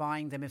out there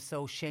buying them. If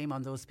so, shame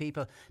on those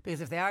people.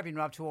 Because if they are being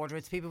robbed to order,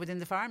 it's people within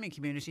the farming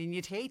community. And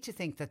you'd hate to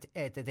think that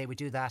they would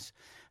do that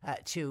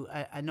to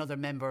another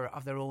member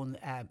of their own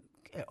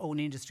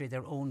industry,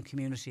 their own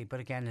community. But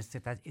again,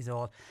 that is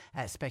all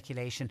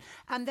speculation.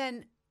 And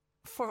then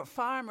for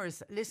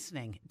farmers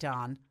listening,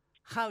 Don,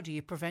 how do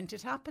you prevent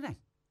it happening?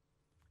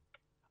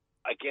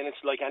 Again,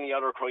 it's like any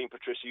other crime,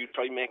 Patricia. You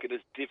try and make it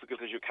as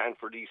difficult as you can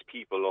for these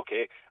people,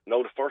 okay?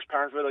 Now, the first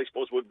part of it, I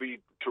suppose, would be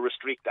to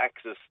restrict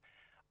access.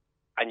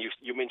 And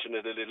you mentioned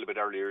it a little bit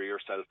earlier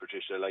yourself,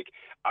 Patricia. Like,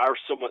 are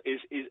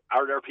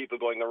there people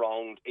going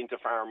around into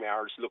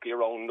farmyards, looking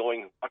around,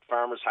 knowing what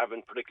farmers have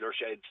in particular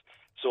sheds?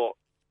 So,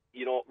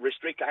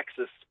 restrict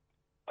access.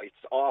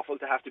 It's awful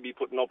to have to be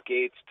putting up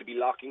gates, to be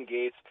locking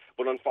gates,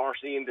 but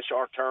unfortunately, in the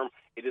short term,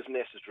 it is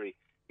necessary.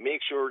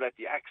 Make sure that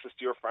the access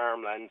to your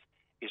farmland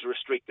is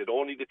restricted.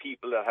 Only the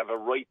people that have a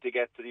right to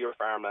get to your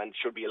farmland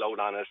should be allowed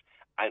on it.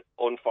 And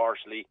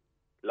unfortunately,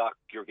 lock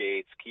your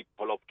gates,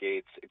 pull up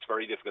gates. It's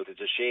very difficult.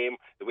 It's a shame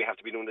that we have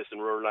to be doing this in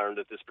rural Ireland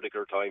at this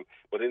particular time.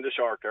 But in the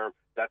short term,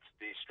 that's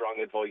the strong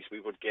advice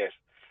we would get.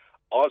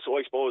 Also,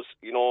 I suppose,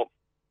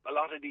 a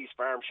lot of these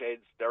farm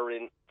sheds, they're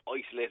in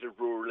isolated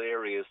rural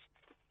areas.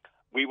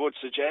 We would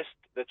suggest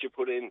that you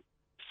put in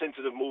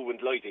sensitive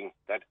movement lighting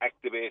that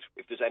activate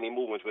if there's any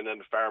movement within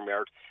the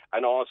farmyard,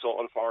 and also,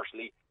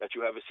 unfortunately, that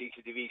you have a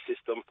CCTV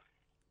system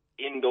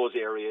in those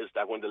areas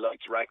that when the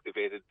lights are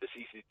activated, the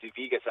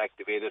CCTV gets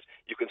activated,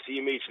 you can see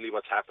immediately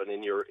what's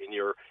happening in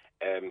your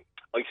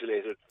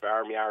isolated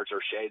farmyards or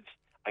sheds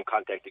and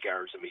contact the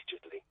guards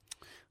immediately.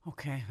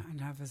 Okay, and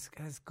have as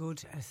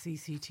good a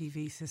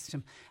CCTV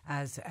system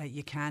as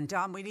you can.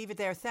 Don, we leave it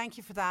there. Thank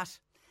you for that.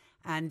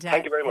 And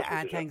thank you very much.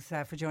 Thanks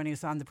for joining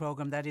us on the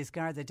programme. That is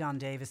Garda Don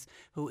Davis,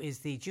 who is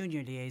the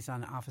Junior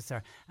Liaison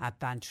Officer at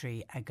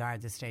Bantry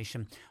Garda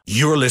Station.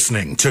 You're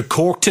listening to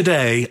Cork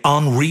Today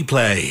on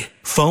replay.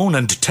 Phone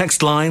and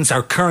text lines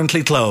are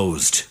currently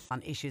closed.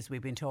 On issues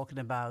we've been talking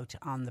about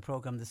on the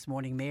programme this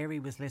morning, Mary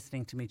was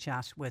listening to me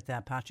chat with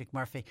Patrick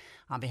Murphy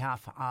on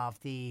behalf of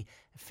the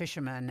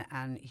fishermen,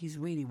 and he's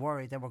really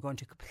worried that we're going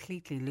to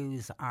completely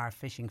lose our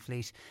fishing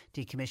fleet.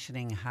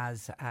 Decommissioning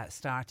has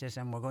started,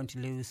 and we're going to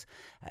lose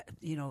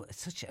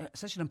such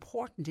an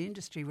important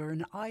industry. We're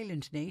an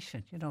island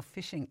nation.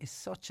 Fishing is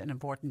such an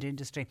important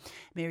industry.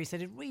 Mary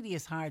said it really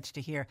is hard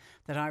to hear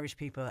that Irish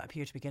people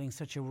appear to be getting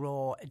such a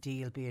raw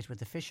deal, be it with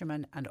the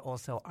fishermen and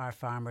also our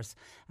farmers,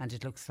 and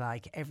it looks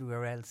like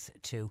everywhere else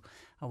too.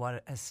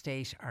 What a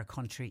state our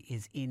country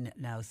is in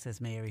now,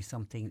 says Mary.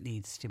 Something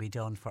needs to be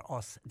done for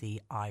us,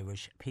 the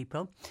Irish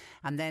people.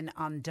 And then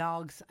on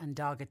dogs and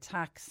dog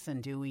attacks,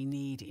 and do we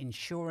need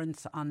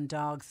insurance on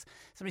dogs?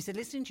 Somebody said,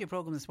 listening to your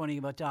programme this morning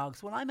about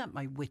dogs, well, I'm at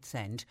my wit's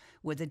end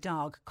with a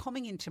dog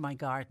coming into my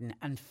garden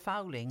and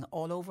fouling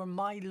all over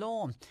my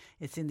lawn.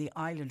 It's in the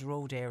Island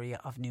Road area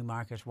of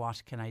Newmarket.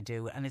 What can I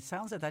do? And it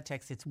sounds like that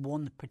text, it's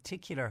one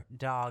particular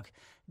dog.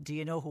 Do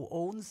you know who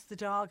owns the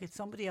dog? It's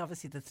somebody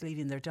obviously that's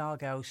leading their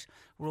dog out,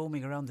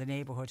 roaming around the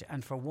neighbourhood,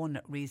 and for one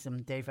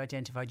reason they've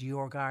identified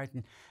your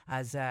garden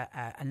as a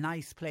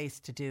nice place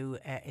to do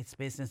its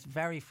business.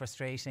 Very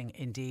frustrating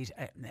indeed.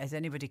 Has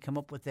anybody come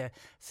up with a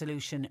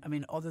solution? I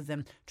mean, other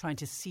than trying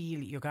to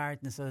seal your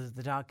garden so that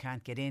the dog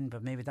can't get in,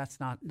 but maybe that's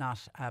not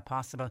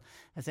possible.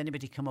 Has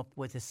anybody come up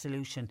with a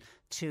solution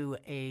to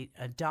a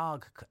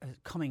dog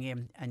coming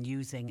in and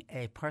using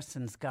a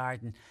person's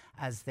garden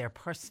as their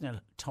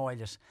personal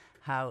toilet?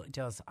 How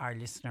does our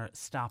listener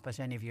stop it?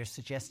 Any of your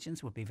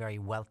suggestions would be very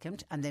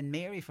welcomed. And then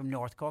Mary from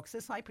North Cork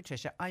says, hi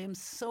Patricia, I am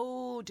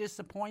so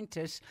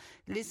disappointed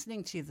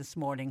listening to you this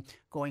morning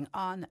going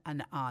on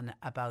and on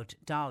about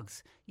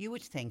dogs. You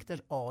would think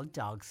that all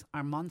dogs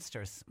are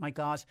monsters. My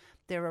God,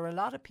 there are a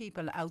lot of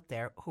people out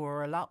there who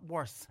are a lot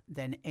worse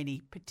than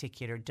any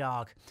particular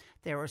dog.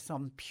 There are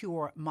some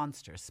pure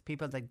monsters,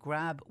 people that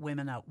grab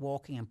women out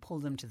walking and pull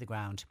them to the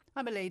ground.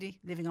 I'm a lady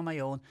living on my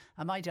own,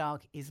 and my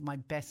dog is my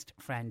best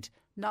friend,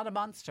 not a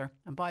monster.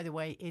 And by the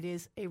way, it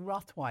is a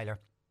Rottweiler.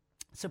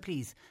 So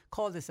please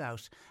call this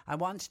out. I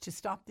want to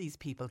stop these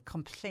people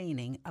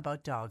complaining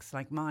about dogs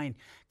like mine.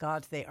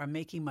 God, they are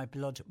making my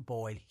blood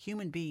boil.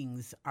 Human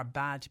beings are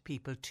bad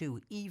people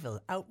too, evil,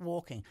 out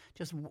walking,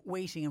 just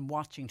waiting and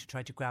watching to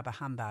try to grab a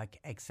handbag,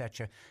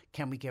 etc.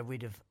 Can we get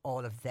rid of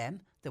all of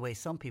them the way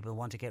some people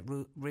want to get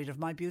rid of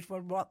my beautiful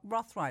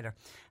Rottweiler?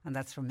 And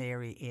that's from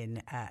Mary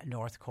in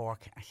North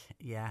Cork.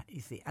 Yeah,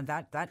 you see, and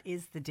that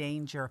is the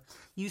danger.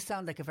 You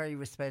sound like a very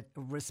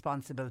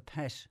responsible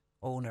pet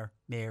owner,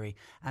 Mary,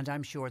 and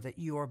I'm sure that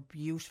your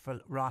beautiful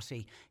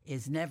Rottie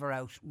is never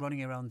out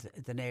running around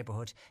the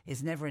neighbourhood,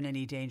 is never in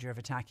any danger of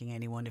attacking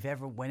anyone.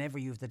 Whenever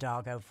you have the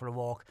dog out for a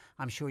walk,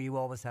 I'm sure you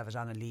always have it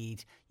on a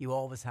lead, you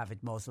always have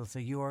it muzzled, so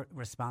you're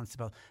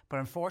responsible.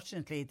 But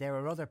unfortunately there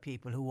are other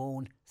people who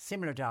own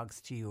similar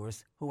dogs to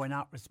yours who are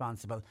not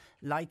responsible.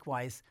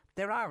 Likewise,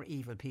 there are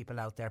evil people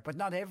out there, but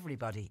not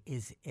everybody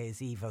is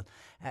evil.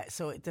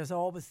 So there's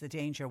always the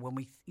danger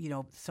when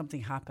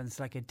something happens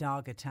like a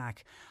dog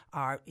attack,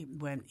 or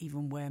when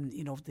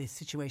the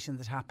situation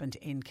that happened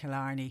in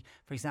Killarney,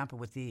 for example,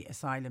 with the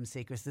asylum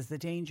seekers. There's the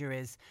danger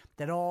is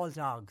that all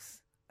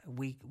dogs,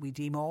 we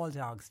deem all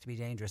dogs to be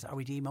dangerous, or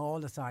we deem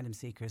all asylum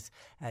seekers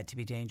to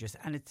be dangerous,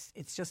 and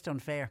it's just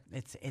unfair.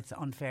 It's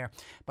unfair.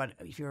 But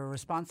if you're a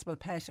responsible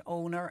pet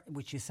owner,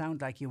 which you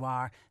sound like you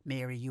are,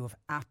 Mary, you have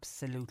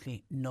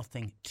absolutely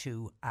nothing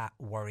to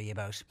worry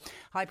about.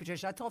 Hi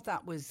Patricia, I thought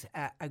that was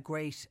a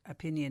great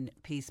opinion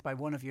piece by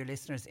one of your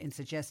listeners in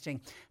suggesting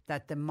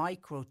that the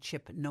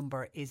microchip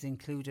number is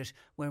included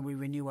when we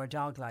renew our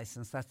dog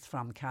licence. That's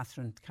from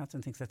Catherine.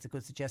 Catherine thinks that's a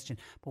good suggestion,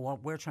 but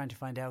what we're trying to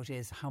find out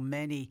is how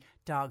many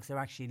dogs are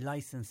actually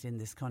licensed in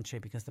this country,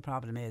 because the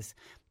problem is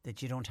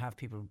that you don't have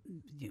people,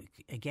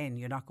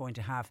 you're not going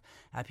to have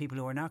people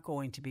who are not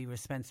going to be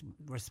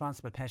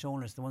responsible pet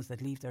owners, the ones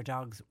that leave their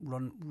dogs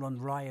run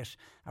riot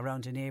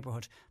around a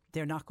neighbourhood.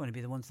 They're not going to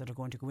be the ones that are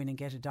going to go in and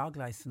get a dog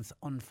licence,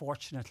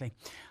 unfortunately.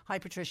 Hi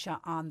Patricia,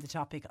 on the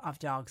topic of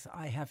dogs,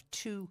 I have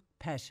 2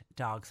 pet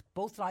dogs,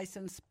 both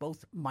licensed,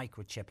 both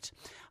microchipped,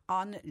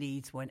 on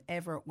leads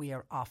whenever we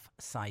are off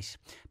site.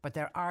 But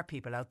there are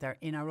people out there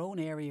in our own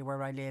area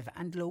where I live,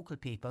 and local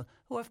people,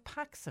 who have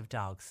packs of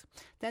dogs.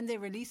 Then they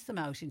release them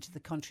out into the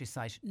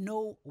countryside.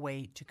 No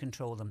way to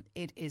control them.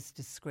 It is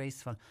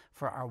disgraceful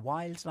for our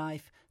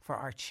wildlife, for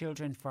our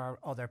children, for our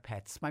other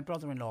pets. My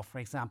brother-in-law, for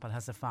example,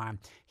 has a farm.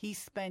 He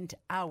spent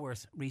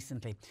hours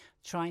recently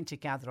trying to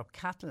gather up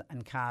cattle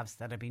and calves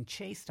that have been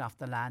chased off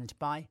the land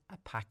by a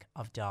pack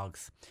of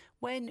dogs.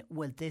 When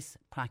will this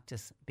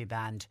practice be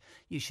banned?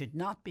 You should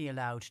not be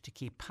allowed to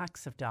keep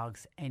packs of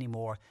dogs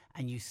anymore,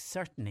 and you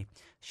certainly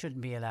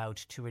shouldn't be allowed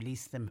to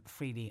release them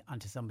freely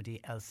onto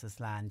somebody else's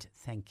land.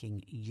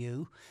 Thanking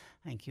you.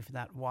 Thank you for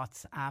that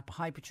WhatsApp.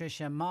 Hi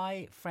Patricia,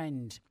 my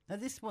friend, now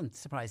this one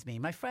surprised me.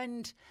 My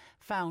friend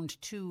found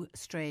found 2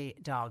 stray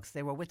dogs.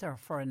 They were with her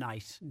for a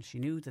night, and she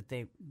knew that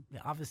they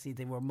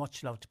were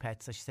much loved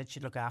pets, so she said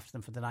she'd look after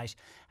them for the night.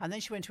 And then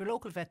she went to a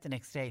local vet the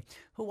next day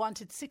who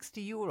wanted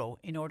 €60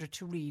 in order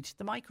to read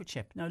the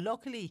microchip. Now,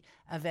 luckily,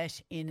 a vet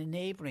in a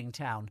neighbouring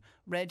town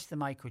read the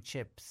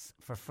microchips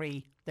for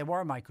free. They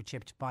were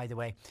microchipped, by the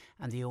way,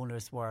 and the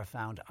owners were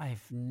found.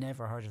 I've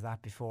never heard of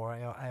that before.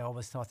 I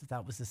always thought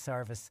that was a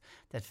service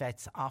that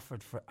vets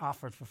offered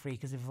for free,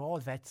 because if all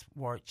vets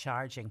were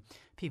charging,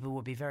 people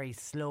would be very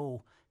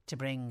slow to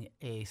bring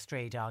a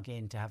stray dog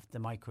in to have the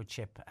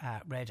microchip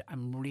read.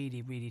 I'm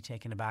really, really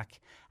taken aback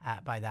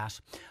by that.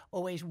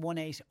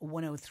 0818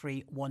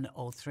 103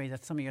 103.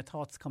 That's some of your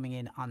thoughts coming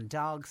in on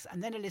dogs.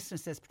 And then a listener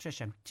says,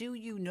 Patricia, do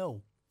you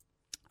know,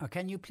 or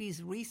can you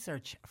please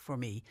research for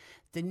me,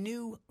 the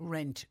new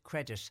rent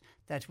credit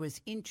that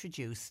was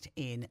introduced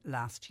in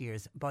last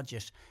year's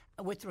budget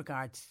with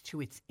regards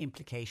to its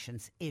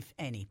implications, if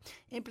any?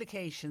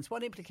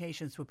 What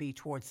implications would be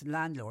towards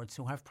landlords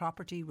who have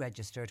property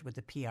registered with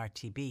the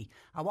PRTB?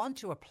 I want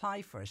to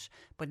apply for it,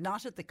 but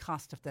not at the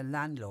cost of the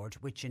landlord,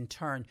 which in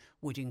turn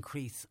would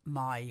increase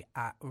my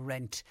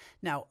rent.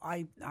 Now,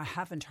 I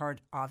haven't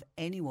heard of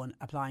anyone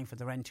applying for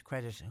the rent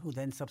credit who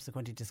then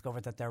subsequently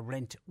discovered that their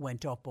rent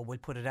went up, but we'll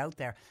put it out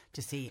there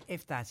to see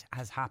if that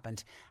has happened.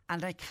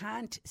 And I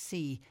can't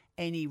see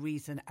any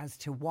reason as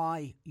to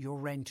why your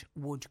rent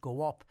would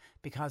go up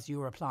because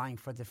you're applying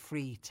for the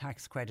free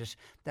tax credit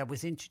that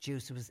was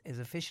introduced. It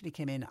officially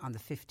came in on the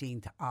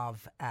 15th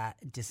of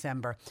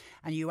December,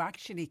 and you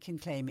actually can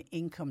claim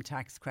income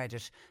tax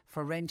credit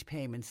for rent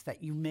payments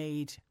that you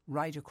made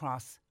right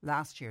across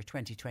last year,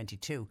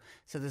 2022.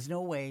 So there's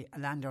no way a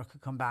landlord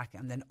could come back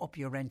and then up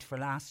your rent for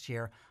last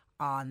year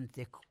on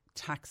the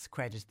tax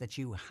credit that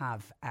you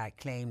have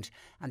claimed.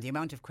 And the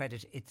amount of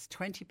credit, it's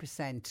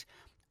 20%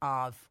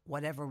 of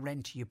whatever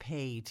rent you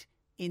paid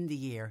in the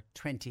year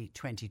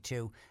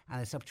 2022,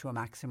 and it's up to a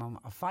maximum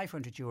of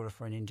 €500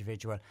 for an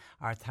individual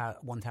or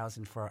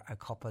 €1,000 for a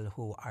couple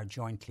who are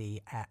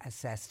jointly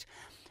assessed.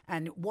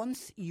 And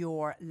once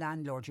your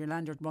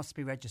landlord must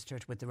be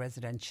registered with the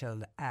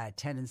Residential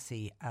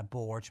Tenancy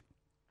Board,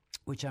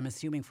 which I'm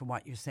assuming from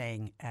what you're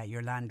saying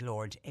your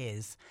landlord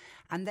is.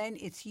 And then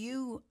it's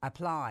you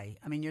apply.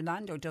 I mean, your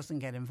landlord doesn't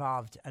get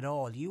involved at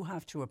all. You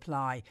have to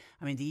apply.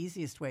 I mean, the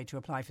easiest way to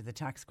apply for the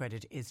tax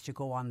credit is to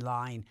go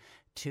online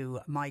to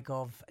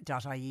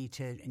mygov.ie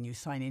and you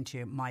sign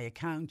into my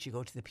account. You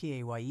go to the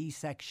PAYE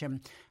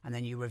section and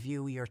then you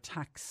review your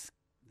tax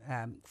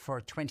for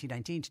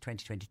 2019 to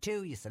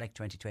 2022. You select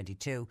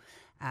 2022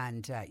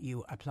 and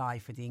you apply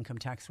for the income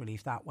tax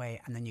relief that way,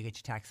 and then you get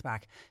your tax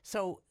back.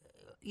 So,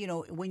 you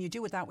know, when you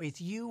do it that way, it's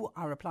you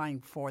are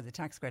applying for the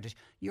tax credit.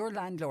 Your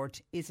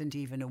landlord isn't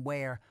even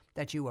aware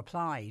that you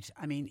applied.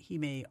 I mean,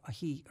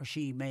 he or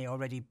she may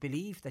already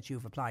believe that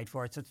you've applied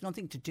for it. So it's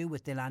nothing to do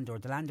with the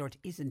landlord. The landlord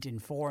isn't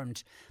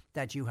informed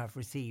that you have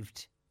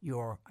received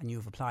and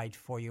you've applied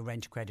for your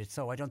rent credit.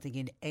 So I don't think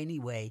in any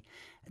way,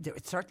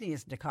 it certainly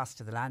isn't a cost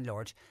to the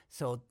landlord.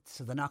 So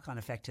the knock-on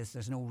effect is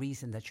there's no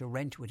reason that your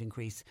rent would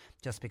increase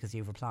just because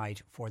you've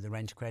applied for the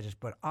rent credit.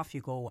 But off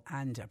you go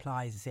and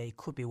apply, as I say,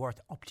 could be worth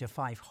up to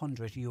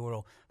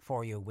 €500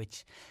 for you,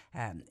 which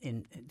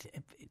in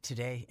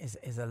today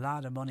is a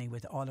lot of money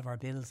with all of our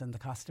bills and the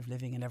cost of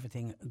living and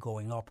everything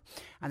going up.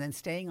 And then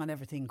staying on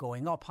everything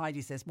going up,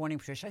 Heidi says, morning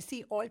Patricia, I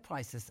see oil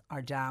prices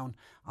are down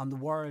on the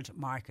world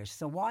market.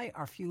 So why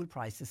are fuel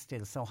prices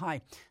still so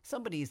high?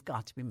 Somebody's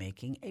got to be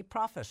making a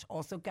profit.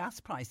 Also, gas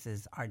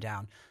prices are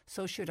down.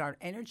 So should our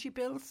energy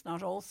bills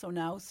not also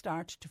now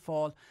start to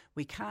fall?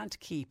 We can't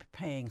keep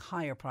paying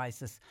higher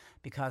prices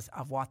because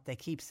of what they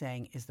keep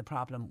saying is the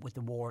problem with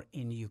the war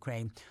in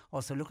Ukraine.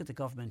 Also, look at the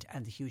government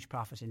and the huge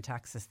profit in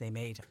taxes they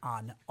made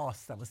on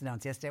us. That was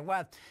announced yesterday.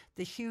 Well,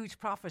 the huge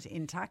profit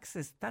in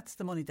taxes, that's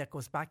the money that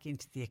goes back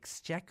into the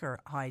exchequer,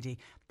 Heidi.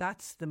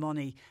 That's the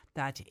money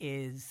that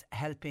is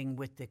helping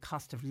with the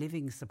cost of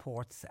living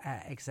supports,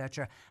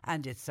 etc.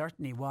 And it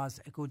certainly was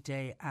a good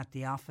day at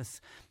the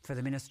office for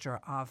the Minister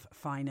of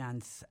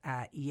Finance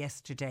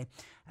yesterday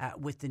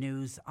with the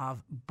news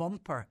of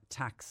bumper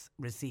tax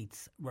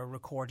receipts were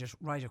recorded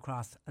right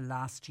across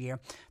last year.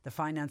 The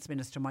Finance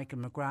Minister, Michael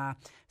McGrath,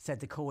 said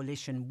the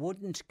coalition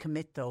wouldn't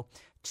commit, though,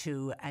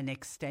 to an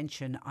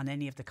extension on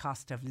any of the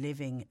cost of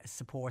living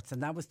supports,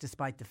 and that was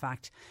despite the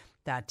fact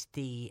that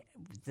the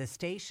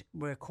state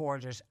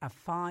recorded a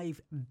 €5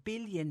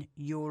 billion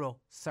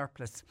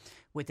surplus,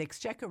 with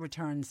exchequer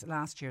returns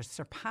last year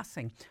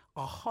surpassing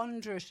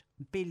 €100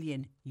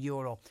 billion,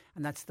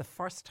 and that's the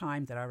first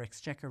time that our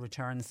exchequer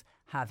returns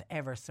have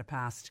ever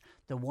surpassed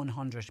the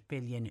 €100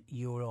 billion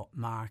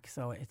mark.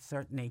 So it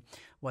certainly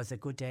was a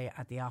good day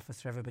at the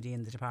office for everybody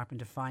in the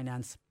Department of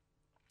Finance.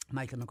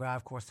 Michael McGrath,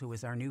 of course, who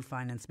is our new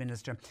finance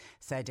minister,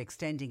 said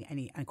extending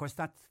any, and of course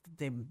that's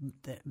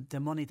the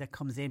money that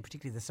comes in,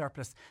 particularly the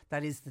surplus,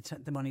 that is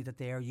the money that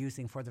they are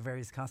using for the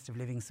various cost of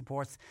living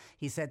supports.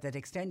 He said that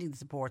extending the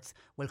supports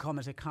will come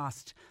at a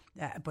cost,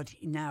 but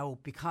now,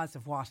 because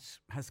of what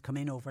has come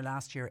in over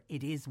last year,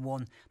 it is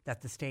one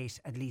that the state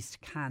at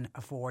least can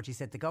afford. He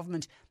said the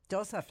government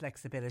does have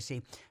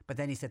flexibility, but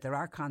then he said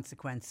there are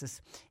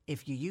consequences.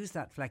 If you use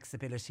that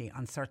flexibility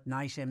on certain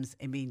items,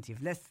 it means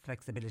you've less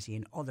flexibility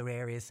in other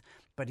areas.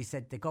 But he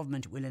said the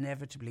government will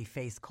inevitably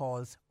face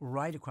calls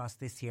right across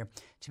this year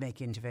to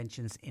make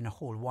interventions in a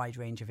whole wide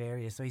range of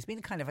areas. So he's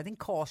been kind of, I think,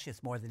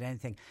 cautious more than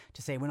anything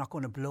to say we're not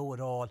going to blow it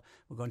all,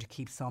 we're going to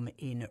keep some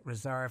in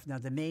reserve. Now,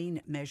 the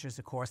main measures,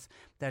 of course,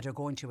 that are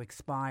going to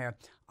expire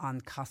on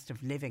cost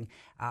of living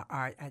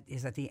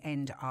is at the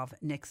end of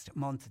next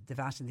month. The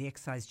VAT and the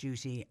excise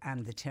duty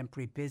and the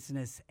temporary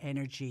business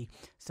energy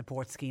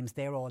support schemes,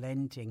 they're all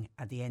ending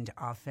at the end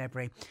of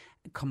February.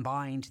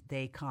 Combined,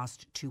 they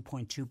cost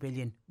 2.2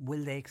 billion.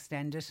 Will they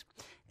extend it?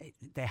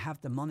 They have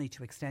the money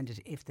to extend it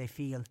if they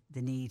feel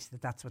the need,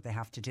 that's what they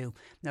have to do.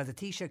 Now, the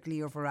Taoiseach,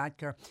 Leo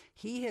Varadkar,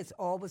 he has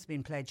always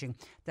been pledging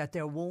that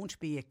there won't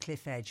be a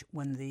cliff edge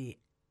when the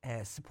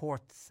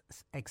supports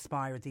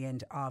expire at the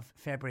end of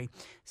February.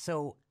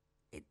 So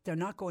they're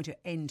not going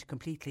to end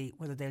completely.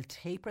 Whether they'll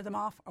taper them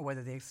off or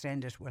whether they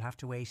extend it, we'll have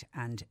to wait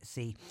and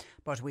see.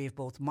 But we have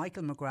both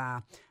Michael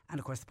McGrath and,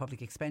 of course, the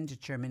Public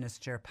Expenditure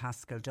Minister,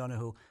 Paschal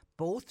Donohoe,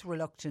 both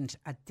reluctant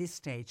at this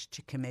stage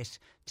to commit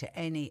to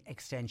any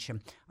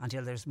extension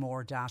until there's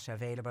more data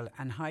available.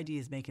 And Heidi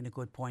is making a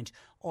good point.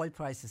 Oil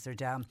prices are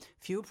down.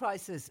 Fuel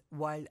prices,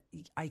 while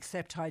I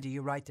accept, Heidi,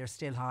 you're right, they're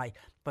still high,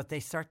 but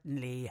they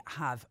certainly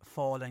have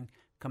fallen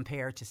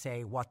compared to,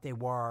 say, what they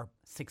were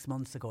 6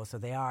 months ago. So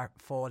they are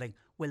falling.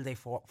 Will they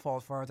fall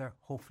further?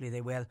 Hopefully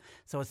they will.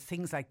 So it's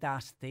things like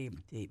that the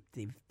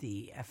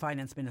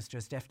finance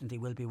ministers definitely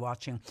will be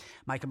watching.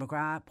 Michael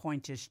McGrath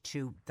pointed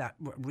to that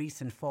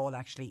recent fall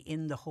actually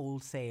in the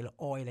wholesale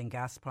oil and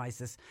gas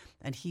prices,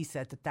 and he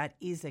said that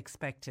is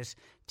expected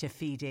to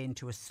feed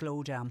into a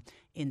slowdown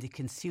in the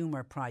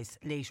consumer price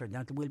later.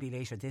 Now, there will be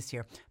later this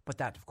year, but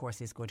that of course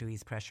is going to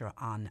ease pressure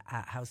on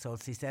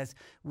households. He says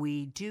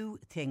we do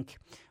think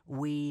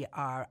we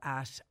are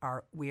at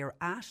or we're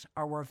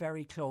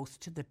very close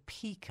to the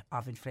peak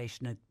of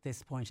inflation at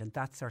this point, and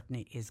that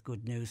certainly is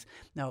good news.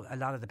 Now, a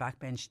lot of the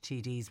backbench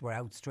TDs were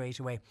out straight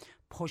away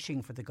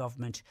pushing for the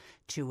government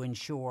to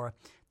ensure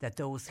that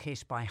those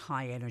hit by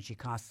high energy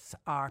costs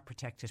are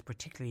protected,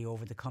 particularly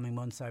over the coming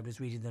months. I was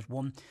reading that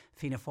one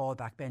Fianna Fáil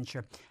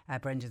backbencher,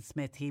 Brendan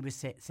Smith, he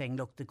was saying,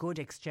 look, the good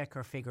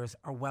exchequer figures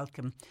are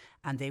welcome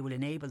and they will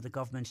enable the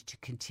government to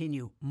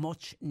continue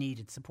much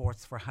needed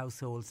supports for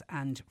households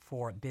and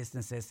for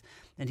businesses.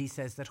 And he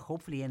says that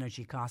hopefully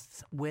energy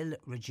costs will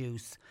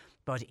reduce,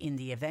 but in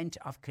the event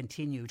of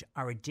continued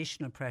or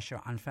additional pressure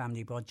on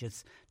family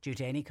budgets due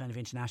to any kind of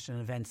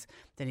international events,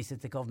 then he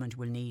said the government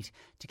will need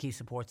to keep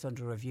supports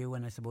under review.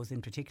 And I suppose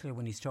in particular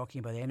when he's talking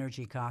about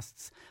energy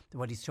costs,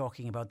 what he's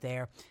talking about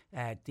there,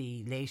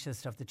 the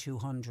latest of the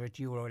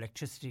 €200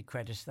 electricity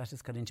credit that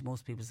has got into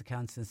most people's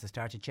accounts since the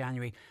start of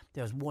January.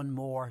 There's one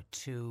more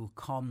to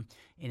come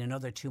in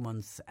another 2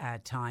 months'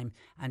 time.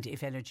 And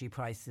if energy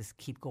prices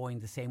keep going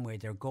the same way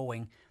they're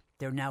going,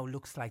 there now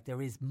looks like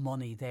there is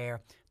money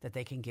there that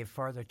they can give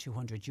further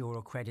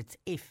 €200 credits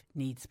if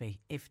needs be,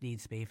 if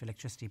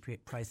electricity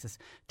prices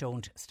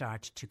don't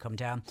start to come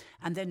down.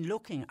 And then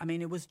looking, I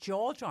mean, it was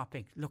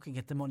jaw-dropping looking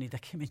at the money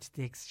that came into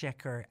the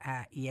Exchequer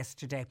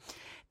yesterday.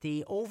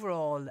 The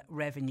overall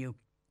revenue,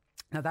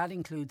 now that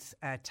includes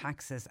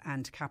taxes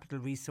and capital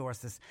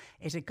resources,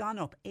 it had gone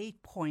up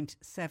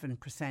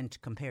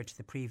 8.7% compared to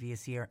the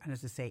previous year. And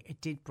as I say,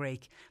 it did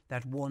break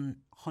that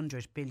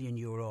 €100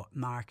 billion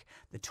mark.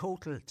 The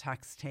total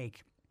tax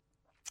take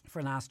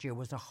for last year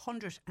was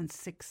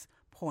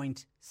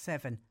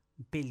 €106.7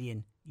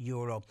 billion.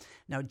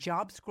 Now,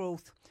 jobs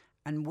growth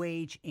and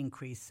wage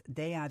increase,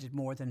 they added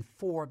more than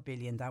 4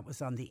 billion. That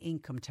was on the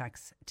income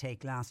tax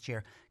take last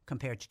year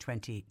compared to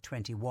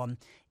 2021.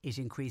 It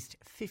increased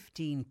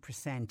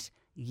 15%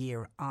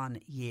 year on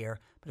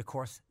year. But of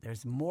course,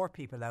 there's more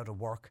people out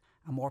of work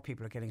and more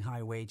people are getting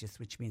higher wages,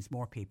 which means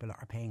more people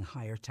are paying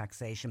higher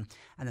taxation.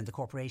 And then the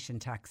corporation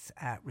tax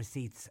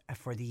receipts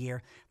for the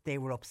year, they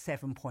were up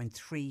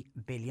 7.3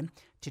 billion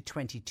to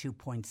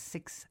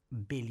 22.6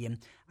 billion.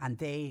 And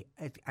they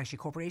actually,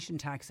 corporation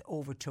tax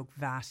overtook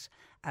VAT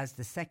as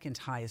the second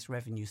highest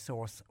revenue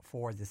source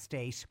for the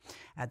state.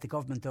 The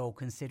government, though,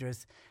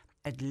 considers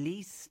at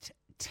least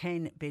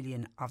 10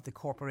 billion of the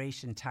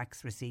corporation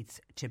tax receipts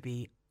to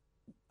be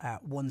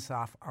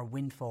once-off or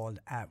windfall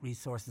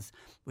resources,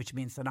 which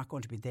means they're not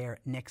going to be there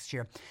next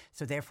year.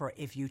 So therefore,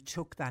 if you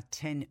took that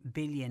 10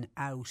 billion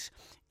out,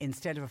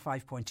 instead of a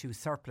 5.2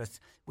 surplus,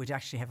 we'd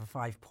actually have a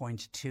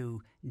 5.2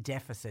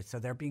 deficit. So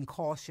they're being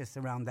cautious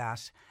around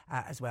that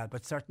as well.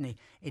 But certainly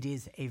it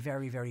is a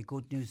very, very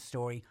good news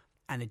story.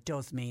 And it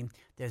does mean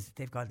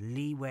they've got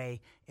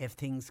leeway if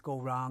things go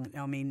wrong.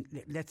 I mean,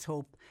 let's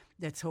hope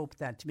let's hope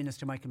that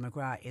Minister Michael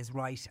McGrath is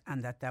right,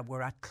 and that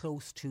we're at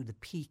close to the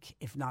peak,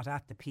 if not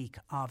at the peak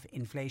of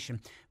inflation,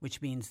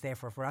 which means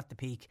therefore if we're at the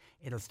peak,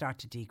 it'll start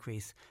to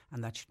decrease,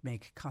 and that should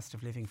make cost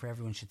of living for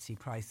everyone, should see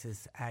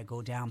prices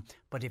go down.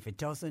 But if it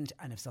doesn't,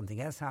 and if something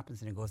else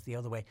happens and it goes the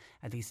other way,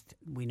 at least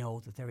we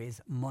know that there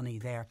is money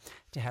there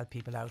to help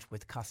people out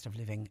with cost of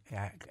living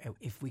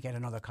if we get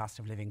another cost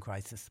of living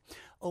crisis.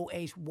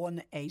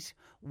 0818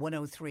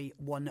 103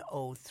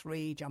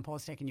 103. John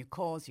Paul's taking your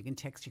calls. You can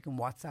text, you can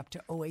WhatsApp to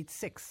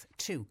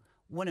 0862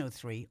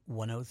 103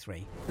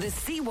 103. The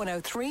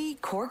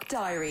C103 Cork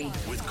Diary.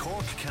 With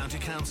Cork County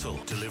Council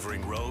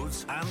delivering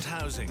roads and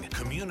housing,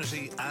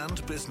 community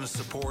and business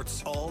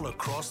supports all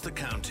across the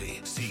county.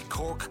 See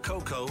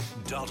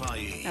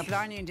corkcoco.ie. Now,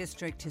 Blarney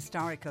District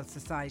Historical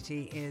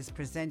Society is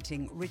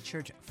presenting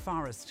Richard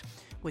Forrest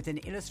with an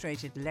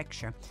illustrated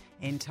lecture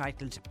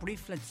entitled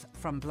Brieflets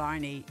from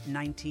Blarney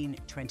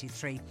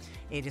 1923.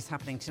 It is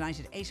happening tonight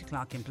at 8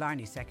 o'clock in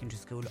Blarney Secondary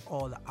School.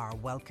 All are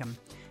welcome.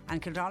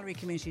 And Kildallery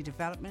Community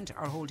Development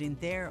are holding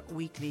their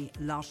weekly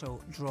lotto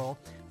draw.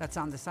 That's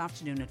on this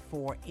afternoon at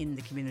 4 in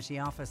the community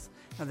office.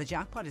 Now, the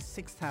jackpot is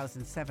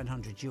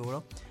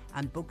 €6,700,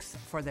 and books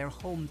for their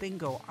home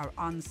bingo are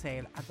on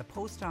sale at the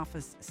Post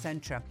Office,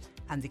 Centra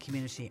and the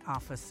community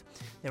office.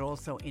 They're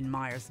also in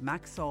Myers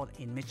Maxall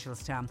in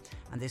Mitchelstown,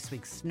 and this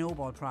week's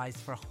snowball prize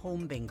for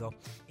home bingo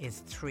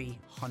is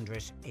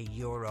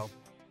 €300.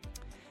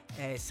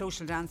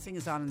 Social dancing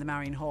is on in the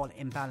Marion Hall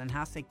in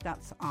Ballinhassig.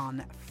 That's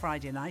on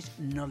Friday night,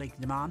 Nullig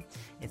Naman.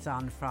 It's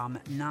on from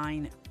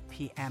 9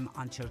 p.m.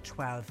 until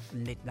 12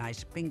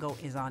 midnight. Bingo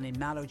is on in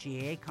Mallow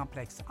GAA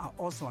Complex,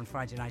 also on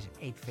Friday night at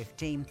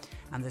 8:15.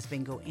 And there's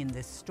bingo in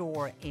the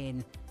store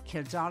in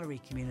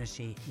Kildallery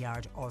Community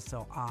Yard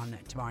also on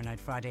tomorrow night,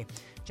 Friday.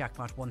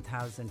 Jackpot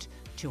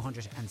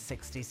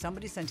 1,260.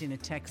 Somebody sent in a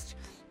text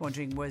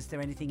wondering, was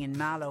there anything in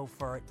Mallow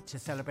to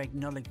celebrate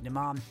Nullig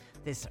Naman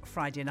this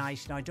Friday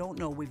night? Now, I don't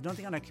know. We've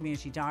nothing on our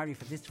community diary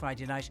for this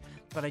Friday night,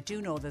 but I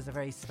do know there's a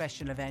very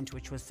special event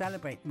which will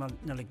celebrate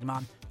Nullig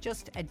Naman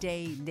just a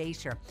day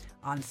later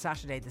on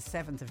Saturday the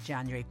 7th of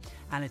January,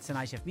 and it's a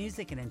night of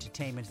music and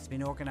entertainment. It's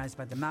been organised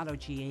by the Mallow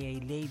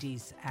GAA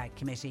Ladies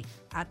Committee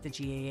at the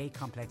GAA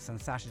Complex on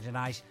Saturday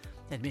night.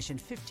 Admission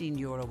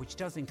 €15, which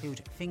does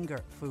include finger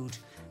food,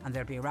 and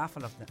there'll be a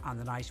raffle on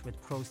the night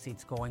with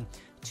proceeds going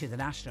to the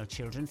National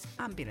Children's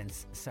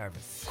Ambulance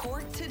Service.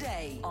 Cork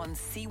Today on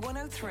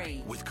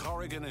C103. With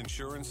Corrigan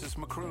Insurance's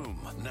Macroom,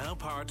 now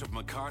part of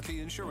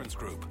McCarthy Insurance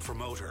Group. For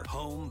motor,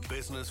 home,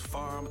 business,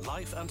 farm,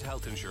 life and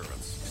health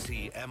insurance.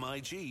 See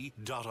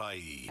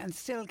mig.ie. And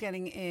still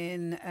getting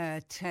in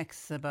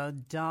texts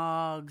about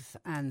dogs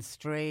and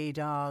stray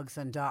dogs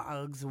and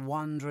dogs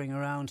wandering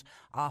around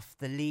off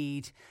the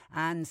lead.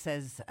 Anne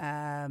says,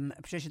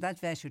 Patricia, that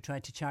vet who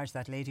tried to charge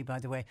that lady, by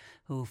the way,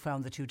 who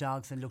found the two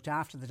dogs and looked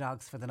after the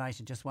dogs for the night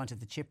and just wanted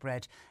the chip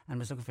read and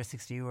was looking for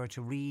 €60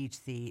 to read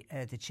the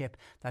chip,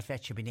 that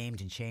vet should be named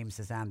and shamed,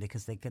 says Anne,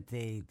 because the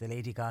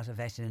lady got a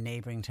vet in a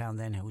neighbouring town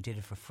then who did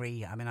it for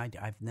free. I mean,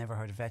 I've never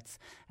heard of vets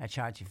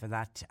charging for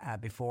that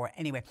before.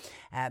 Anyway,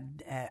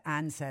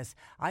 Anne says,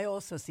 I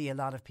also see a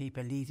lot of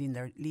people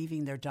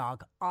leaving their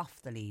dog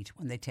off the lead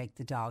when they take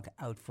the dog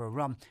out for a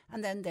run,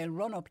 and then they'll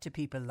run up to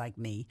people like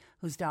me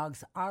whose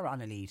dogs are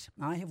on a lead.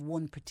 I have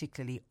one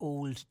particularly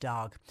old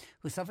dog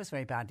who suffers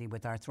very badly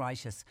with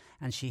arthritis,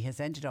 and she has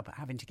ended up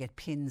having to get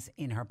pins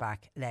in her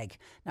back leg.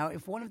 Now,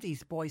 if one of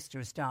these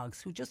boisterous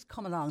dogs who just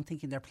come along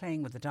thinking they're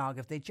playing with the dog,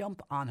 if they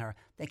jump on her,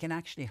 they can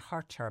actually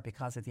hurt her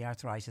because of the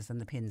arthritis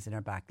and the pins in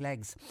her back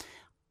legs.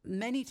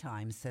 Many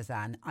times, says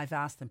Anne, I've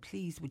asked them,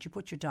 please, would you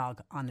put your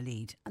dog on a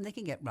lead? And they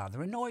can get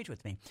rather annoyed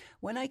with me.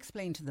 When I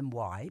explain to them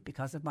why,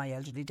 because of my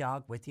elderly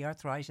dog with the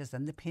arthritis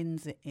and the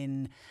pins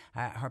in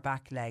her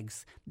back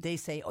legs, they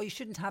say, oh, you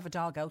shouldn't have a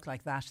dog out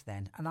like that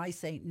then. And I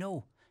say,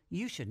 no,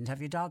 you shouldn't have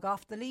your dog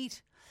off the lead.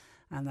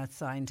 And that's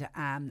signed to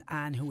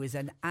Anne, who is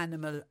an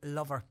animal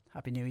lover.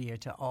 Happy New Year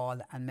to all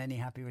and many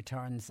happy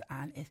returns.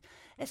 And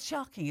it's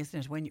shocking,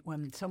 isn't it,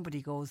 when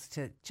somebody goes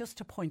to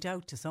point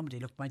out to somebody,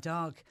 look, my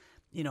dog,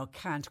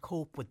 can't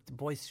cope with the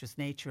boisterous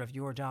nature of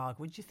your dog.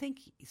 Would you think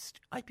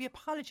I'd be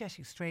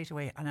apologetic straight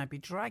away, and I'd be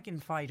dragging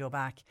Fido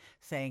back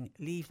saying,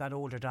 leave that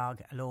older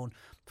dog alone,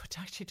 but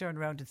to actually turn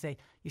around and say,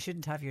 you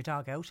shouldn't have your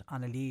dog out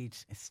on a lead.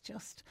 It's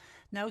just,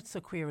 now it's so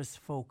queer as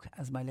folk,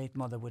 as my late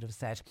mother would have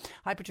said.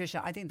 Hi Patricia,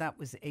 I think that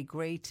was a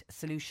great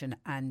solution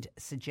and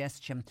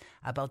suggestion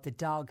about the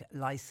dog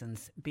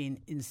licence being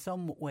in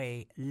some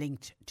way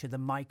linked to the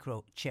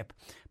microchip.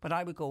 But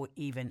I would go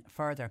even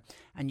further,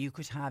 and you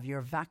could have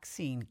your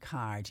vaccine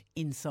card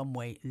in some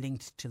way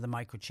linked to the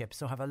microchip.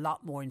 So have a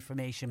lot more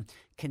information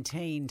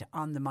contained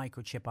on the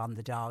microchip on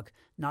the dog,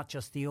 not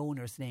just the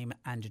owner's name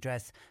and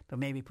address, but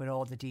maybe put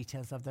all the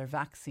details of their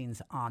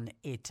vaccines on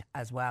it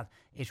as well.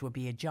 It would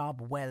be a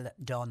job well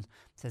done,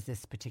 says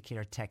this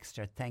particular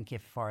texter. Thank you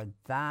for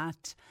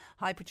that.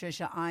 Hi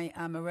Patricia, I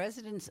am a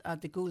resident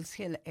of the Goulds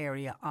Hill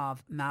area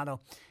of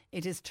Mallow.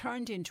 it has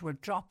turned into a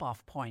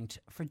drop-off point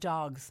for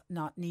dogs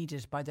not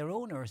needed by their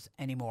owners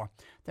anymore.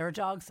 There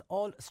are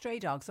stray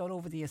dogs all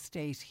over the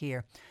estate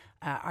here.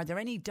 Are there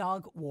any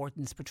dog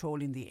wardens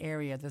patrolling the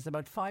area? There's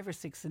about 5 or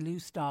 6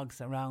 loose dogs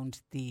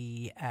around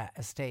the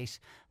estate.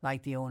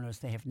 Like the owners,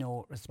 they have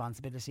no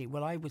responsibility.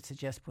 Well, I would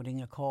suggest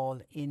putting a call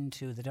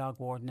into the dog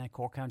warden at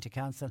Cork County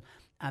Council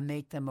and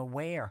make them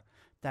aware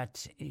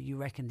that you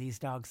reckon these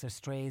dogs are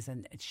strays,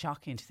 and it's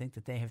shocking to think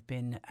that they have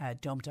been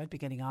dumped. I'd be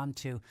getting on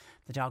to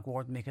the dog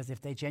warden, because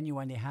if they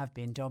genuinely have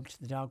been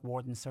dumped, the dog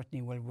warden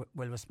certainly will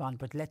respond,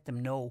 but let them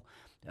know.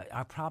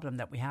 Our problem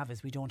that we have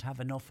is we don't have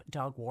enough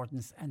dog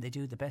wardens, and they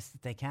do the best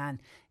that they can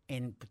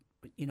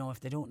if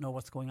they don't know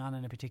what's going on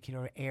in a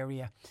particular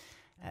area.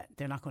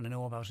 They're not going to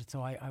know about it,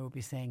 so I would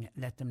be saying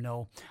let them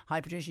know. Hi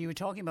Patricia, you were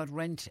talking about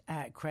rent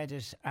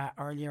credit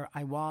earlier.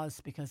 I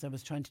was, because I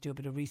was trying to do a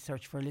bit of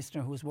research for a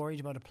listener who was worried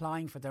about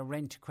applying for their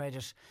rent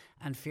credit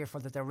and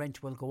fearful that their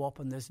rent will go up,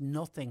 and there's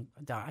nothing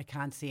that I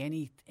can't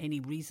see any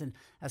reason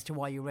as to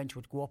why your rent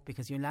would go up,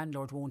 because your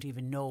landlord won't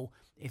even know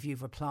if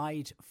you've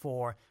applied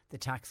for the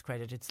tax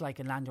credit. It's like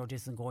a landlord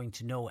isn't going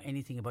to know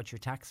anything about your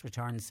tax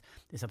returns.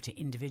 It's up to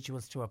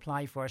individuals to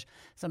apply for it.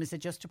 Somebody said,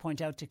 just to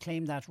point out, to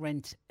claim that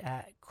rent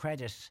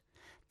credit,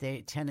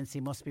 the tenancy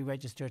must be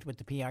registered with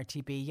the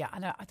PRTB. Yeah,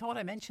 and I thought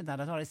I mentioned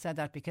that. I thought I said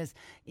that because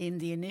in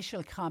the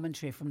initial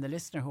commentary from the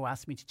listener who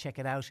asked me to check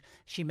it out,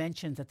 she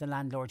mentioned that the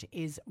landlord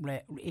is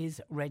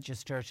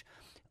registered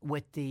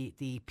with the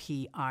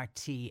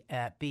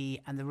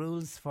PRTB, and the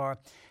rules for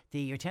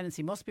your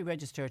tenancy must be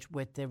registered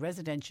with the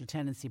Residential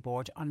Tenancy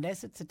Board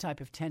unless it's a type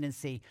of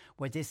tenancy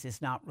where this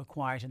is not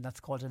required, and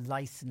that's called a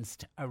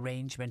licensed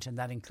arrangement, and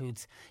that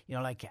includes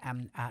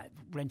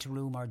rent a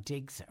room or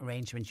digs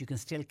arrangement. You can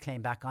still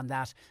claim back on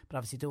that, but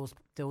obviously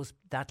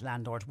that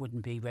landlord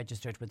wouldn't be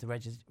registered with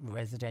the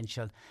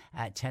Residential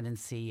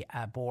Tenancy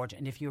Board.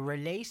 And if you're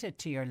related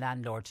to your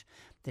landlord,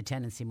 the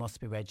tenancy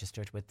must be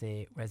registered with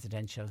the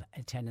Residential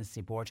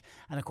Tenancy Board.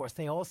 And of course,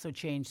 they also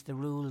changed the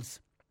rules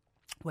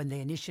when they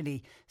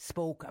initially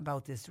spoke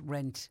about this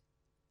rent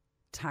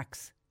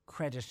tax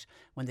credit.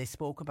 When they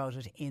spoke about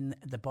it in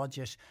the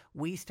budget,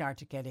 we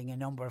started getting a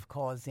number of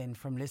calls in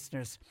from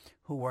listeners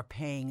who were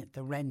paying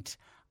the rent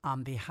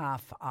on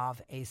behalf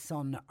of a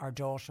son or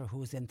daughter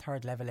who's in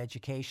third level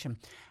education,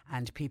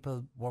 and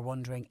people were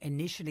wondering,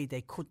 initially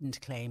they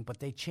couldn't claim, but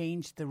they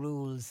changed the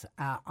rules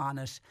on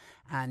it,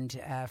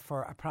 and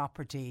for a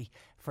property,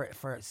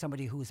 for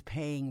somebody who's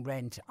paying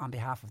rent on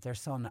behalf of their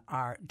son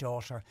or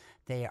daughter,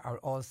 they are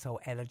also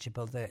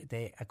eligible.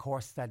 A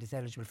course that is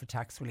eligible for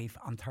tax relief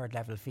on third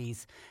level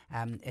fees.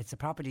 It's a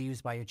property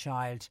used by your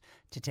child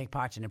to take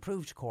part in an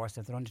approved course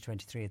if they're under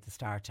 23 at the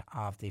start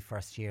of the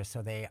first year,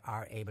 so they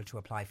are able to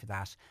apply for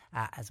that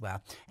as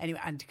well. Anyway,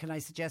 and can I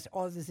suggest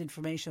all this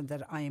information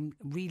that I am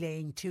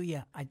relaying to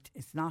you,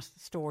 it's not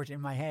stored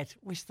in my head,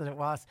 wish that it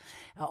was.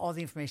 All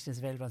the information is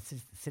available on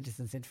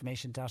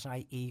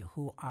citizensinformation.ie,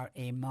 who are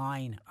a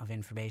mine of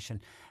information,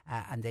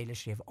 and they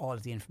literally have all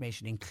of the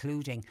information,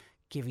 including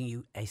giving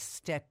you a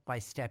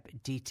step-by-step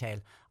detail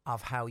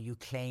of how you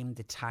claim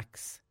the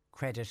tax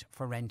credit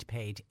for rent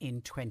paid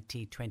in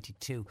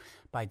 2022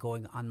 by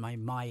going on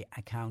my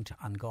account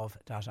on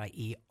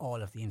gov.ie.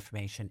 All of the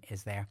information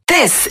is there.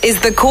 This is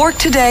the Cork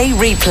Today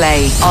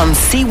replay on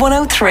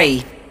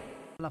C103.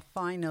 A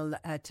final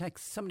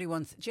text.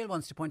 Jill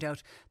wants to point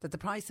out that the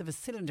price of a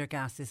cylinder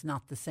gas is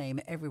not the same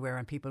everywhere,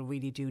 and people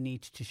really do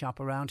need to shop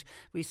around.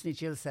 Recently,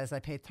 Jill says, I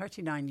paid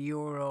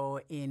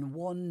 €39 in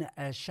one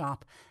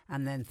shop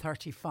and then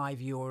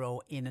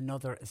 €35 in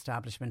another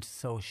establishment.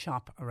 So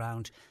shop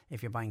around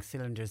if you're buying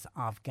cylinders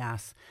of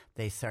gas.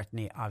 They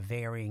certainly are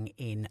varying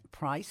in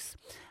price.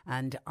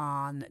 And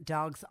on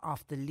dogs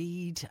off the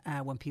lead,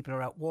 when people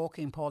are out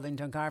walking, Paul in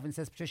Dungarvan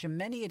says, Patricia,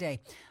 many a day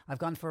I've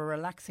gone for a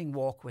relaxing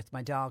walk with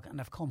my dog, and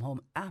I've come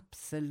home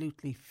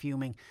absolutely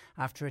fuming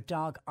after a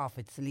dog off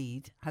its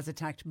lead has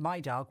attacked my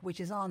dog, which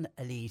is on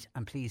a lead.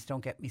 And please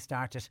don't get me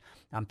started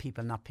on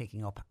people not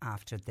picking up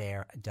after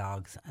their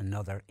dogs.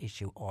 Another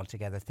issue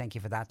altogether. Thank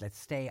you for that. Let's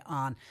stay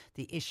on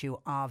the issue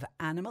of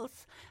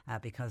animals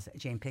because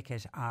Jane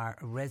Pickett, our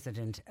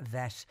resident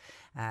vet,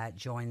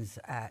 joins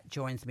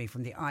me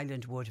from the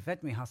Islandwood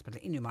Veterinary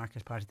Hospital in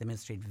Newmarket, part of the Mill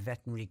Street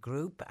Veterinary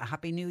Group. A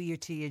happy New Year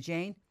to you,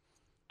 Jane.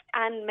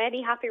 And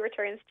many happy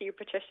returns to you,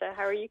 Patricia.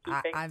 How are you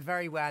keeping? I'm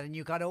very well. And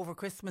you got over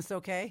Christmas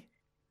okay?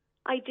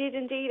 I did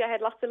indeed. I had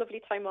lots of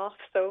lovely time off.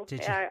 So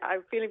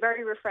I'm feeling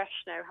very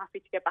refreshed now. Happy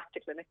to get back to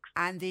clinics.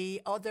 And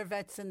the other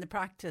vets in the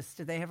practice,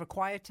 do they have a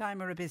quiet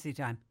time or a busy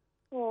time?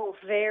 Oh,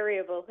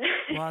 variable.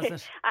 Was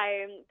it?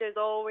 There's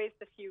always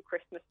a few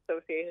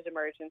Christmas-associated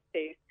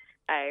emergencies.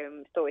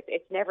 So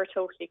it's never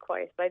totally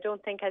quiet. But I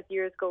don't think as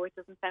years go, it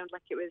doesn't sound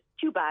like it was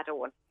too bad a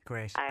one.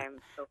 Great.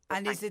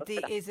 And is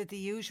it the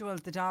usual,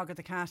 the dog or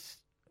the cat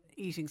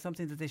eating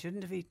something that they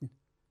shouldn't have eaten?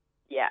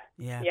 Yeah.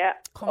 Yeah.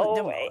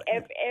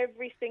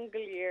 Every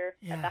single year.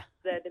 Yeah. And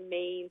the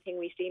main thing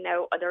we see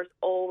now. There's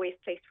always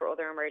place for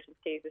other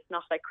emergencies. It's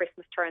not like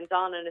Christmas turns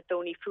on and it's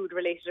only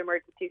food-related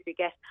emergencies. We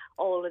get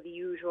all of the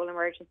usual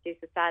emergencies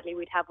that sadly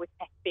we'd have with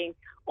pets being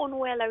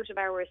unwell out of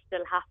hours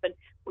still happen.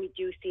 We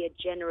do see a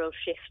general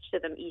shift to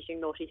them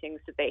eating naughty things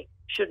that they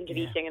shouldn't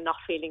be eating and not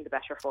feeling the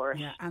better for it.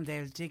 Yeah, and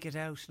they'll dig it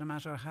out no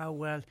matter how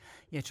well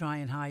you try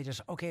and hide it.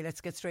 OK,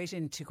 let's get straight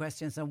into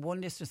questions. And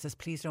one listener says,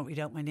 please don't read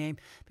out my name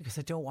because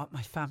I don't want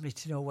my family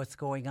to know what's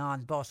going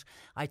on. But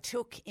I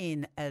took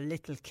in a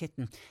little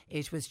kitten.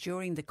 It was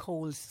during the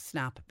cold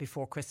snap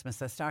before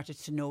Christmas. I started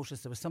to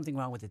notice there was something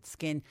wrong with its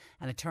skin,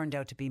 and it turned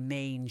out to be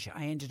mange.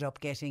 I ended up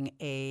getting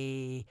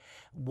a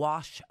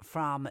wash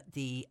from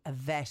the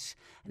vet.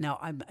 Now,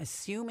 I'm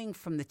assuming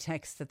from the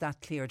text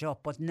that cleared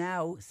up, but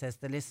now, says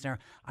the listener,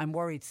 I'm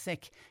worried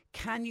sick.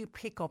 Can you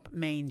pick up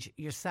mange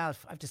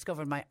yourself? I've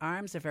discovered my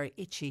arms are very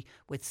itchy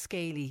with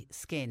scaly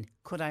skin.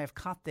 Could I have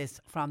caught this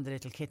from the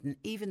little kitten,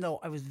 even though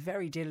I was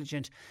very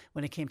diligent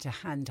when it came to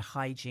hand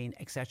hygiene,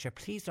 etc.?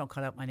 Please don't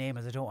call out my name,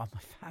 as I don't want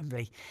my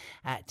family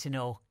to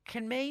know.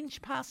 Can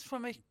mange pass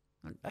from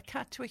a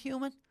cat to a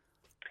human?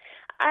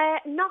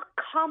 Not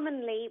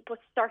commonly, but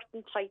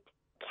certain types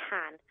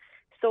can.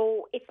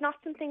 So it's not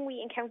something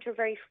we encounter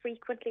very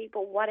frequently,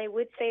 but what I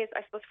would say is,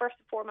 I suppose, first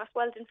and foremost,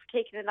 well done for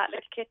taking in that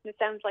little kitten. It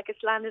sounds like it's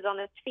landed on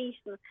its feet,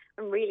 and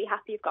I'm really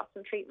happy you've got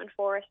some treatment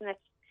for it and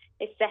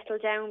it's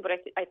settled down. But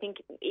I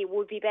think it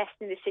would be best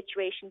in this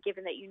situation,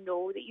 given that you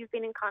know that you've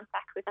been in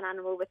contact with an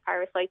animal with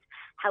parasites.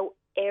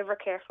 However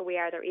careful we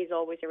are, there is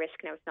always a risk.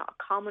 Now, it's not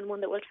a common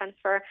one that will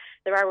transfer.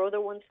 There are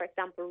other ones, for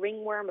example,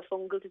 ringworm, a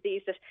fungal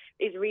disease that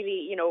is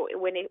really,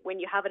 when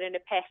you have it in a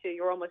pet,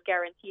 you're almost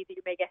guaranteed that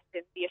you may get it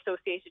in the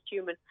associated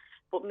human.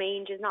 But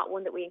mange is not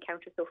one that we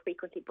encounter so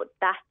frequently. But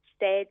that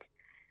said,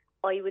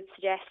 I would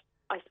suggest,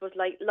 I suppose,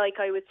 like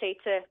I would say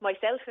to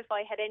myself, if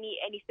I had any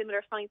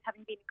similar signs,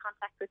 having been in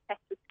contact with pets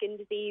with skin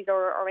disease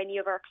or any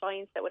of our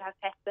clients that would have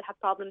pets that have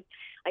problems,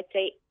 I'd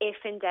say, if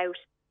in doubt,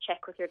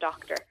 check with your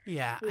doctor.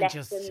 Yeah, let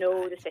them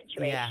know the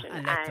situation. Yeah,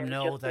 and let them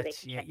know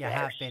that you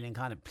have been in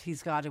contact.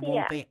 Please God, it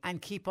won't be.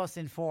 And keep us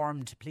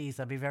informed, please.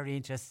 I'll be very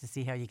interested to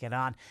see how you get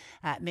on.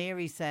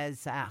 Mary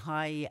says,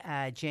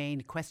 hi,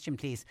 Jane. Question,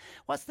 please.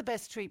 What's the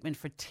best treatment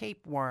for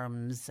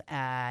tapeworms?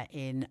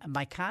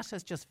 My cat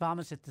has just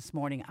vomited this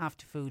morning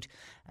after food,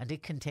 and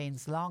it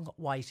contains long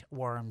white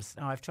worms.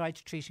 Now, I've tried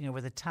treating her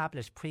with a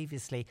tablet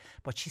previously,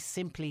 but she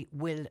simply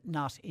will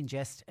not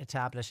ingest a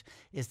tablet.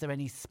 Is there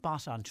any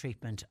spot-on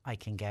treatment I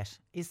can get?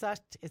 Is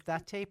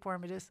that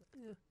tapeworm it is?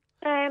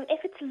 If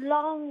it's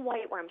long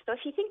white worms, so if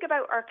you think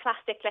about our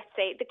classic, let's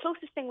say, the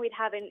closest thing we'd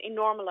have in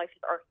normal life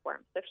is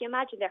earthworms. So if you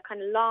imagine they're kind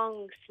of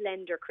long,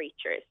 slender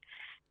creatures,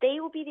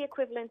 they will be the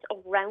equivalent of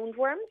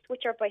roundworms,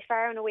 which are by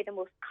far and away the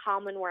most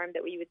common worm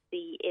that we would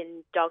see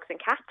in dogs and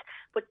cats.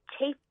 But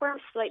tapeworm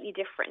is slightly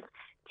different.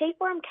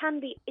 Tapeworm can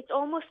be, it's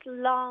almost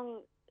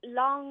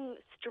long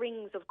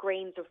strings of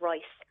grains of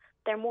rice.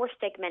 They're more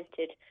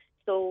segmented.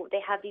 So they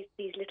have these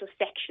little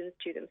sections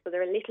to them, so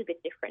they're a little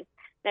bit different.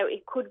 Now,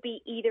 it could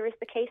be either is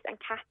the case, and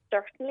cats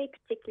certainly,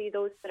 particularly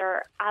those that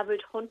are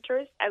avid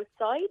hunters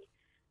outside,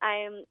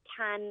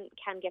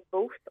 can get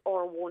both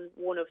or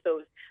one of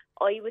those.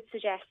 I would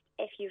suggest,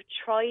 if you've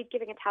tried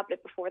giving a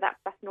tablet before,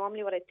 that's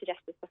normally what I'd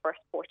suggest is the first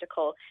port of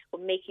call,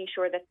 but making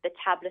sure that the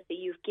tablet that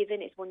you've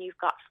given is one you've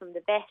got from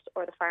the vet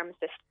or the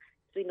pharmacist,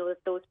 so we know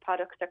that those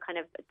products are kind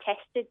of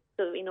tested,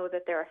 so we know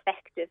that they're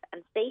effective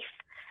and safe.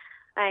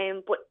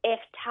 But if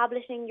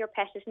tableting your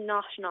pet is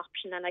not an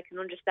option, and I can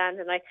understand,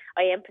 and I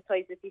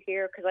empathise with you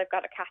here because I've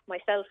got a cat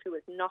myself who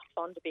is not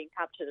fond of being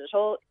tableted at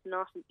all. It's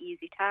not an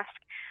easy task.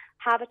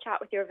 Have a chat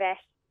with your vet.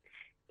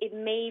 It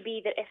may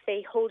be that if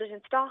they hold it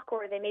in stock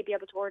or they may be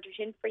able to order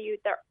it in for you,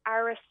 there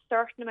are a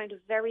certain amount of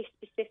very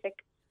specific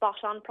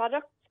spot-on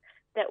products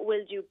that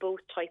will do both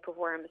type of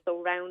worms,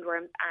 so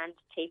roundworms and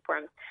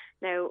tapeworms.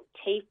 Now,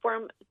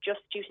 tapeworm,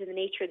 just due to the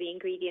nature of the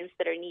ingredients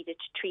that are needed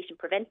to treat and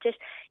prevent it,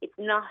 it's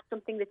not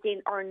something that's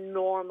in our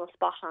normal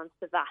spot-ons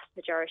the vast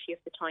majority of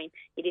the time.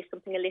 It is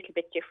something a little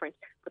bit different,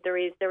 but there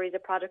is a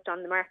product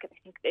on the market. I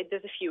think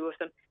there's a few of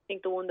them. I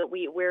think the one that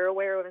we're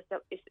aware of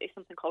is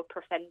something called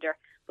Profender,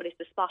 but it's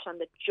the spot-on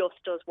that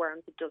just does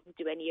worms. It doesn't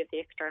do any of the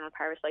external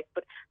parasites.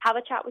 But have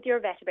a chat with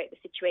your vet about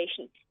the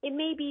situation. It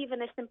may be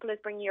even as simple as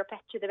bringing your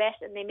pet to the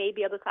vet, and they may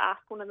be able to ask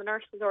one of the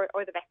nurses or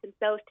the vet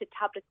themselves to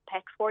tablet the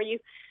pet for you.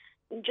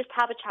 Just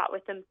have a chat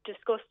with them,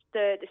 discuss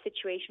the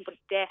situation, but it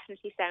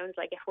definitely sounds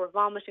like if we're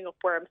vomiting up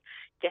worms,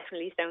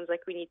 definitely sounds like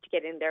we need to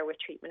get in there with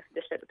treatment for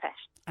this little pet.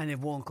 And it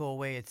won't go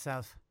away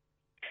itself?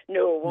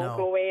 No, it won't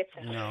go away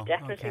itself. No.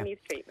 Definitely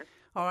needs treatment.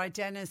 All right,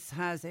 Dennis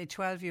has a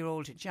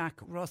 12-year-old Jack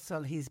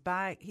Russell. His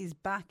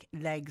back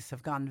legs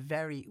have gone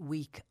very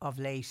weak of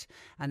late,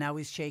 and now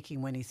he's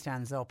shaking when he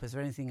stands up. Is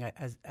there anything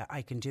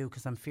I can do,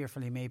 because I'm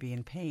fearful he may be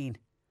in pain?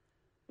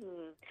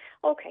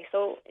 Okay,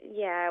 so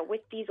yeah,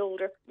 with these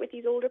older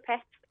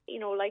pets,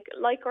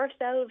 like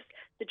ourselves,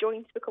 the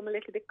joints become a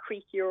little bit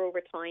creakier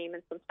over time,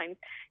 and sometimes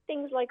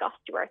things like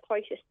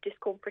osteoarthritis,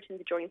 discomfort in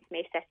the joints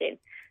may set in.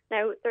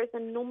 Now, there's a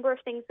number of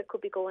things that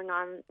could be going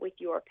on with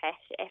your pet.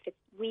 If it's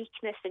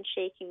weakness and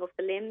shaking of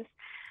the limbs,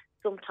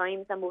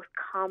 sometimes, and most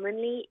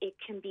commonly, it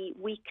can be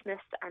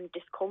weakness and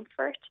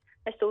discomfort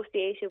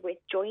associated with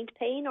joint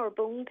pain or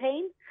bone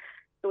pain.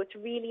 So it's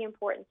really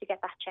important to get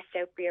that checked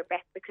out for your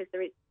vet because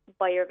there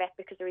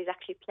is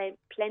actually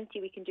plenty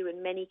we can do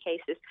in many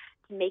cases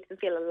to make them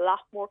feel a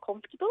lot more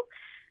comfortable.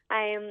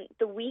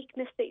 The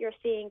weakness that you're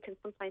seeing can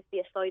sometimes be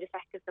a side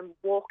effect of them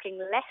walking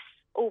less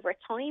over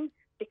time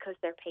because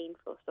they're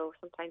painful. So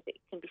sometimes it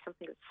can be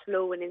something that's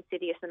slow and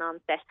insidious in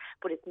onset,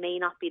 but it may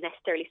not be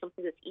necessarily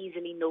something that's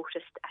easily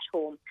noticed at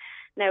home.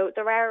 Now,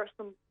 there are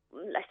some,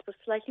 I suppose,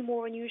 slightly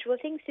more unusual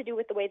things to do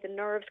with the way the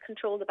nerves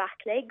control the back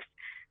legs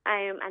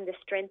and the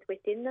strength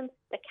within them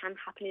that can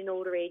happen in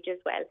older age as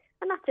well.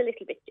 And that's a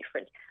little bit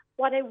different.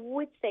 What I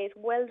would say is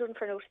well done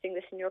for noticing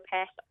this in your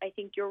pet. I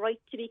think you're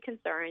right to be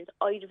concerned.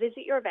 I'd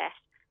visit your vet,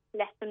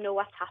 let them know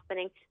what's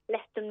happening,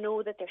 let them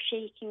know that they're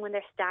shaking when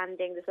they're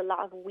standing, there's a lot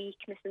of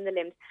weakness in the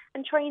limbs,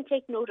 and try and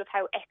take note of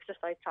how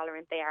exercise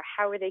tolerant they are.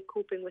 How are they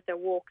coping with their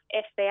walks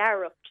if they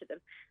are up to them,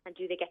 and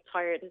do they get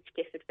tired and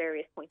stiff at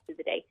various points of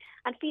the day?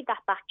 And feed that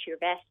back to your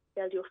vet.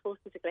 They'll do a full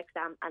physical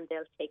exam and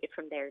they'll take it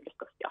from there and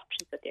discuss the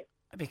options with you.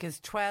 Because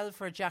 12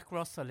 for Jack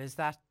Russell,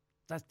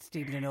 that's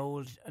even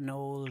an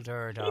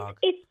older dog?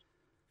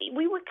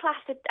 We would class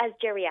it as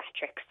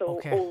geriatric, so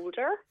okay.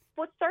 Older.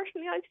 But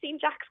certainly I've seen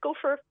Jacks go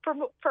for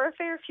a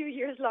fair few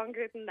years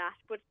longer than that.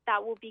 But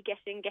that will be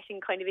getting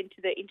kind of into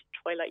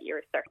twilight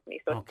years,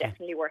 certainly. So okay. It's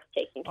definitely worth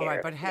taking care of. All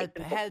right,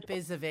 but help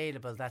is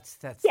available. That's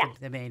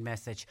the main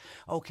message.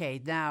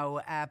 Okay,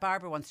 now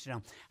Barbara wants to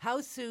know,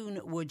 how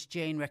soon would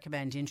Jane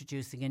recommend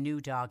introducing a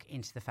new dog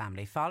into the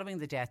family? Following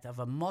the death of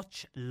a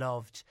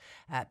much-loved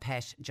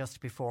pet just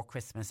before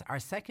Christmas, our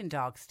second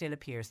dog still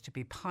appears to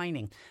be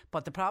pining.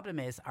 But the problem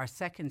is our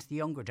second, the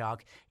younger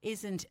dog,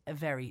 isn't a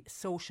very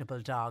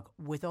sociable dog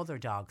with other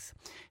dogs.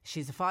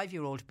 She's a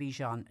 5-year-old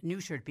Bichon,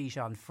 neutered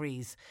Bichon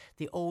Frise.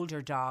 The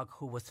older dog,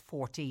 who was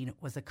 14,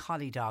 was a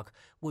collie dog.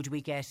 Would we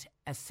get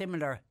a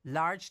similar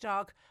large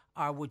dog,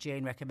 or would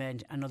Jane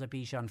recommend another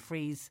Bichon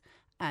Frise?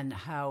 And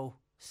how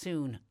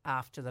soon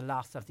after the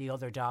loss of the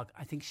other dog?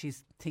 I think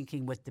she's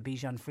thinking with the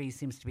Bichon Frise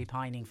seems to be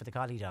pining for the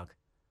collie dog.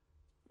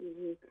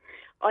 Mm-hmm.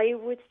 I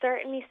would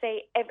certainly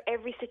say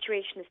every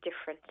situation is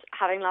different.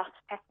 Having lost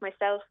pets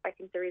myself, I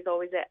think there is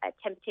always a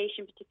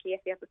temptation, particularly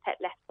if you have a pet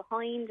left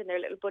behind and their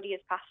little buddy has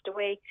passed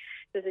away.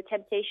 There's a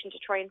temptation to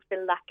try and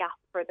fill that gap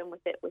for them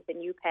with a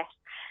new pet.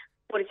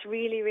 But it's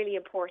really, really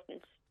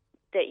important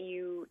that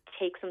you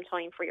take some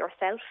time for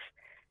yourself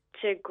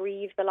to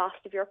grieve the loss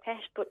of your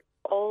pet, but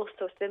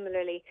also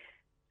similarly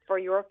for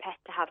your pet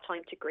to have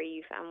time to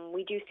grieve. And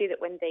we do see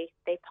that when they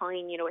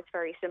pine, it's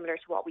very similar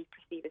to what we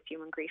perceive as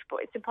human grief,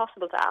 but it's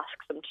impossible to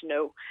ask them to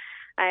know.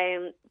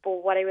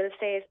 But what I will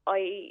say is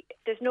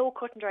there's no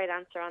cut and dried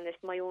answer on this.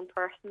 My own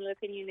personal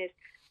opinion is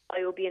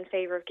I will be in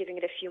favour of giving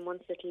it a few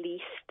months at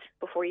least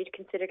before you'd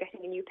consider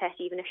getting a new pet,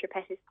 even if your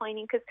pet is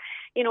pining. Because,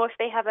 if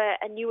they have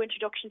a new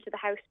introduction to the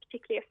house,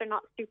 particularly if they're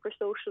not super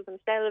social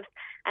themselves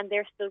and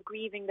they're still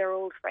grieving their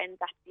old friend,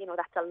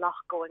 that's a lot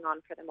going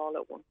on for them all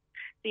at once.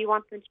 So you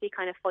want them to be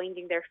kind of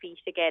finding their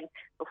feet again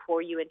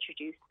before you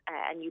introduce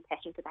a new pet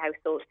into the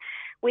household.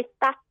 With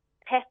that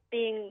pet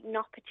being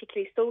not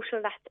particularly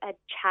social, that's a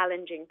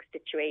challenging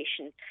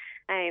situation.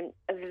 A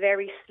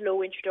very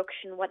slow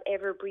introduction,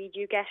 whatever breed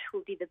you get,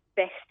 will be the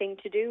best thing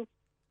to do.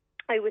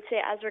 I would say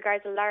as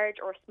regards a large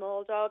or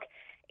small dog,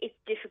 it's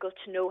difficult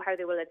to know how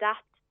they will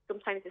adapt.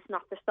 Sometimes it's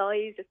not the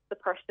size, it's the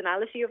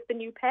personality of the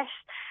new pet.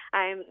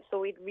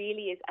 So it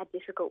really is a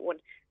difficult one.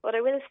 What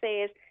I will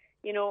say is,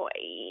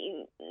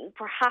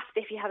 perhaps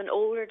if you have an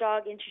older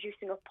dog,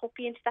 introducing a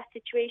puppy into that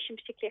situation,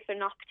 particularly if they're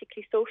not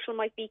particularly social,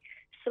 might be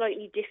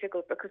slightly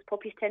difficult because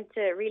puppies tend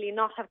to really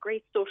not have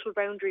great social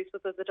boundaries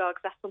with other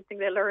dogs. That's something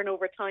they learn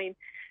over time.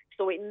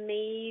 So it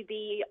may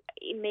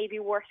be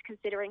worth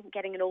considering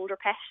getting an older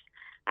pet,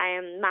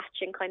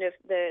 matching kind of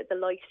the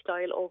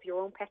lifestyle of your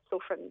own pet. So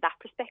from that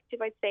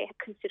perspective, I'd say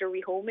consider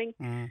rehoming.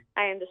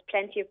 There's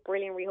plenty of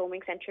brilliant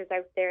rehoming centres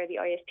out there. The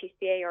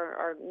ISPCA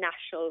or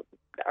national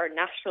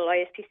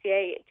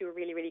ISPCA do a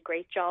really, really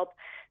great job.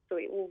 So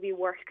it will be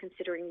worth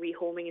considering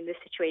rehoming in this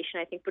situation,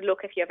 I think. But look,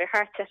 if you have a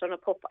heart set on a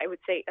pup, I would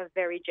say a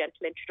very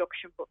gentle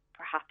introduction, but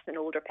perhaps an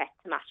older pet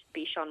to match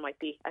Bichon might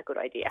be a good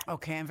idea.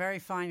 Okay, and very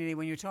finally,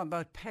 when you're talking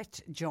about pet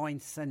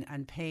joints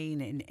and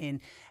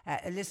pain,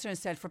 a listener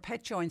said for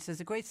pet joints,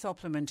 there's a great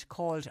supplement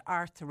called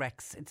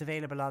Arthrex. It's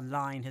available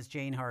online. Has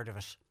Jane heard of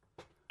it?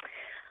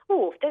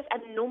 Oh, there's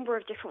a number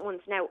of different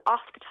ones. Now,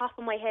 off the top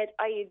of my head,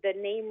 the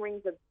name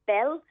rings a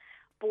bell,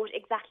 but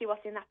exactly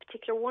what's in that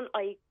particular one,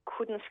 I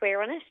couldn't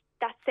swear on it.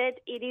 That said,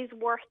 it is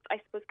worth,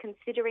 I suppose,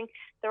 considering.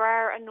 There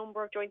are a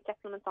number of joint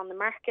supplements on the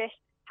market.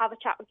 Have a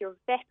chat with your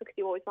vet because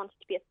you always want it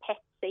to be a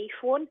pet-safe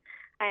one.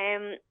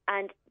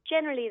 And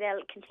Generally,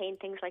 they'll contain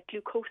things like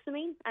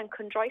glucosamine and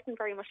chondroitin,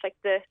 very much like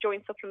the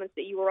joint supplements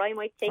that you or I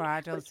might take. For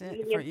adults,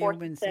 really for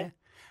humans,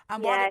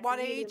 And what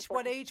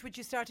age would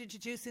you start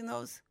introducing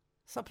those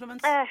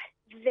supplements?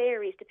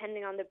 Varies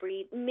depending on the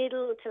breed,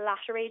 middle to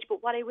latter age.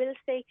 But what I will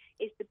say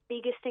is the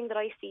biggest thing that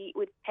I see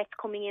with pets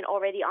coming in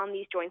already on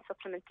these joint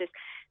supplements is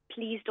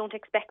please don't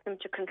expect them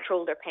to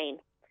control their pain.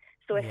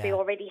 So if they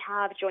already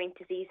have joint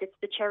disease, it's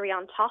the cherry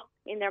on top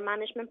in their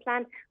management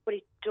plan, but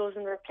it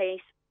doesn't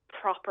replace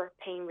proper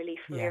pain relief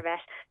from your vet.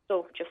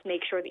 So just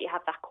make sure that you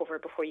have that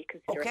covered before you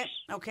consider it.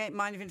 Okay,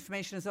 Mind of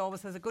Information as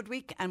always has a good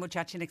week, and we'll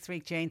chat to you next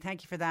week, Jane.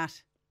 Thank you for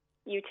that.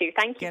 You too.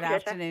 Thank you. Good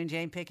afternoon,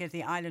 Jane Pickett,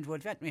 the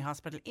Islandwood Veterinary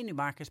Hospital in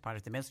Newmarket, part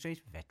of the Mill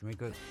Street Veterinary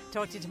Group.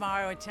 Talk to you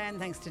tomorrow at 10.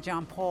 Thanks to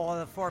John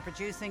Paul for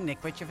producing. Nick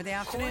Butcher for the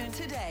afternoon. Cork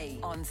Today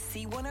on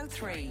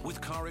C103.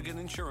 With Corrigan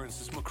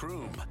Insurance's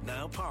Macroom,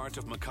 now part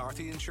of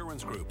McCarthy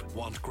Insurance Group.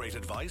 Want great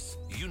advice?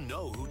 You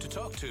know who to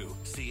talk to.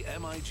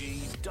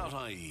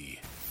 CMIG.ie.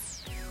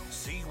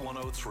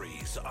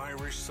 C103's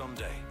Irish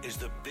Sunday is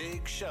the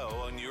big show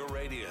on your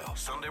radio.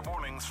 Sunday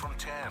mornings from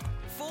 10.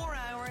 4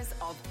 hours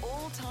of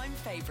all-time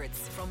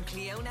favourites, from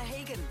Cleona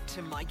Hagan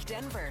to Mike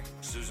Denver,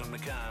 Susan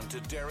McCann to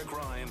Derek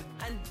Ryan,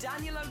 and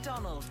Daniel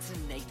O'Donnell to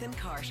Nathan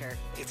Carter.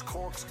 It's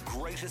Cork's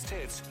greatest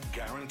hits,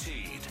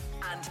 guaranteed.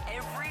 And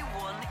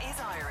everyone is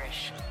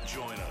Irish.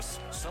 Join us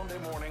Sunday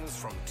mornings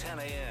from 10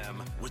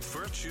 a.m. with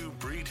Virtue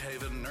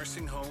Breedhaven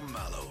Nursing Home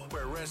Mallow,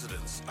 where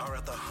residents are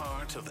at the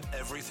heart of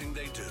everything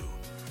they do.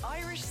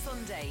 Irish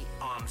Sunday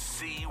on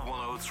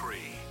C103.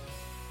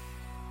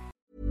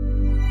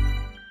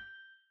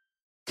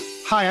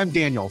 Hi, I'm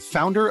Daniel,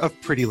 founder of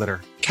Pretty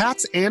Litter.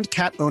 Cats and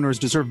cat owners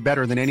deserve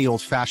better than any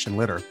old-fashioned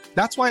litter.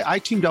 That's why I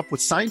teamed up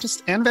with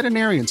scientists and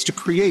veterinarians to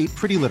create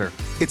Pretty Litter.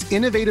 Its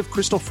innovative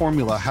crystal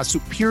formula has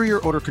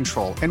superior odor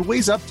control and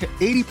weighs up to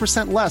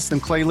 80% less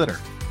than clay litter.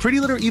 Pretty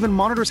Litter even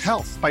monitors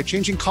health by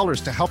changing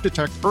colors to help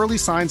detect early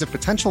signs of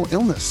potential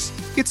illness.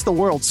 It's the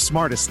world's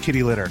smartest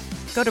kitty litter.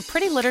 Go to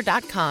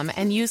prettylitter.com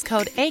and use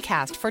code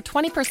ACAST for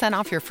 20%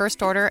 off your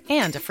first order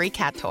and a free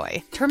cat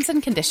toy. Terms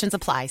and conditions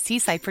apply. See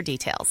site for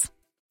details.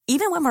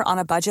 Even when we're on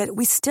a budget,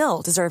 we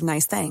still deserve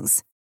nice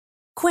things.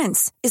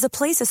 Quince is a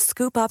place to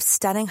scoop up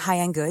stunning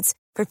high-end goods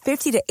for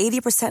 50 to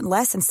 80%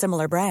 less than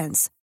similar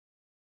brands.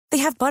 They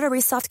have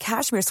buttery soft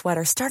cashmere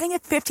sweaters starting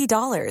at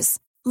 $50,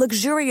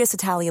 luxurious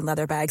Italian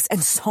leather bags,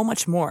 and so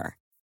much more.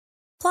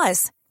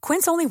 Plus,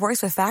 Quince only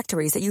works with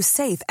factories that use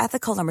safe,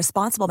 ethical, and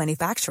responsible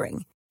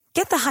manufacturing.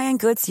 Get the high-end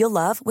goods you'll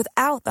love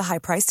without the high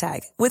price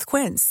tag with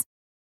Quince.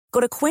 Go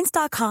to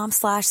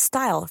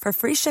quince.com/style for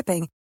free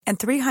shipping and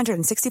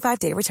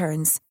 365-day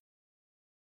returns.